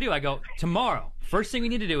can I do? I go, tomorrow. First thing we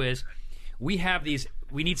need to do is we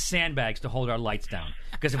need sandbags to hold our lights down.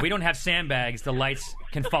 Because if we don't have sandbags, the lights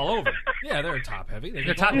can fall over. Yeah, they're top heavy.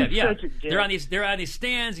 They're top heavy, yeah. Such a dick. They're on these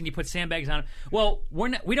stands, and you put sandbags on them. Well,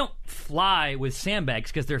 we don't fly with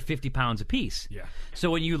sandbags because they're 50 pounds apiece. Yeah.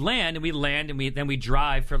 So when you land, and we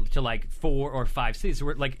drive to like 4 or 5 cities. So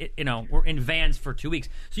we're like, we're in vans for 2 weeks.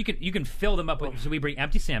 So you can fill them up with. So we bring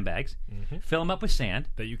empty sandbags, fill them up with sand.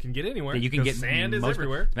 That you can get anywhere. That you can 'cause get sand is most-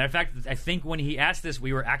 everywhere. Matter of fact, I think when he asked this,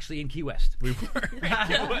 we were actually in Key West. We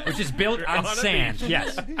were, which is built You're on on a sand. beach.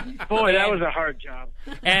 Yes. Boy, that was a hard job.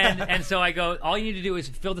 And so I go, all you need to do is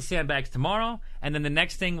fill the sandbags tomorrow, and then the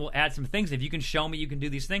next thing we'll add some things. If you can show me you can do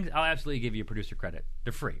these things, I'll absolutely give you a producer credit.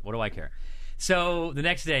 They're free. What do I care? So the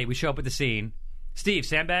next day we show up at the scene. Steve,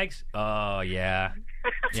 sandbags? Oh yeah,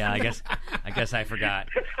 yeah. I guess I forgot.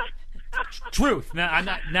 Truth. Now I'm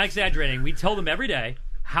not exaggerating. We told him every day.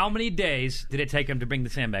 How many days did it take him to bring the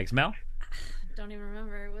sandbags, Mel? Don't even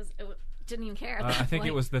remember. It was didn't even care. At I that think it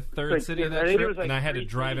point. was the third Like, city of I that think it trip, was like and I had to 3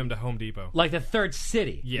 drive him cities. to Home Depot. Like the third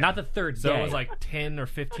city, Yeah. not the third So day. it was like 10 or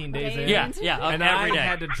 15 days in. Yeah, And every I day.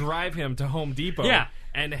 had to drive him to Home Depot Yeah.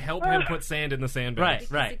 and help him put sand in the sandbags.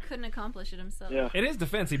 Because he couldn't accomplish it himself. Yeah. In his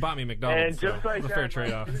defense, he bought me And McDonald's, just so like it was a that, fair my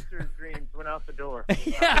trade-off. producer's dreams went out the door.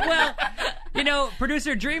 Yeah, well, you know,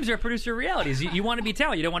 producer dreams are producer realities. You want to be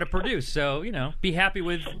talented. You don't want to produce. So, you know, be happy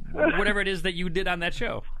with whatever it is that you did on that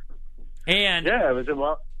show. And Yeah, it was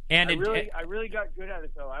and I it- really got good at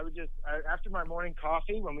it though. I would after my morning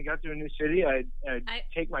coffee, when we got to a new city, I'd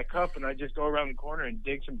take my cup and I'd just go around the corner and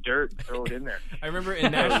dig some dirt and throw it in there. I remember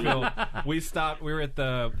in Nashville, we were at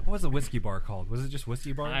what was the whiskey bar called? Was it just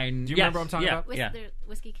Whiskey Bar? Do you remember what I'm talking about?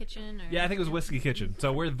 Whiskey Kitchen? Or Yeah, I think it was Whiskey Kitchen.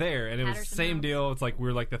 So we're there, and it was the Patterson same House. deal. It's like we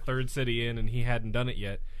were like the third city in, and he hadn't done it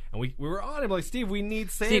yet. And we were on him like, Steve, we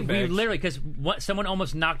need Steve, we sandbags. literally, because someone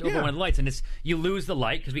almost knocked over Yeah. one of the lights, and you lose the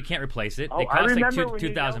light because we can't replace it. Oh, It I costs like remember when you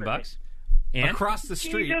yelled at $2,000. me. And Across the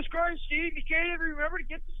street. Jesus Christ, Steve, you can't even remember to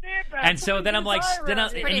get the sandbag. And so then I'm like,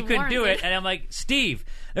 and you couldn't do it, warranty. and I'm like, Steve,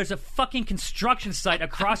 there's a fucking construction site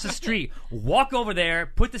across the street. Walk over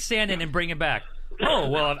there, put the sand in, and bring it back. Oh,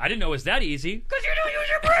 well, I didn't know it was that easy. Because you don't use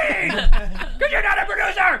your brain! Because you're not a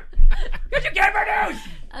producer! Because you can't produce!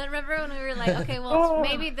 I remember when we were like, okay, well,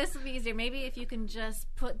 maybe this will be easier. Maybe if you can just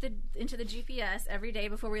put into the GPS every day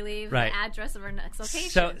before we leave Right. the address of our next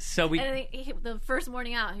location. So we... And then the first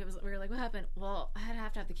morning out, we were like, what happened? Well, I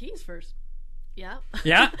have to have the keys first. Yeah.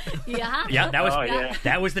 Yeah? Yeah. Yeah, that was Oh, yeah.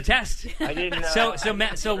 that was the test. I didn't.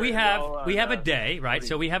 So we have a uh, day, right?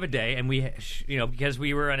 So we have a day, and we, because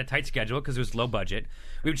we were on a tight schedule because it was low budget,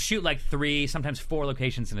 we would shoot like 3, sometimes 4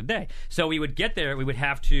 locations in a day. So we would get there, we would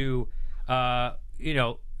have to,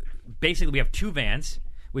 basically we have 2 vans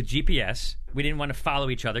with GPS. We didn't want to follow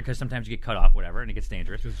each other because sometimes you get cut off, whatever, and it gets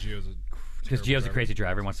dangerous. Because Gio's a crazy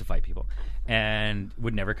driver and wants to fight people, and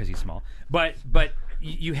would never because he's small. But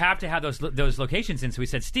you have to have those locations in. So we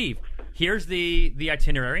said, Steve, here's the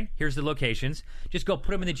itinerary. Here's the locations. Just go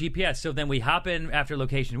put them in the GPS. So then we hop in after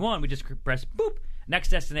location 1. We just press boop. Next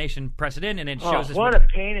destination, press it in, and it shows us. What a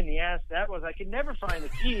pain in the ass that was. I could never find the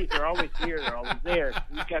keys. They're always here. They're always there.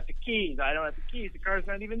 You've got the keys. I don't have the keys. The car's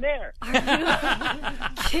not even there. Are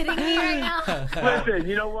you kidding me right now? Listen,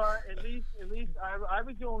 you know what? At least I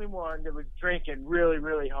was the only one that was drinking really,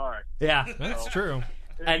 really hard. Yeah, That's true.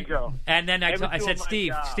 There you go. And then I was said, doing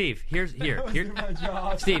my job. Steve, here's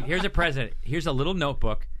Steve, here's a present. Here's a little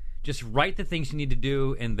notebook. Just write the things you need to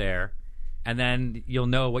do in there, and then you'll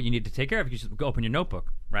know what you need to take care of. You just go open your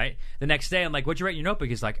notebook, right? The next day, I'm like, what'd you write in your notebook?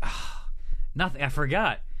 He's like, nothing. I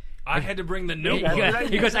forgot. I had to bring the notebook.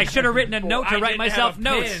 He goes, I should have written a note to I write didn't myself have a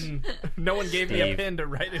notes. pen. No one gave me a Steve. pen to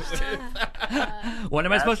write it with. What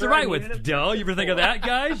am I supposed to right, write we with? didn't- Duh, you ever think of that,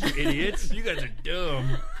 guys? You idiots. You guys are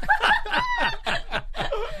dumb.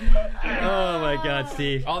 Oh, my God,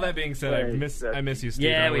 Steve. All that being said, I miss you, Steve.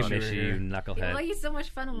 Yeah, I we wish miss were you, here. knucklehead. Well, he's so much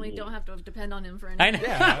fun when we don't have to depend on him for I anything.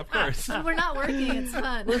 know. Yeah, of course. When we're not working, it's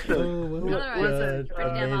fun. Listen, Otherwise, it's pretty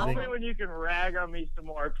damn tell me awful. when you can rag on me some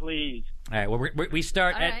more, please. All right. Well, we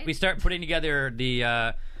start All right. we start putting together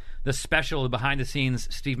the special behind the scenes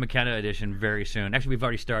Steve McKenna edition very soon. Actually, we've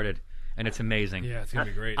already started, and it's amazing. Yeah, it's gonna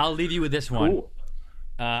be great. I'll leave you with this one. Cool.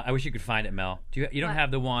 I wish you could find it, Mel. You don't What?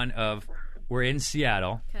 have the one of we're in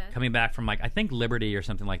Seattle, Okay. coming back from I think Liberty or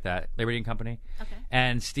something like that, Liberty and Company. Okay.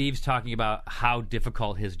 And Steve's talking about how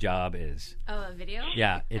difficult his job is. Oh, a video?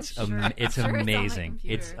 Yeah, it's I'm sure- it's I'm sure it's on my amazing.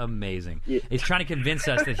 computer. It's amazing. He's trying to convince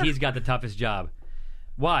us that he's got the toughest job.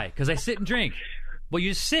 Why? Because I sit and drink. Well,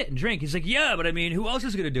 you just sit and drink. He's like, yeah, but I mean, who else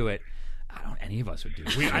is going to do it? I don't. Any of us would do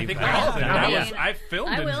it. I think we all did. I I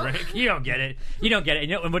filmed I and will. drank. You don't get it. You don't get it.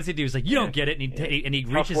 And what does he do? He's like, you don't get it. And he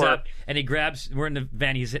reaches work. up and he grabs. We're in the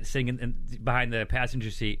van. He's sitting behind the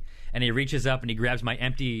passenger seat, and he reaches up and he grabs my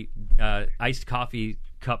empty iced coffee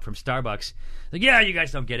cup from Starbucks. Like, yeah, you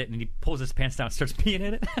guys don't get it. And he pulls his pants down and starts peeing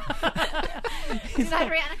in it. Dude, I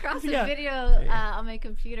ran across a Yeah. video on my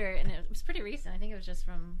computer, and it was pretty recent. I think it was just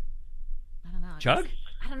from, I don't know. Chug?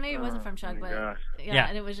 I don't know. Maybe it wasn't from Chug, my but gosh. yeah,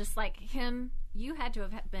 and it was just like him. You had to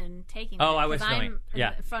have been taking. Oh, it, I was 'cause filming. I'm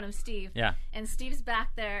Yeah. in front of Steve. Yeah. And Steve's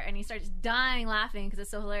back there, and he starts dying laughing because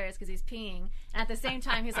it's so hilarious because he's peeing, and at the same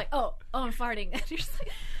time he's like, "Oh, I'm farting." And you're just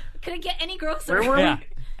like, "Could it get any grosser?" Where were we? Yeah.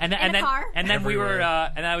 And In a then car? and then we were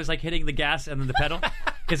and I was like hitting the gas and then the pedal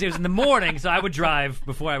because it was in the morning, so I would drive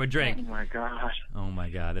before I would Oh drink. my gosh. Oh my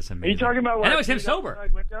God, that's Are amazing. you talking about what? And it was him I sober.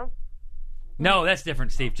 outside window? No, that's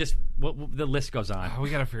different, Steve. Just the list goes on. Oh,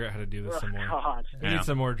 we gotta figure out how to do this some more. God, We Yeah. need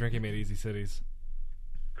some more Drinking Made Easy cities.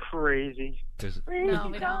 crazy. There's- No,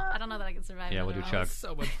 we don't. I don't know that I can survive. Yeah, we'll do another Chug. hour.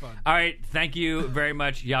 So much fun. All right, thank you very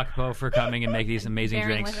much, Jacopo, for coming and making these amazing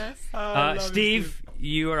Bearing drinks. with us. Steve,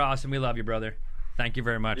 You are awesome. We love you, brother. Thank you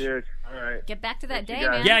very much. Cheers. All right. Get back to that day,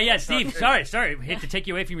 guys. man. Yeah, Steve. Sorry. Hate to take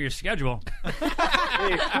you away from your schedule.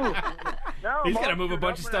 Hey, cool. No, He's got to I'm move a all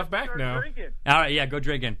bunch of screwed up stuff back when I now. start drinking. All right, yeah, go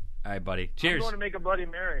drinking. All right, buddy. I'm Cheers. going to make a Bloody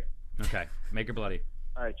Mary. Okay, make her bloody.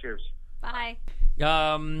 All right, cheers. Bye.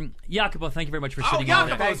 Jacopo, thank you very much for sitting in.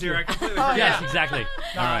 Jacopo's here. I completely forgot. Yes, exactly.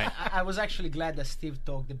 No, All right. I was actually glad that Steve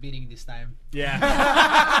took the beating this time. Yeah.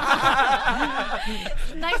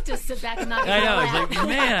 Nice to sit back and not be I know. laugh. It's like,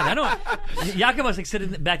 man, I don't. Jacopo's like sitting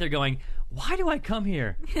back there going, "Why do I come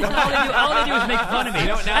here? All they do is make fun of me."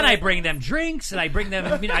 And I bring them drinks, and I bring them.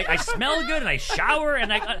 I smell good, and I shower,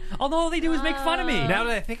 and all they do is make fun of me. Now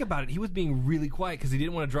that I think about it, he was being really quiet because he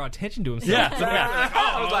didn't want to draw attention to himself. Yeah. So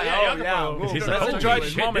I was like, yeah. He's like, enjoy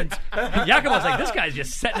this moment. Jacopo's like, this guy's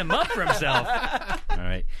just setting him up for himself. All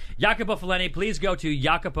right. Jacopo Faleni, please go to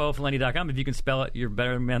jacopofaleni.com. If you can spell it, you're a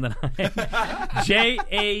better man than I am.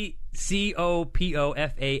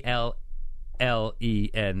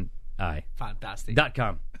 JACOPOFALLENI. Fantastic.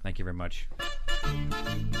 .com. Thank you very much.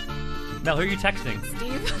 Mel, who are you texting?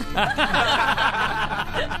 Steve.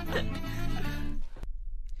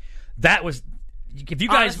 That was... If you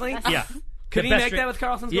guys... Honestly? Yeah. Could The he best make drink- that with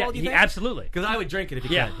Carlson's Yeah, Gold, you think? absolutely. Because I would drink it if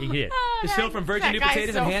he Yeah, could. he did. It's filled from virgin That new guy's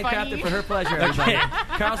potatoes so and handcrafted funny. for her pleasure, everybody.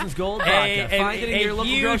 Carlson's Gold vodka. Find it in your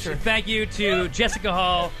local huge grocer. thank you to Jessica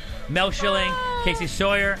Hall, Mel Schilling, Casey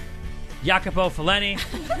Sawyer, Jacopo Faleni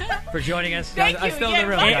for joining us. Thank I you spilled the again,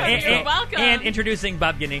 room, Mike. guys. You're welcome. And introducing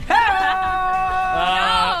Bob Guiney.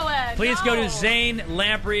 Please go to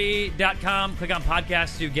ZaneLamprey.com. Click on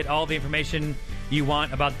podcasts to get all the information you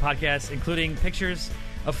want about the podcast, including pictures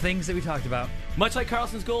of things that we talked about. Much like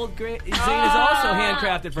Carlson's Gold, Zane is also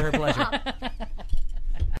handcrafted for her pleasure.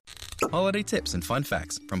 Holiday tips and fun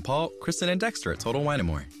facts from Paul, Kristen, and Dexter at Total Wine &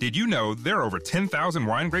 More. Did you know there are over 10,000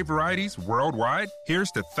 wine grape varieties worldwide?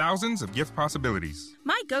 Here's to thousands of gift possibilities.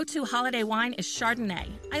 My go-to holiday wine is Chardonnay.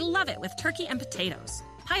 I love it with turkey and potatoes.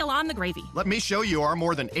 Pile on the gravy. Let me show you our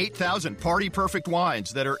more than 8,000 party-perfect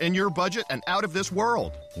wines that are in your budget and out of this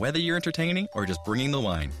world. Whether you're entertaining or just bringing the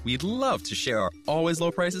wine, we'd love to share our always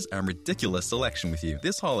low prices and ridiculous selection with you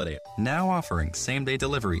this holiday. Now offering same-day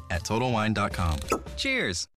delivery at TotalWine.com. Cheers!